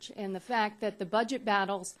research. And the fact that the budget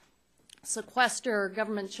battles, sequester,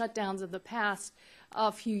 government shutdowns of the past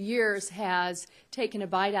few years has taken a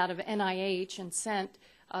bite out of NIH and sent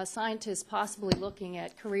scientists possibly looking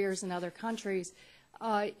at careers in other countries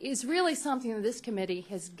is really something that this committee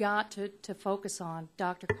has got to focus on.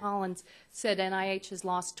 Dr. Collins said NIH has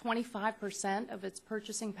lost 25% of its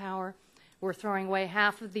purchasing power. We're throwing away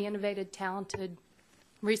half of the innovative, talented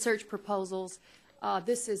research proposals.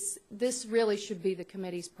 This really should be the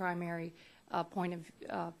committee's primary point,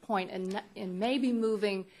 and maybe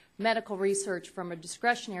moving medical research from a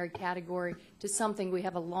discretionary category to something we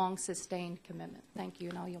have a long sustained commitment. Thank you,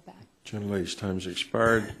 and I'll yield back. Gentlelady's time's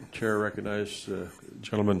expired. Chair recognizes the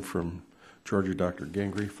gentleman from Georgia, Dr.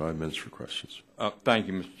 Gingrey. 5 minutes for questions. Thank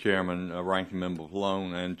you, Mr. Chairman, Ranking Member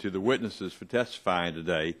Pallone, and to the witnesses for testifying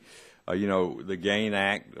today. You know, the GAIN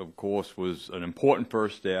Act, of course, was an important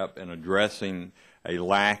first step in addressing a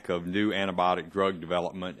lack of new antibiotic drug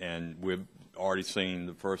development, and we've already seen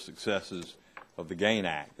the first successes of the GAIN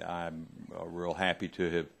Act. I'm real happy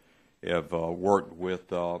to have worked with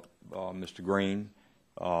Mr. Green,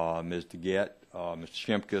 Ms. DeGette, Mr.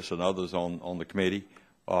 Shimkus, and others on the committee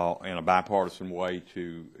in a bipartisan way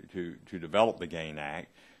to develop the GAIN Act.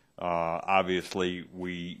 Obviously,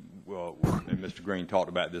 and Mr. Green talked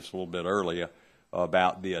about this a little bit earlier,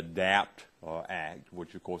 about the ADAPT Act,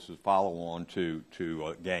 which of course is a follow-on to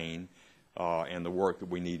GAIN, and the work that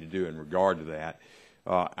we need to do in regard to that.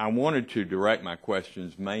 I wanted to direct my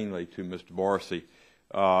questions mainly to Mr. Borsey.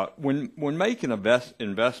 When making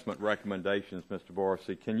investment recommendations, Mr.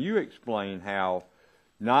 Borsey, can you explain how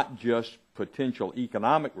not just potential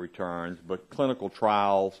economic returns, but clinical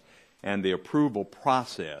trials and the approval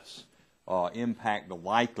process impact the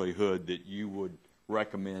likelihood that you would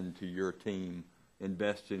recommend to your team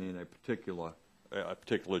investing in a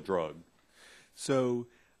particular drug? So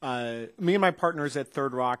me and my partners at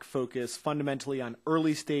Third Rock focus fundamentally on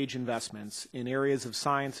early stage investments in areas of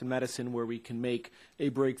science and medicine where we can make a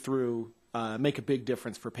breakthrough, make a big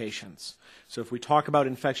difference for patients. So if we talk about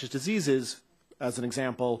infectious diseases, as an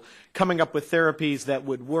example, coming up with therapies that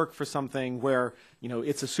would work for something where, you know,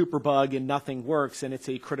 it's a superbug and nothing works and it's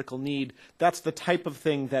a critical need, that's the type of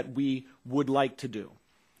thing that we would like to do.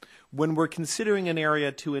 When we're considering an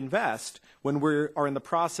area to invest, when we are in the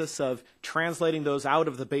process of translating those out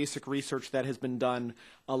of the basic research that has been done,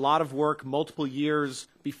 a lot of work, multiple years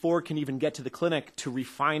before it can even get to the clinic to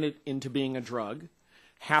refine it into being a drug,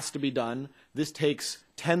 has to be done. This takes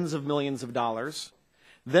tens of millions of dollars.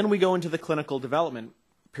 Then we go into the clinical development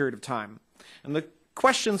period of time. And the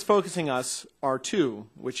questions focusing us are two,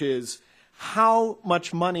 which is how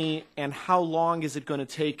much money and how long is it going to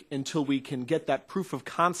take until we can get that proof of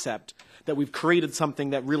concept that we've created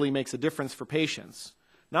something that really makes a difference for patients?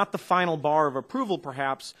 Not the final bar of approval,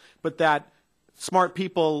 perhaps, but that smart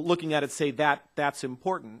people looking at it say that's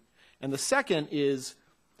important. And the second is,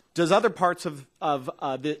 does other parts of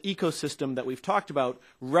the ecosystem that we've talked about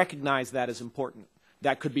recognize that as important?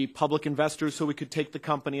 That could be public investors, so we could take the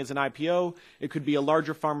company as an IPO. It could be a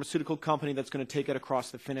larger pharmaceutical company that's going to take it across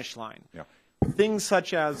the finish line. Yeah. Things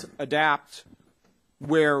such as ADAPT,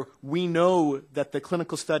 where we know that the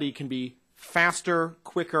clinical study can be faster,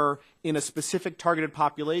 quicker, in a specific targeted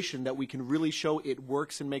population that we can really show it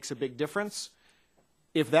works and makes a big difference.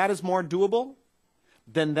 If that is more doable,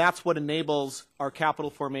 then that's what enables our capital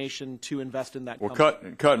formation to invest in that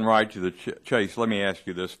company. Cutting right to the chase, let me ask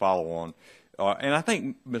you this follow-on. And I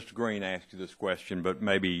think Mr. Green asked you this question, but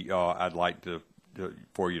maybe I'd like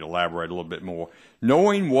for you to elaborate a little bit more.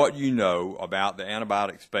 Knowing what you know about the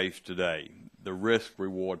antibiotic space today, the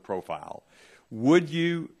risk-reward profile, would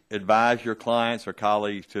you advise your clients or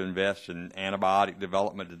colleagues to invest in antibiotic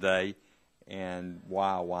development today, and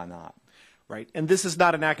why not? Right, and this is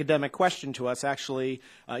not an academic question to us. Actually,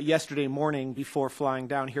 yesterday morning before flying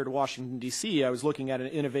down here to Washington, D.C., I was looking at an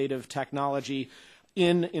innovative technology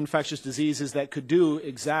in infectious diseases that could do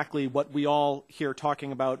exactly what we all here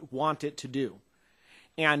talking about want it to do.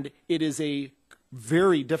 And it is a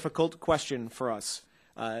very difficult question for us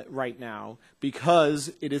right now,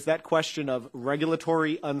 because it is that question of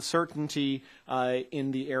regulatory uncertainty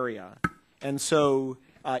in the area. And so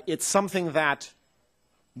it's something that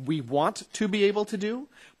we want to be able to do,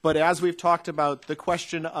 but as we've talked about, the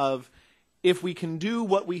question of if we can do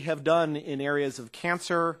what we have done in areas of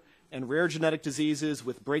cancer and rare genetic diseases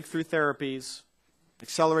with breakthrough therapies,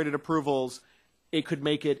 accelerated approvals, it could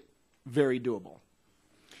make it very doable.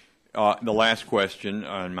 The last question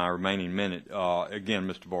in my remaining minute, again,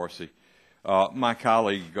 Mr. Borsey. My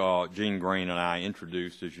colleague Gene Green and I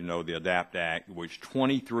introduced, as you know, the ADAPT Act, which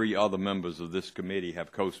 23 other members of this committee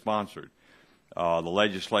have co-sponsored. The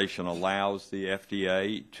legislation allows the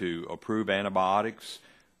FDA to approve antibiotics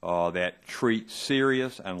that treat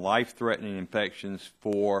serious and life-threatening infections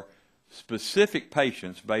for specific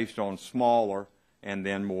patients based on smaller and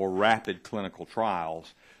then more rapid clinical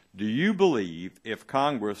trials. Do you believe if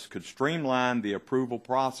Congress could streamline the approval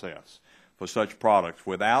process for such products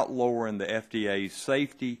without lowering the FDA's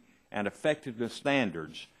safety and effectiveness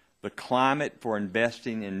standards, the climate for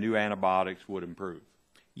investing in new antibiotics would improve?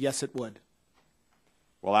 Yes, it would.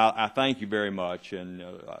 Well, I thank you very much, and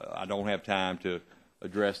I don't have time to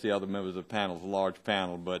address the other members of the panel. It's a large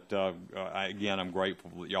panel, but again, I'm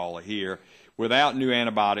grateful that y'all are here. Without new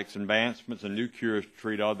antibiotics, advancements and new cures to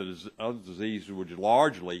treat other diseases would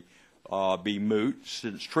largely be moot,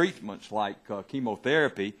 since treatments like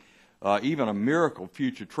chemotherapy, even a miracle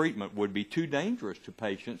future treatment, would be too dangerous to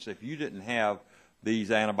patients if you didn't have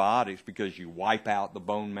these antibiotics, because you wipe out the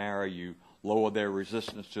bone marrow, you lower their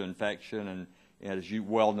resistance to infection, and as you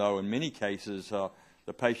well know, in many cases,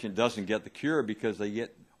 the patient doesn't get the cure because they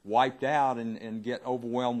get wiped out and get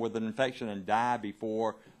overwhelmed with an infection and die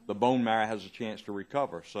before the bone marrow has a chance to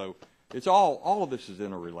recover. So it's all of this is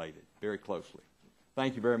interrelated very closely.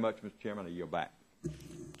 Thank you very much, Mr. Chairman. I yield back.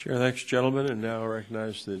 Chair, thanks, gentlemen, and now I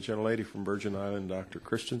recognize the gentlelady from Virgin Island, Dr.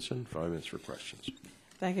 Christensen. 5 minutes for questions.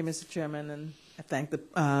 Thank you, Mr. Chairman, and I thank the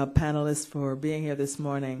panelists for being here this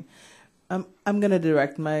morning. I'm going to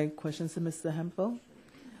direct my questions to Mr. Hemphill.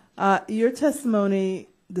 Your testimony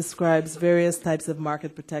describes various types of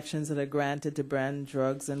market protections that are granted to brand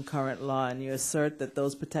drugs in current law, and you assert that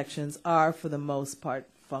those protections are, for the most part,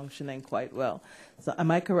 functioning quite well. So am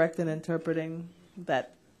I correct in interpreting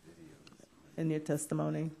that in your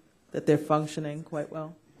testimony, that they're functioning quite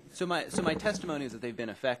well? So my testimony is that they've been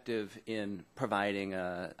effective in providing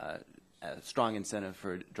a strong incentive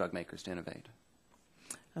for drug makers to innovate.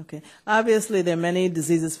 Okay. Obviously, there are many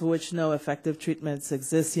diseases for which no effective treatments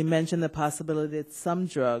exist. You mentioned the possibility that some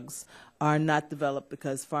drugs are not developed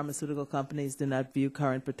because pharmaceutical companies do not view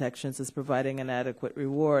current protections as providing an adequate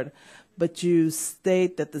reward. But you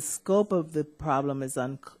state that the scope of the problem is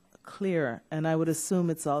unclear, and I would assume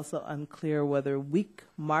it's also unclear whether weak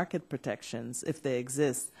market protections, if they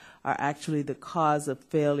exist, are actually the cause of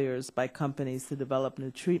failures by companies to develop new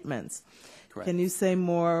treatments. Correct. Can you say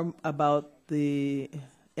more about the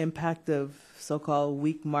impact of so-called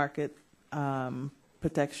weak market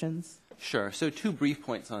protections? Sure. So 2 brief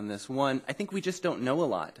points on this. One, I think we just don't know a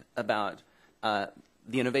lot about the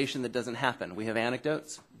innovation that doesn't happen. We have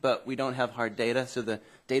anecdotes, but we don't have hard data, so the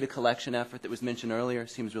data collection effort that was mentioned earlier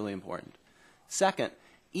seems really important. Second,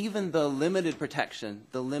 even the limited protection,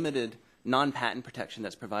 the limited non-patent protection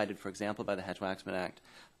that's provided, for example, by the Hatch-Waxman Act,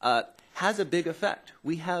 has a big effect.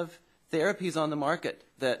 We have therapies on the market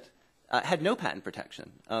that had no patent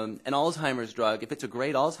protection. An Alzheimer's drug, if it's a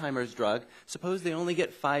great Alzheimer's drug, suppose they only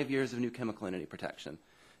get 5 years of new chemical entity protection,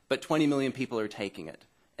 but 20 million people are taking it,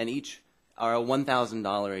 and each are a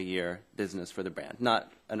 $1,000 a year business for the brand,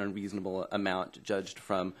 not an unreasonable amount judged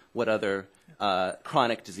from what other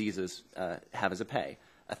chronic diseases have as a pay.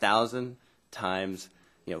 1,000 times,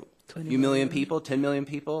 a few million people, 10 million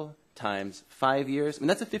people, times 5 years. I mean,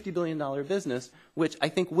 that's a $50 billion business, which I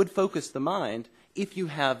think would focus the mind if you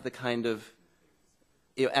have the kind of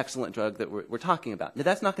excellent drug that we're talking about. Now,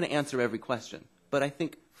 that's not going to answer every question, but I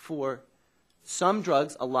think for some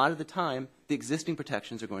drugs, a lot of the time, the existing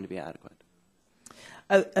protections are going to be adequate.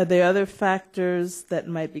 Are there other factors that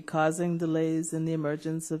might be causing delays in the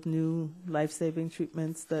emergence of new life-saving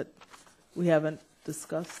treatments that we haven't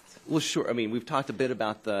discussed? Well, sure. I mean, we've talked a bit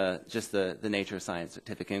about the nature of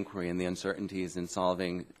scientific inquiry and the uncertainties in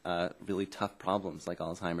solving really tough problems like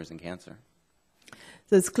Alzheimer's and cancer.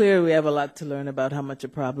 So it's clear we have a lot to learn about how much a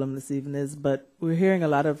problem this even is, but we're hearing a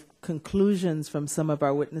lot of conclusions from some of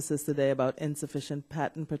our witnesses today about insufficient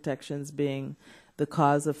patent protections being the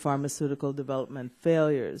cause of pharmaceutical development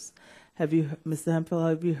failures. Mr. Hemphill,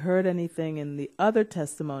 have you heard anything in the other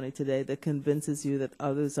testimony today that convinces you that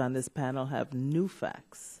others on this panel have new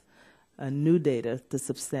facts, new data to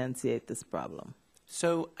substantiate this problem?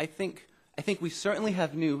 So I think we certainly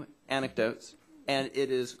have new anecdotes, and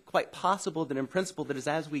it is quite possible that in principle that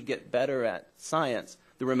as we get better at science,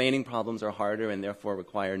 the remaining problems are harder and therefore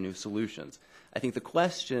require new solutions. I think the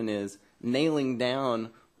question is nailing down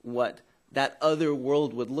what that other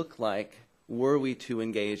world would look like were we to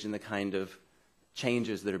engage in the kind of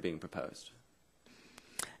changes that are being proposed.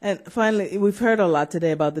 And finally, we've heard a lot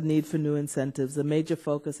today about the need for new incentives. A major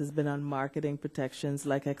focus has been on marketing protections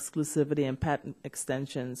like exclusivity and patent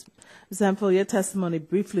extensions. Ms. Hemphill, your testimony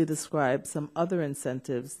briefly describes some other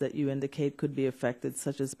incentives that you indicate could be affected,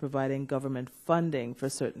 such as providing government funding for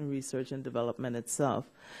certain research and development itself.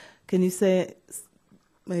 Can you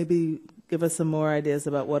maybe give us some more ideas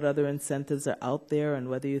about what other incentives are out there and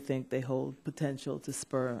whether you think they hold potential to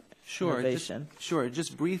spur innovation?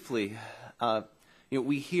 Just briefly,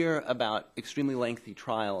 we hear about extremely lengthy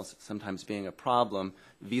trials sometimes being a problem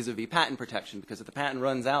vis-a-vis patent protection, because if the patent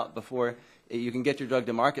runs out before you can get your drug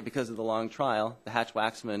to market because of the long trial, the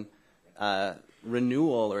Hatch-Waxman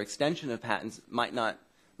renewal or extension of patents might not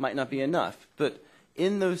be enough. But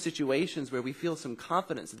in those situations where we feel some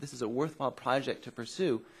confidence that this is a worthwhile project to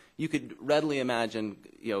pursue, you could readily imagine,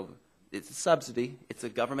 it's a subsidy, it's a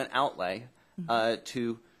government outlay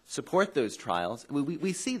to support those trials.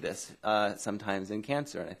 We see this sometimes in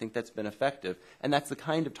cancer, and I think that's been effective. And that's the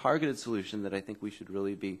kind of targeted solution that I think we should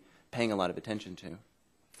really be paying a lot of attention to.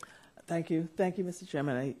 Thank you. Thank you, Mr.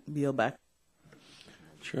 Chairman. I yield back.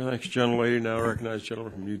 Sure, thanks, gentlelady. Now I recognize the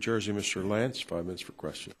gentleman from New Jersey, Mr. Lance. 5 minutes for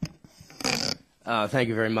question. Thank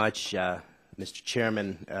you very much, Mr.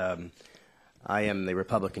 Chairman. I am the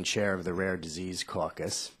Republican chair of the Rare Disease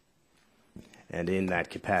Caucus, and in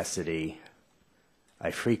that capacity,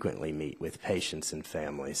 I frequently meet with patients and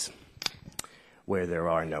families where there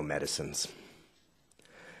are no medicines.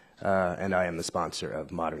 And I am the sponsor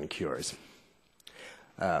of Modern Cures.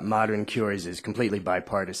 Modern Cures is completely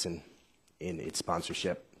bipartisan in its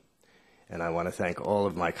sponsorship, and I want to thank all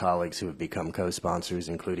of my colleagues who have become co-sponsors,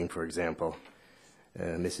 including, for example,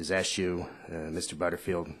 Mrs. Eshoo, Mr.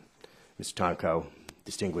 Butterfield, Mr. Tonko,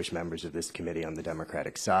 distinguished members of this committee on the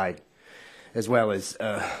Democratic side, as well as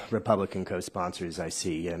Republican co-sponsors. I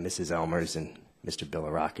see Mrs. Elmers and Mr.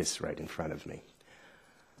 Bilirakis right in front of me.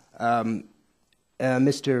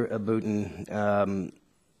 Mr. Abutin,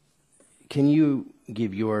 can you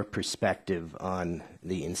give your perspective on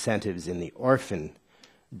the incentives in the Orphan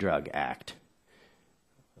Drug Act,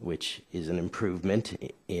 which is an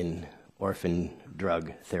improvement in orphan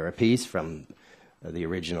drug therapies from the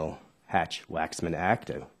original Hatch-Waxman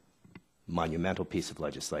Act, a monumental piece of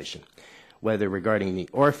legislation, whether regarding the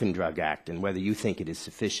Orphan Drug Act and whether you think it is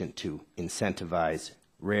sufficient to incentivize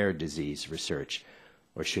rare disease research,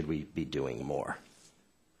 or should we be doing more?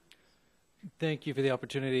 Thank you for the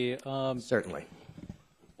opportunity. Certainly.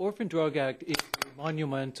 Orphan Drug Act is a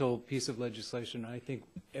monumental piece of legislation. I think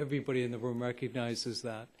everybody in the room recognizes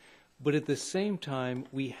that. But at the same time,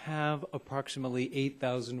 we have approximately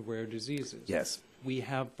 8,000 rare diseases. Yes. We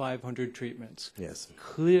have 500 treatments. Yes.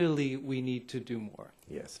 Clearly, we need to do more.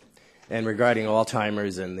 Yes. And regarding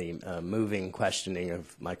Alzheimer's and the moving questioning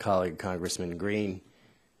of my colleague, Congressman Green,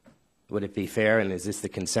 would it be fair, and is this the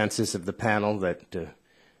consensus of the panel, that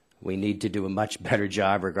we need to do a much better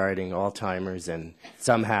job regarding Alzheimer's and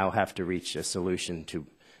somehow have to reach a solution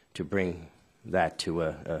to bring that to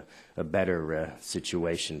a better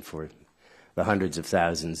situation for the hundreds of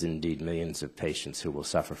thousands, indeed millions of patients who will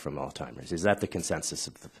suffer from Alzheimer's? Is that the consensus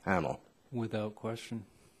of the panel? Without question.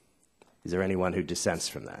 Is there anyone who dissents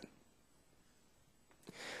from that?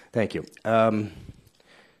 Thank you.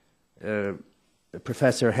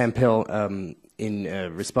 Professor Hemphill, in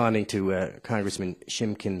responding to Congressman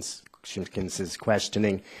Shimkins's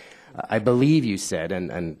questioning, I believe you said,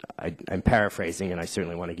 and I'm paraphrasing, and I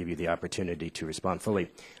certainly want to give you the opportunity to respond fully.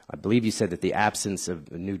 I believe you said that the absence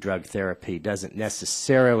of new drug therapy doesn't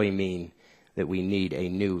necessarily mean that we need a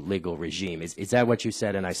new legal regime. Is that what you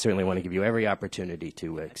said? And I certainly want to give you every opportunity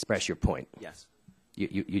to express your point. Yes.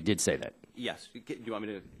 You did say that. Yes. Do you want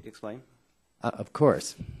me to explain? Of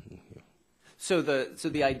course. So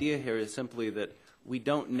the idea here is simply that we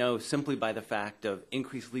don't know simply by the fact of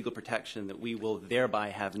increased legal protection that we will thereby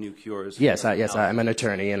have new cures. Yes, I'm an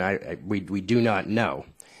attorney, and we do not know.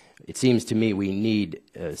 It seems to me we need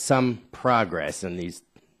some progress in these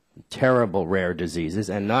terrible rare diseases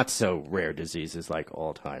and not so rare diseases like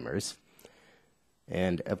Alzheimer's.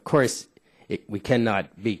 And, of course, we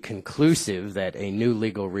cannot be conclusive that a new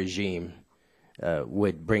legal regime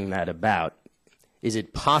would bring that about. Is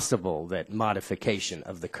it possible that modification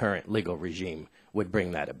of the current legal regime would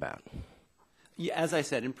bring that about? Yeah, as I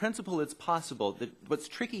said, in principle, it's possible. What's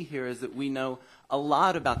tricky here is that we know a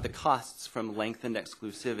lot about the costs from lengthened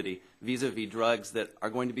exclusivity vis-a-vis drugs that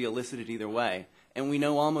are going to be elicited either way. And we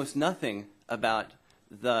know almost nothing about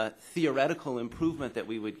the theoretical improvement that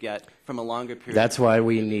we would get from a longer period. That's why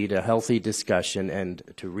we need a healthy discussion and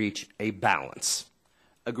to reach a balance.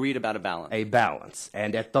 Agreed about a balance. A balance.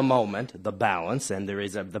 And at the moment, the balance, and there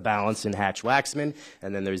is the balance in Hatch-Waxman,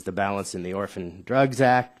 and then there's the balance in the Orphan Drugs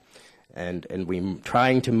Act, and we're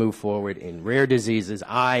trying to move forward in rare diseases.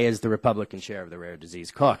 I, as the Republican chair of the Rare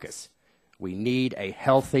Disease Caucus, we need a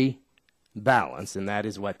healthy balance, and that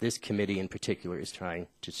is what this committee in particular is trying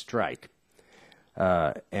to strike.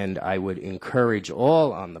 And I would encourage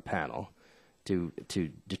all on the panel to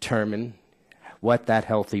determine what that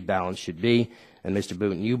healthy balance should be. And Mr.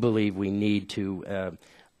 Booten, you believe we need to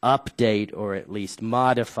update or at least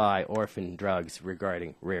modify orphan drugs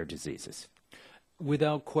regarding rare diseases.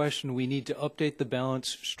 Without question, we need to update the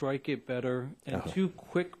balance, strike it better. And 2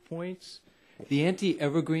 quick points. The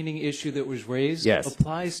anti-evergreening issue that was raised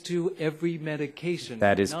applies to every medication.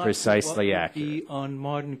 That is precisely not accurate. Be on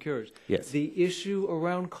modern cures. Yes. The issue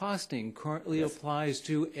around costing currently applies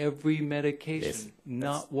to every medication,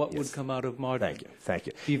 not what would come out of modern. Thank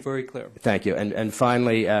you. Be very clear. Thank you. And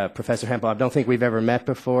finally, Professor Hempel, I don't think we've ever met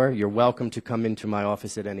before. You're welcome to come into my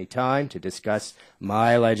office at any time to discuss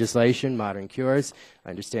my legislation, Modern Cures.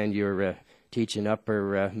 I understand you're teaching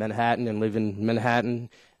Upper Manhattan and live in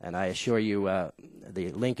Manhattan. And I assure you, the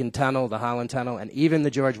Lincoln Tunnel, the Holland Tunnel, and even the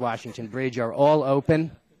George Washington Bridge are all open.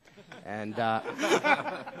 And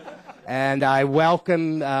I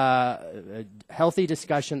welcome a healthy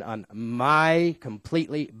discussion on my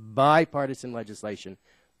completely bipartisan legislation,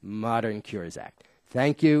 Modern Cures Act.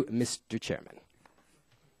 Thank you, Mr. Chairman.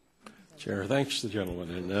 Chair thanks the gentleman.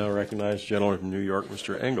 And now recognize the gentleman from New York,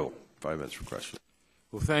 Mr. Engel. 5 minutes for questions.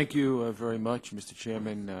 Well, thank you very much, Mr.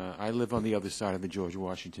 Chairman. I live on the other side of the George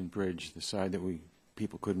Washington Bridge, the side that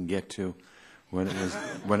people couldn't get to when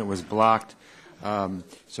it was blocked.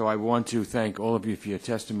 So I want to thank all of you for your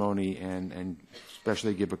testimony, and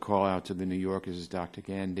especially give a call out to the New Yorkers, Dr.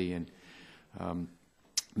 Gandy and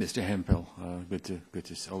Mr. Hempel.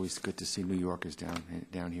 Always good to see New Yorkers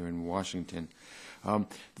down here in Washington.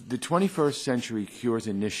 The 21st Century Cures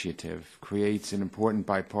Initiative creates an important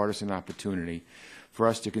bipartisan opportunity for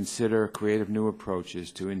us to consider creative new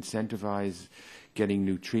approaches to incentivize getting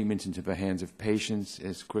new treatments into the hands of patients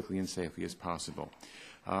as quickly and safely as possible.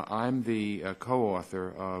 I'm the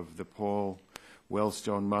co-author of the Paul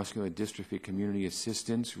Wellstone Muscular Dystrophy Community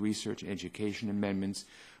Assistance Research Education Amendments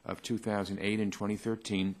of 2008 and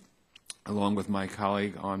 2013, along with my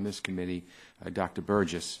colleague on this committee, Dr.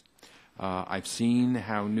 Burgess. I've seen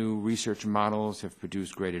how new research models have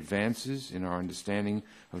produced great advances in our understanding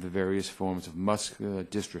of the various forms of muscular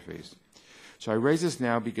dystrophies. So I raise this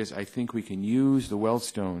now because I think we can use the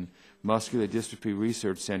Wellstone Muscular Dystrophy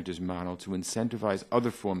Research Center's model to incentivize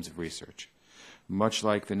other forms of research. Much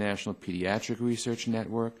like the National Pediatric Research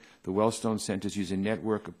Network, the Wellstone Centers use a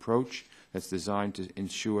network approach that's designed to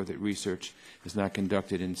ensure that research is not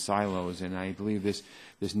conducted in silos. And I believe this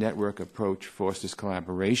network approach fosters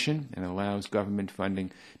collaboration and allows government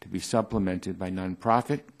funding to be supplemented by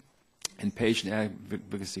nonprofit and patient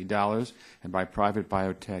advocacy dollars and by private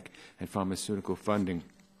biotech and pharmaceutical funding.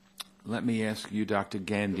 Let me ask you, Dr.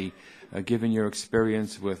 Gandy, given your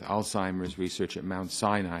experience with Alzheimer's research at Mount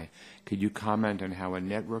Sinai, could you comment on how a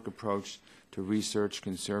network approach to research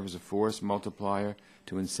can serve as a force multiplier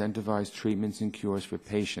to incentivize treatments and cures for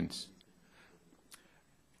patients?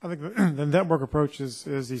 I think the network approach is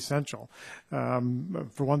essential.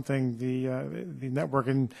 For one thing, the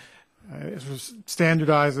networking it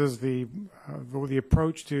standardizes the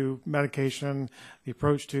approach to medication, the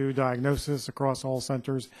approach to diagnosis across all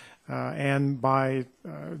centers, and by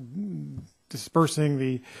dispersing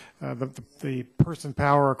the person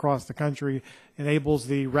power across the country enables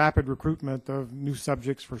the rapid recruitment of new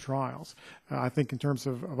subjects for trials. I think in terms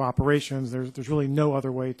of operations, there's really no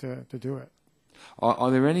other way to do it. Are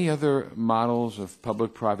there any other models of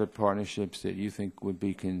public-private partnerships that you think would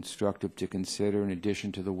be constructive to consider in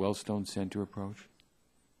addition to the Wellstone Center approach?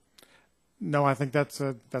 No, I think that's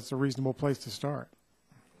a reasonable place to start.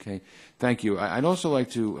 Okay, thank you. I'd also like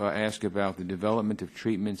to ask about the development of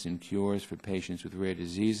treatments and cures for patients with rare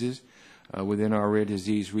diseases. Within our rare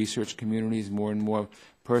disease research communities, more and more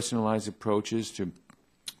personalized approaches to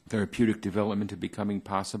therapeutic development are becoming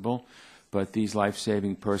possible. But these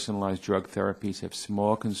life-saving personalized drug therapies have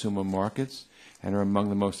small consumer markets and are among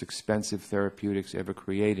the most expensive therapeutics ever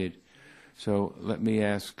created. So let me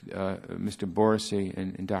ask Mr. Borsi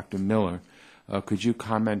and Dr. Miller, could you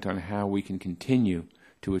comment on how we can continue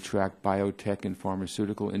to attract biotech and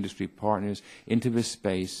pharmaceutical industry partners into this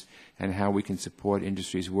space and how we can support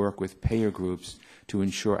industry's work with payer groups to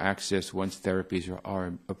ensure access once therapies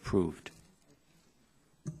are approved?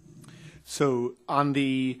 So on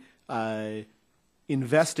the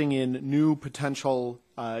investing in new potential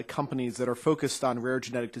companies that are focused on rare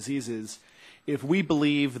genetic diseases, if we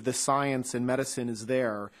believe the science and medicine is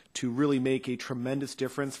there to really make a tremendous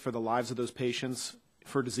difference for the lives of those patients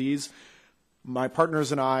for disease, my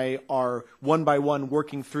partners and I are one by one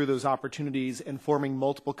working through those opportunities and forming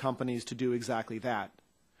multiple companies to do exactly that.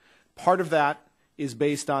 Part of that is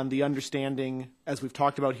based on the understanding, as we've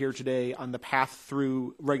talked about here today, on the path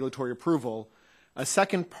through regulatory approval. A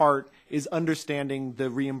second part is understanding the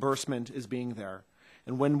reimbursement is being there.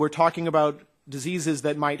 And when we're talking about diseases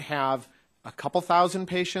that might have a couple thousand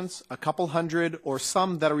patients, a couple hundred, or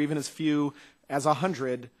some that are even as few as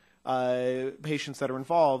 100 patients that are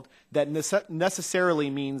involved, that necessarily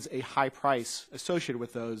means a high price associated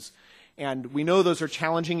with those. And we know those are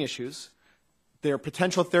challenging issues. There are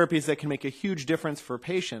potential therapies that can make a huge difference for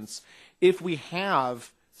patients. If we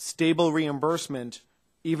have stable reimbursement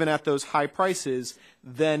even at those high prices,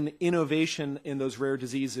 then innovation in those rare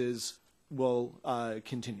diseases will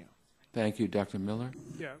continue. Thank you. Dr. Miller?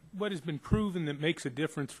 Yeah, what has been proven that makes a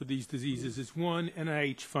difference for these diseases is, one,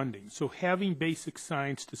 NIH funding. So having basic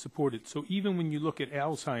science to support it. So even when you look at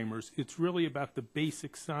Alzheimer's, it's really about the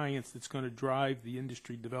basic science that's going to drive the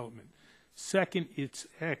industry development. Second, it's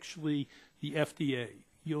actually the FDA.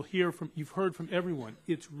 You've heard from everyone.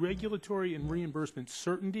 It's regulatory and reimbursement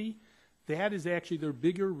certainty. That is actually their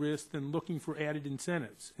bigger risk than looking for added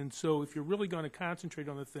incentives. And so if you're really going to concentrate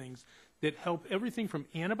on the things that help everything from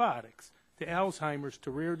antibiotics to Alzheimer's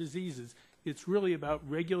to rare diseases, it's really about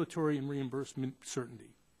regulatory and reimbursement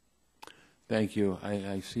certainty. Thank you.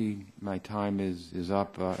 I see my time is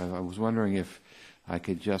up. I was wondering if I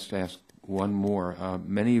could just ask one more.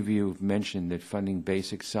 Many of you have mentioned that funding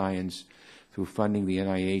basic science through funding the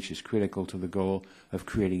NIH is critical to the goal of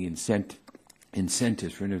creating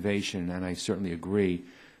incentives for innovation, and I certainly agree.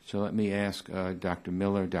 So let me ask Dr.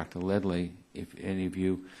 Miller, Dr. Ledley, if any of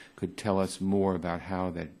you could tell us more about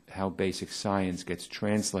how basic science gets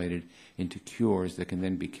translated into cures that can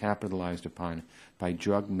then be capitalized upon by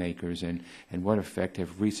drug makers, and what effect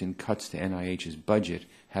have recent cuts to NIH's budget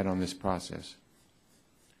had on this process?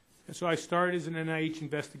 So I started as an NIH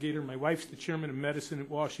investigator. My wife's the chairman of medicine at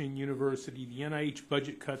Washington University. The NIH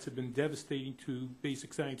budget cuts have been devastating to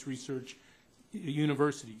basic science research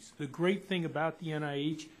universities. The great thing about the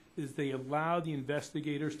NIH is they allow the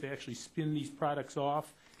investigators to actually spin these products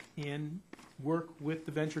off and work with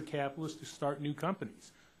the venture capitalists to start new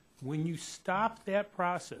companies. When you stop that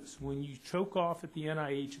process, when you choke off at the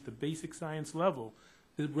NIH at the basic science level,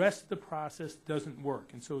 the rest of the process doesn't work.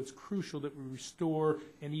 And so it's crucial that we restore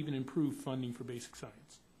and even improve funding for basic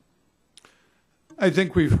science. I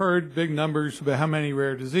think we've heard big numbers about how many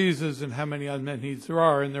rare diseases and how many unmet needs there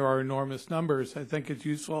are, and there are enormous numbers. I think it's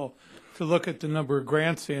useful to look at the number of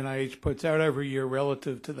grants the NIH puts out every year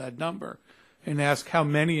relative to that number and ask how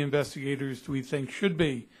many investigators do we think should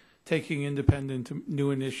be taking independent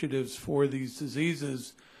new initiatives for these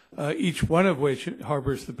diseases, each one of which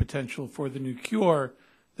harbors the potential for the new cure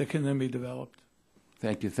that can then be developed.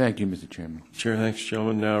 Thank you. Thank you, Mr. Chairman. Chair, thanks,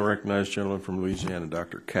 gentlemen. Now I recognize gentleman from Louisiana,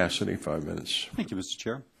 Dr. Cassidy, 5 minutes. Thank you, Mr.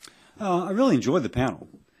 Chair. I really enjoyed the panel.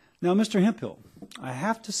 Now, Mr. Hemphill, I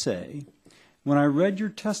have to say, when I read your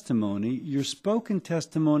testimony, your spoken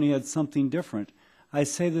testimony had something different. I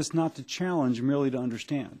say this not to challenge, merely to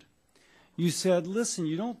understand. You said, listen,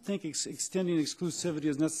 you don't think extending exclusivity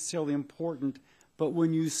is necessarily important, but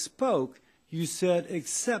when you spoke, you said,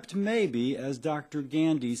 except maybe, as Dr.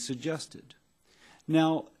 Gandy suggested.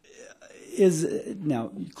 Now,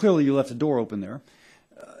 clearly you left a door open there.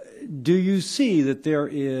 Do you see that there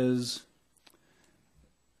is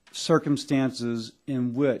circumstances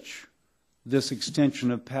in which this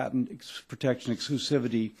extension of patent protection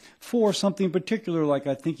exclusivity for something particular, like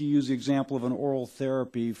I think you used the example of an oral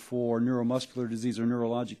therapy for neuromuscular disease or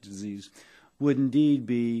neurologic disease, would indeed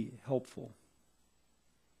be helpful?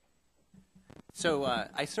 So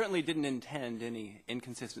I certainly didn't intend any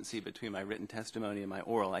inconsistency between my written testimony and my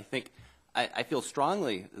oral. I think I feel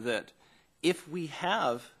strongly that if we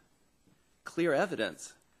have clear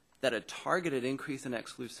evidence that a targeted increase in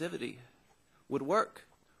exclusivity would work,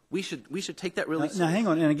 we should take that really seriously. Now, hang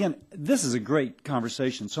on. And again, this is a great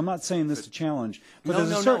conversation, so I'm not saying this to challenge. But No,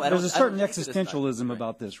 there's a certain I don't think existentialism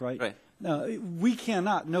about this, right? Right. Now, we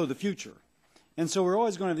cannot know the future. And so we're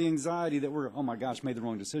always going to have the anxiety that we're, oh my gosh, made the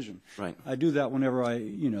wrong decision. Right. I do that whenever I,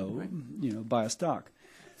 buy a stock.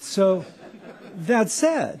 So that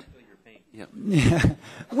said, yeah,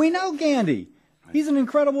 we know Gandy. He's an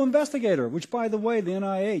incredible investigator, which, by the way, the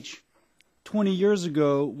NIH 20 years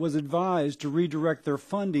ago was advised to redirect their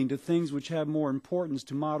funding to things which have more importance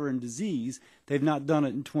to modern disease. They've not done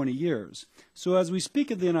it in 20 years. So as we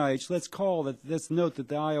speak of the NIH, let's note that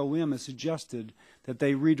the IOM has suggested that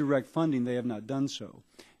they redirect funding. They have not done so.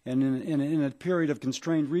 And in a period of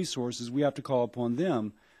constrained resources, we have to call upon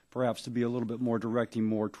them perhaps to be a little bit more directing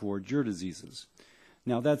more towards your diseases.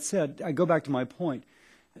 Now, that said, I go back to my point.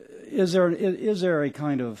 Is there a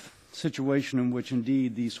kind of situation in which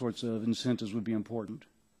indeed these sorts of incentives would be important?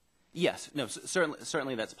 Yes, no,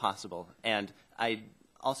 certainly that's possible. And I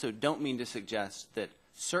also don't mean to suggest that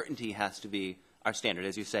certainty has to be our standard.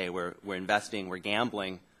 As you say, we're investing, we're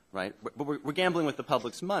gambling, right? But we're gambling with the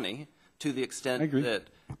public's money to the extent that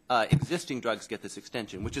existing drugs get this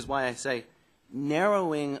extension, which is why I say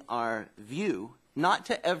narrowing our view, not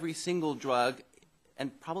to every single drug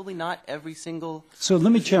and probably not every single... So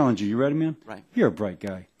let me challenge you. You ready, man? Right. You're a bright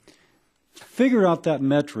guy. Figure out that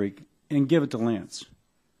metric and give it to Lance.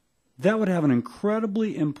 That would have an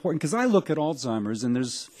incredibly important, because I look at Alzheimer's, and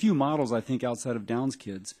there's few models, I think, outside of Down's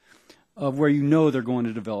kids, of where you know they're going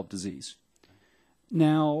to develop disease.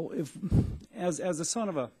 Now, as the son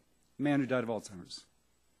of a man who died of Alzheimer's,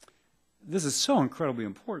 this is so incredibly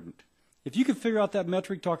important. If you could figure out that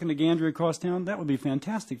metric talking to Gandry across town, that would be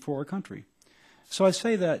fantastic for our country. So I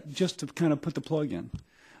say that just to kind of put the plug in.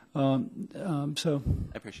 So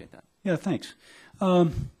I appreciate that. Yeah, thanks.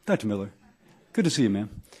 Dr. Miller, good to see you, man.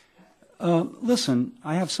 Listen,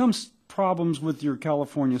 I have some problems with your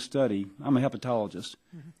California study. I'm a hepatologist.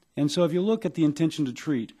 And so if you look at the intention to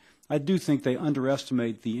treat, I do think they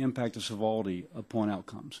underestimate the impact of Sovaldi upon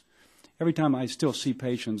outcomes. Every time I still see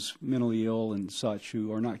patients mentally ill and such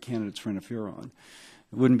who are not candidates for interferon,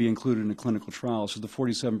 it wouldn't be included in a clinical trial. So the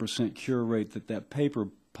 47% cure rate that paper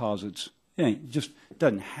posits, it just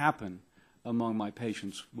doesn't happen among my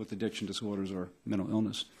patients with addiction disorders or mental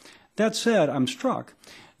illness. That said, I'm struck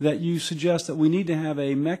that you suggest that we need to have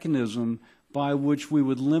a mechanism by which we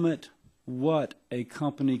would limit what a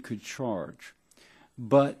company could charge.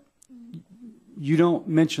 But you don't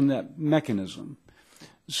mention that mechanism.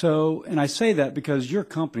 So, and I say that because your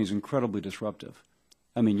company is incredibly disruptive.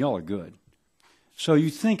 I mean, y'all are good. So you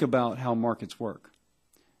think about how markets work.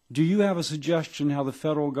 Do you have a suggestion how the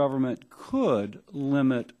federal government could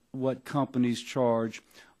limit what companies charge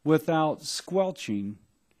without squelching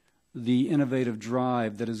the innovative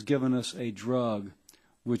drive that has given us a drug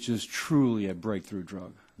which is truly a breakthrough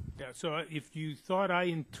drug? Yeah, so if you thought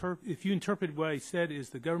if you interpreted what I said as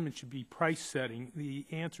the government should be price setting, the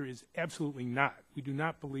answer is absolutely not. We do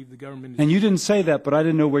not believe the government is... And you didn't say that, but I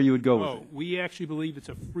didn't know where you would go with it. We actually believe it's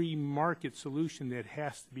a free market solution that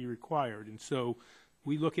has to be required. And so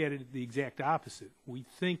we look at it the exact opposite. We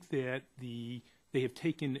think that they have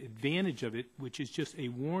taken advantage of it, which is just a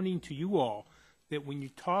warning to you all that when you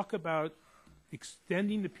talk about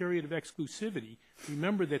extending the period of exclusivity,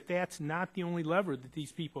 remember that that's not the only lever that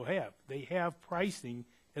these people have. They have pricing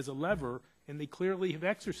as a lever, and they clearly have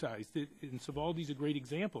exercised it, and Sovaldi's a great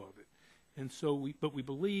example of it. And so but we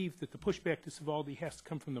believe that the pushback to Sovaldi has to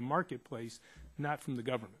come from the marketplace, not from the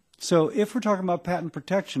government. So if we're talking about patent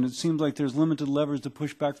protection, it seems like there's limited levers to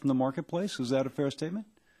push back from the marketplace. Is that a fair statement?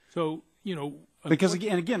 So, because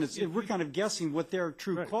again, we're kind of guessing what their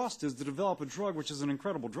true cost is to develop a drug, which is an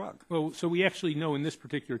incredible drug. Well, so we actually know in this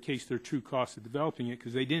particular case their true cost of developing it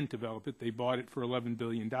because they didn't develop it. They bought it for $11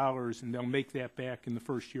 billion, and they'll make that back in the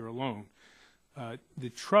first year alone. The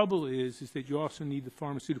trouble is that you also need the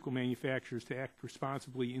pharmaceutical manufacturers to act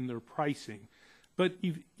responsibly in their pricing. But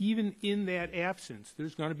even in that absence,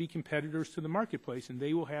 there's going to be competitors to the marketplace, and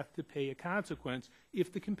they will have to pay a consequence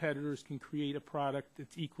if the competitors can create a product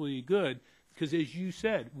that's equally good. Because as you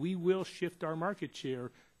said, we will shift our market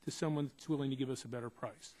share to someone that's willing to give us a better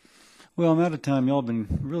price. Well, I'm out of time. Y'all have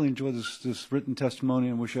been really enjoyed this written testimony,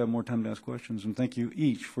 and wish I had more time to ask questions. And thank you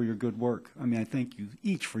each for your good work. I mean, I thank you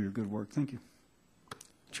each for your good work. Thank you.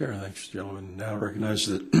 Chair, thanks, gentlemen. Now I recognize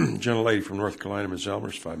the gentlelady from North Carolina, Ms.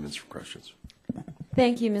 Elmers, 5 minutes for questions.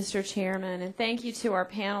 Thank you, Mr. Chairman, and thank you to our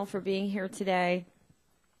panel for being here today.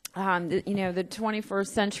 The 21st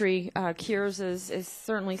century cures is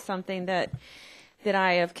certainly something that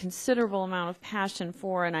I have considerable amount of passion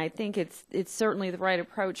for, and I think it's certainly the right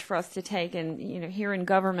approach for us to take. And here in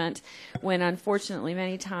government, when unfortunately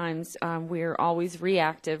many times we're always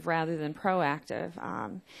reactive rather than proactive.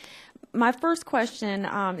 My first question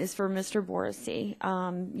is for Mr. Borsi.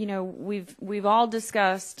 We've all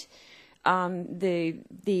discussed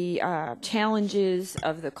the challenges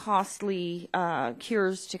of the costly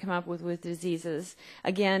cures to come up with diseases.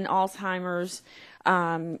 Again, Alzheimer's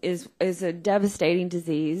is a devastating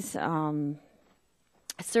disease.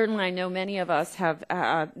 Certainly, I know many of us have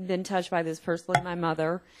been touched by this personally. My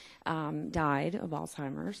mother died of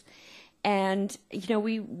Alzheimer's. And,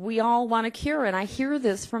 we all want a cure, and I hear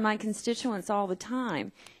this from my constituents all the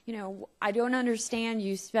time. I don't understand,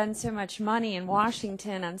 you spend so much money in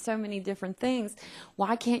Washington on so many different things.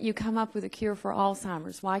 Why can't you come up with a cure for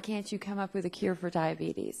Alzheimer's? Why can't you come up with a cure for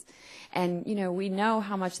diabetes? And, we know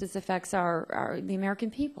how much this affects the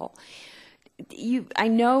American people. I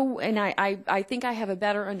know, and I think I have a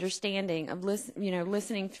better understanding of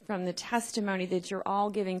listening from the testimony that you're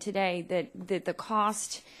all giving today, that the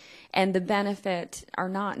cost and the benefit are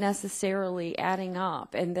not necessarily adding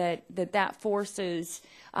up, and that forces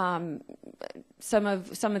some of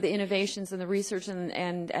the innovations and the research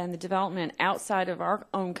and the development outside of our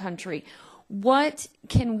own country. What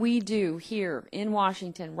can we do here in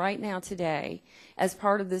Washington right now today as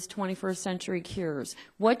part of this 21st Century Cures?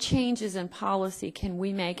 What changes in policy can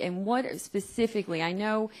we make, and what specifically? I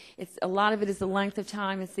know a lot of it is the length of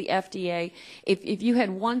time, it's the FDA. If you had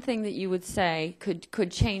one thing that you would say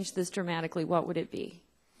could change this dramatically, what would it be?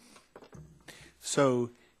 So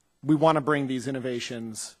we want to bring these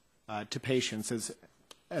innovations to patients,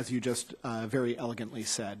 as you just very elegantly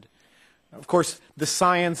said. Of course, the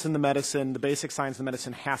science and the medicine, the basic science and the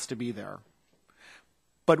medicine has to be there.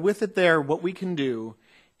 But with it there, what we can do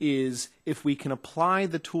is, if we can apply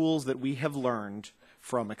the tools that we have learned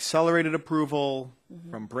from accelerated approval,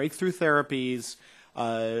 from breakthrough therapies,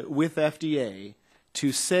 with FDA,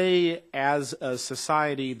 to say as a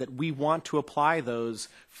society that we want to apply those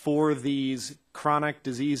for these chronic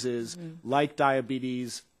diseases like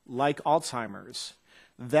diabetes, like Alzheimer's,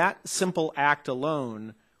 that simple act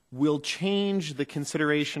alone will change the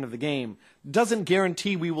consideration of the game. Doesn't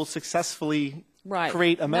guarantee we will successfully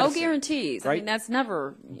create a medicine. No guarantees. Right? I mean, that's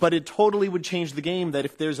never. But it totally would change the game, that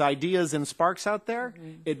if there's ideas and sparks out there,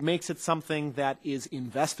 it makes it something that is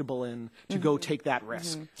investable in to go take that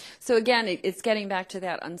risk. So again, it's getting back to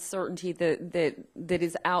that uncertainty that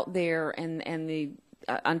is out there, and the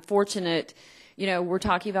unfortunate. We're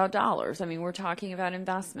talking about dollars. I mean, we're talking about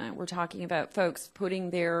investment. We're talking about folks putting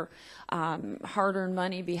their hard-earned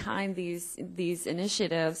money behind these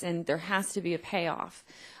initiatives, and there has to be a payoff.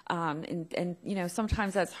 And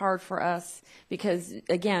sometimes that's hard for us because,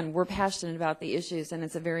 again, we're passionate about the issues, and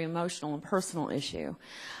it's a very emotional and personal issue.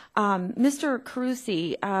 Mr.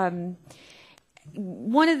 Carusi,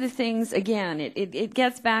 one of the things, again, it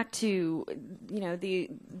gets back to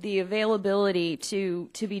the availability to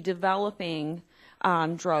be developing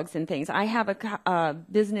drugs and things. I have a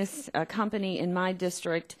business company in my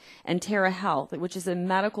district, Entera Health, which is a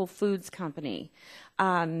medical foods company.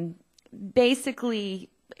 Basically,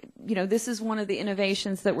 this is one of the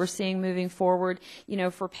innovations that we're seeing moving forward,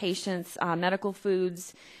 for patients, medical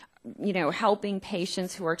foods, helping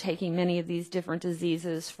patients who are taking many of these different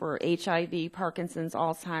diseases for HIV, Parkinson's,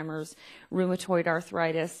 Alzheimer's, rheumatoid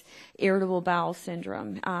arthritis, irritable bowel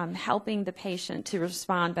syndrome, helping the patient to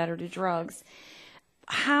respond better to drugs.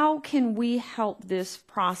 How can we help this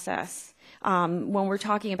process when we're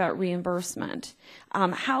talking about reimbursement?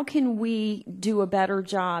 How can we do a better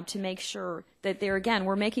job to make sure that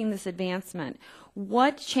we're making this advancement?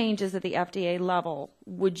 What changes at the FDA level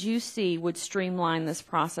would you see would streamline this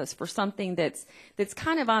process for something that's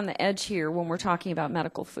kind of on the edge here when we're talking about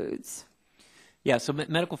medical foods? Yeah, so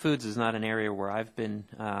medical foods is not an area where I've been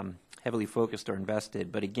heavily focused or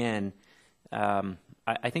invested, but again,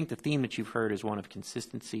 I think the theme that you've heard is one of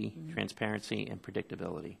consistency, transparency, and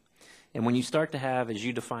predictability. And when you start to have, as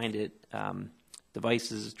you defined it,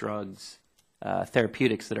 devices, drugs,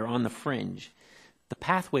 therapeutics that are on the fringe, the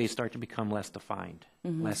pathways start to become less defined,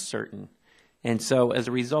 Mhm. less certain. And so as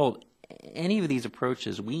a result, any of these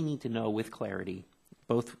approaches, we need to know with clarity,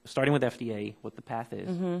 both starting with FDA, what the path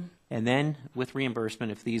is, Mhm. and then with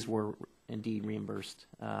reimbursement, if these were indeed reimbursed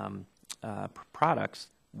products,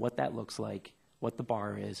 what that looks like, what the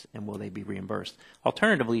bar is, and will they be reimbursed.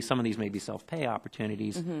 Alternatively, some of these may be self-pay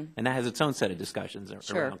opportunities, Mhm. and that has its own set of discussions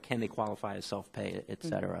Sure. around can they qualify as self-pay, et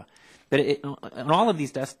cetera. But in all of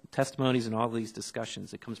these testimonies and all of these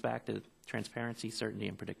discussions, it comes back to transparency, certainty,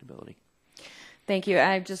 and predictability. Thank you.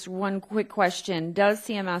 I have just one quick question. Does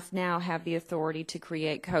CMS now have the authority to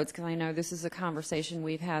create codes? Because I know this is a conversation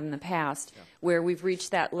we've had in the past where we've reached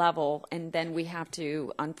that level and then we have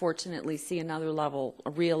to, unfortunately, see another level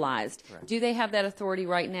realized. Right. Do they have that authority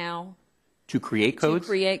right now To create codes? to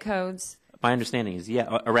create codes? My understanding is,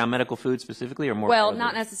 around medical food specifically, or more? Well, broadly?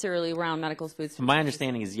 not necessarily around medical foods. My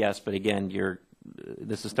understanding is yes, but again,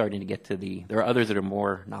 this is starting to get to there are others that are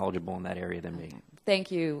more knowledgeable in that area than me.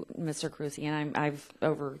 Thank you, Mr. Carusi, and I've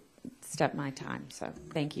overstepped my time, so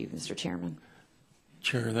thank you, Mr. Chairman.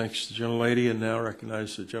 Chair, thanks to the gentlelady, and now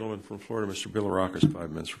recognize the gentleman from Florida, Mr. Bilirakis,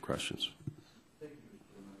 5 minutes for questions.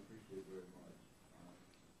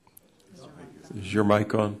 Is your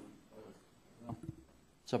mic on?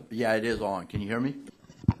 So, yeah, it is on. Can you hear me?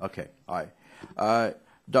 Okay. All right.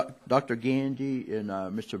 Dr. Gandy and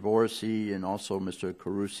Mr. Borsi and also Mr.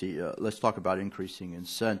 Carusi, let's talk about increasing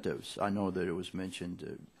incentives. I know that it was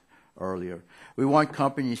mentioned earlier. We want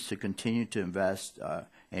companies to continue to invest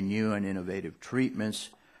in new and innovative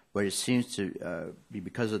treatments, but it seems to be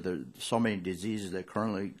because of so many diseases that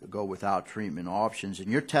currently go without treatment options. In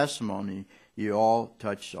your testimony, you all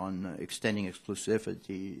touched on extending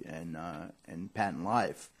exclusivity and patent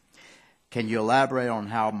life. Can you elaborate on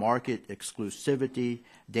how market exclusivity,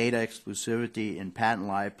 data exclusivity, and patent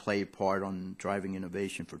life play a part on driving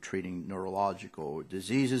innovation for treating neurological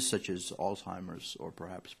diseases such as Alzheimer's or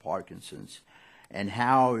perhaps Parkinson's, and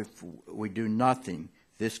how, if we do nothing,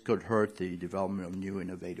 this could hurt the development of new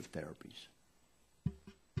innovative therapies?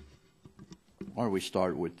 Why don't we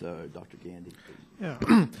start with Dr. Gandy?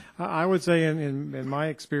 Yeah, I would say in my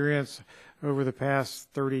experience over the past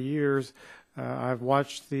 30 years, I've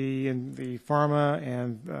watched the pharma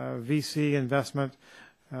and VC investment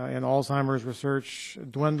in Alzheimer's research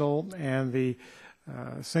dwindle, and the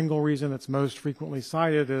single reason that's most frequently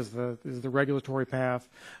cited is the regulatory path,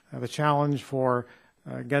 the challenge for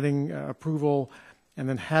getting approval and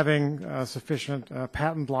then having sufficient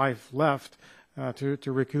patent life left to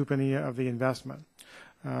recoup any of the investment.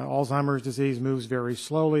 Alzheimer's disease moves very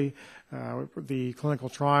slowly. The clinical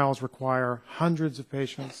trials require hundreds of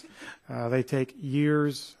patients. They take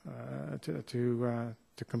years to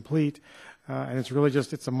complete, and it's really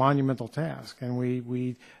it's a monumental task. And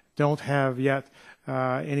we don't have yet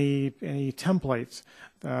any templates.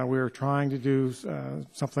 We're trying to do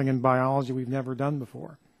something in biology we've never done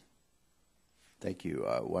before. Thank you.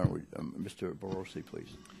 Why don't we, Mr. Borsi, please?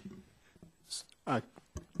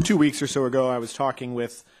 2 weeks or so ago, I was talking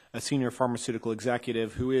with a senior pharmaceutical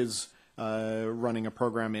executive who is running a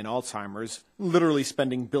program in Alzheimer's, literally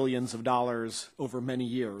spending billions of dollars over many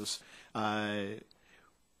years.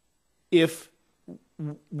 If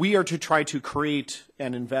we are to try to create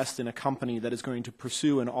and invest in a company that is going to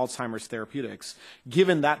pursue an Alzheimer's therapeutics,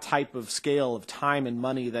 given that type of scale of time and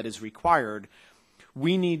money that is required,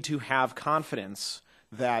 we need to have confidence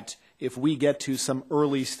that if we get to some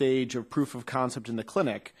early stage of proof of concept in the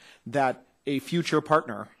clinic, that a future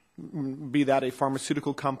partner, be that a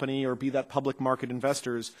pharmaceutical company or be that public market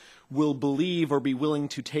investors, will believe or be willing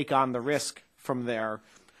to take on the risk from there.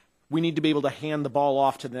 We need to be able to hand the ball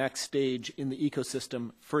off to the next stage in the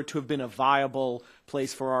ecosystem for it to have been a viable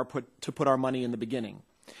place for to put our money in the beginning.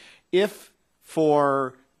 If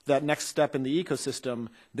for that next step in the ecosystem,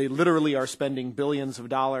 they literally are spending billions of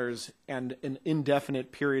dollars and an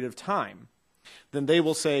indefinite period of time, then they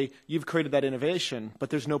will say, you've created that innovation, but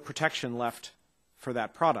there's no protection left for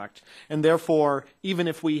that product. And therefore, even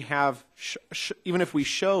if we have, even if we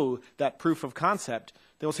show that proof of concept,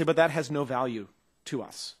 they will say, but that has no value to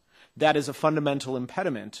us. That is a fundamental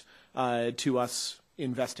impediment to us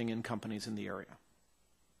investing in companies in the area.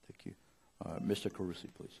 Thank you. Mr. Carusi,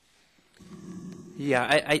 please. Yeah,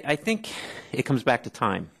 I think it comes back to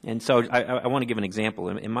time. And so I want to give an example.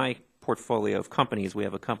 In my portfolio of companies, we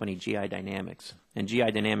have a company, GI Dynamics. And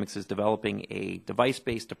GI Dynamics is developing a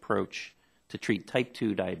device-based approach to treat type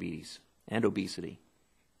 2 diabetes and obesity,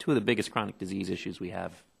 two of the biggest chronic disease issues we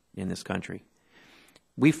have in this country.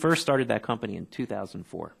 We first started that company in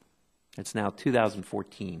 2004. It's now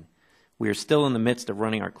 2014. We are still in the midst of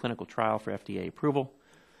running our clinical trial for FDA approval.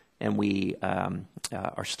 and we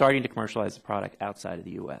are starting to commercialize the product outside of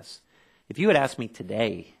the U.S. If you had asked me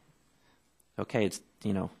today, okay, it's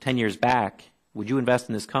 10 years back, would you invest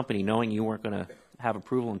in this company knowing you weren't going to have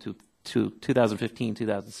approval until 2015,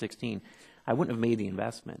 2016? I wouldn't have made the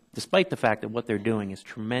investment, despite the fact that what they're doing is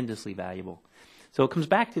tremendously valuable. So it comes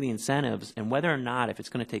back to the incentives and whether or not, if it's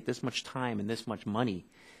going to take this much time and this much money,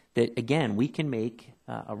 that, again, we can make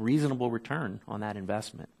a reasonable return on that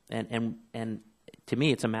investment. And to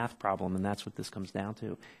me, it's a math problem, and that's what this comes down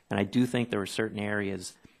to. And I do think there are certain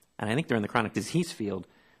areas, and I think they're in the chronic disease field,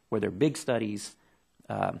 where there are big studies,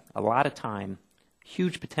 a lot of time,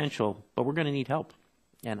 huge potential, but we're going to need help.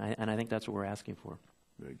 And I think that's what we're asking for.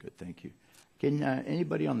 Very good, thank you. Can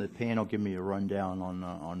anybody on the panel give me a rundown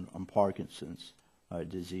on Parkinson's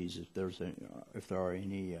disease? If there are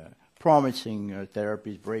any promising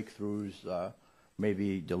therapies, breakthroughs,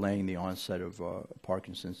 maybe delaying the onset of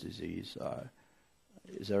Parkinson's disease.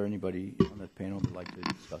 Is there anybody on that panel that would like to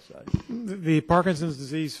discuss that? The Parkinson's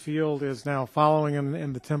disease field is now following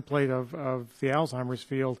in the template of the Alzheimer's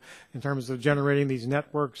field in terms of generating these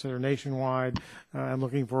networks that are nationwide and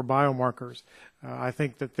looking for biomarkers. I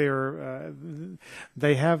think that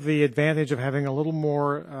they have the advantage of having a little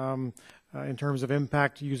more in terms of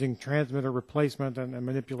impact using transmitter replacement and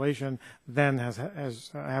manipulation than has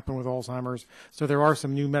happened with Alzheimer's. So there are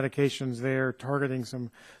some new medications there targeting some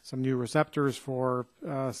new receptors for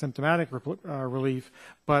symptomatic relief,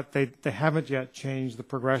 but they haven't yet changed the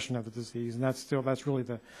progression of the disease, and that's really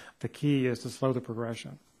the key, is to slow the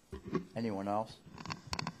progression. Anyone else?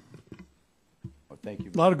 Well, thank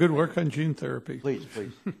you. A lot of good work on gene therapy. Please.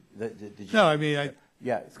 No, I mean,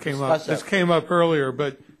 this came up earlier,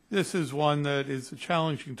 but this is one that is a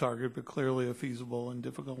challenging target, but clearly a feasible and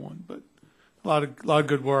difficult one. But a lot of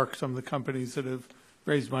good work. Some of the companies that have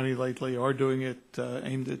raised money lately are doing it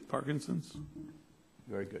aimed at Parkinson's.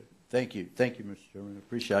 Very good. Thank you, Mr. Chairman.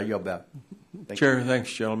 Appreciate it. I'll yield back. Chair,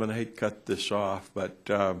 thanks, gentlemen. I hate to cut this off, but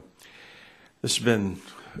this has been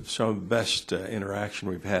some of the best interaction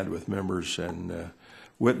we've had with members and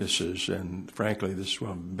witnesses, and frankly, this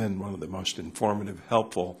has been one of the most informative,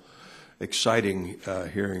 helpful, exciting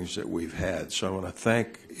hearings that we've had. So I want to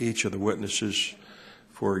thank each of the witnesses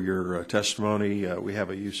for your testimony. We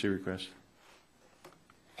have a UC request.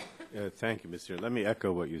 Thank you, Mr. Let me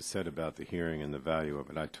echo what you said about the hearing and the value of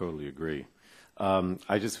it. I totally agree.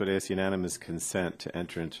 I just would ask unanimous consent to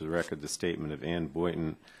enter into the record the statement of Ann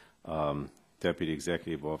Boynton, Deputy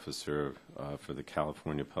Executive Officer for the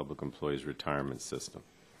California Public Employees Retirement System.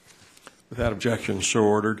 Without objection, so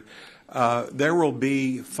ordered. There will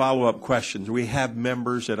be follow-up questions. We have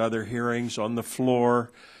members at other hearings on the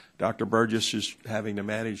floor. Dr. Burgess is having to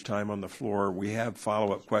manage time on the floor. We have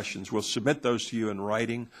follow-up questions. We'll submit those to you in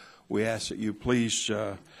writing. We ask that you please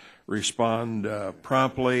respond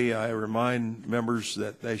promptly. I remind members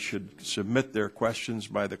that they should submit their questions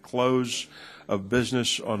by the close of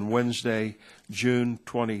business on Wednesday, June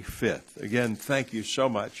 25th. Again, thank you so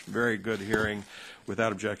much. Very good hearing.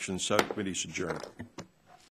 Without objection, subcommittee is adjourned.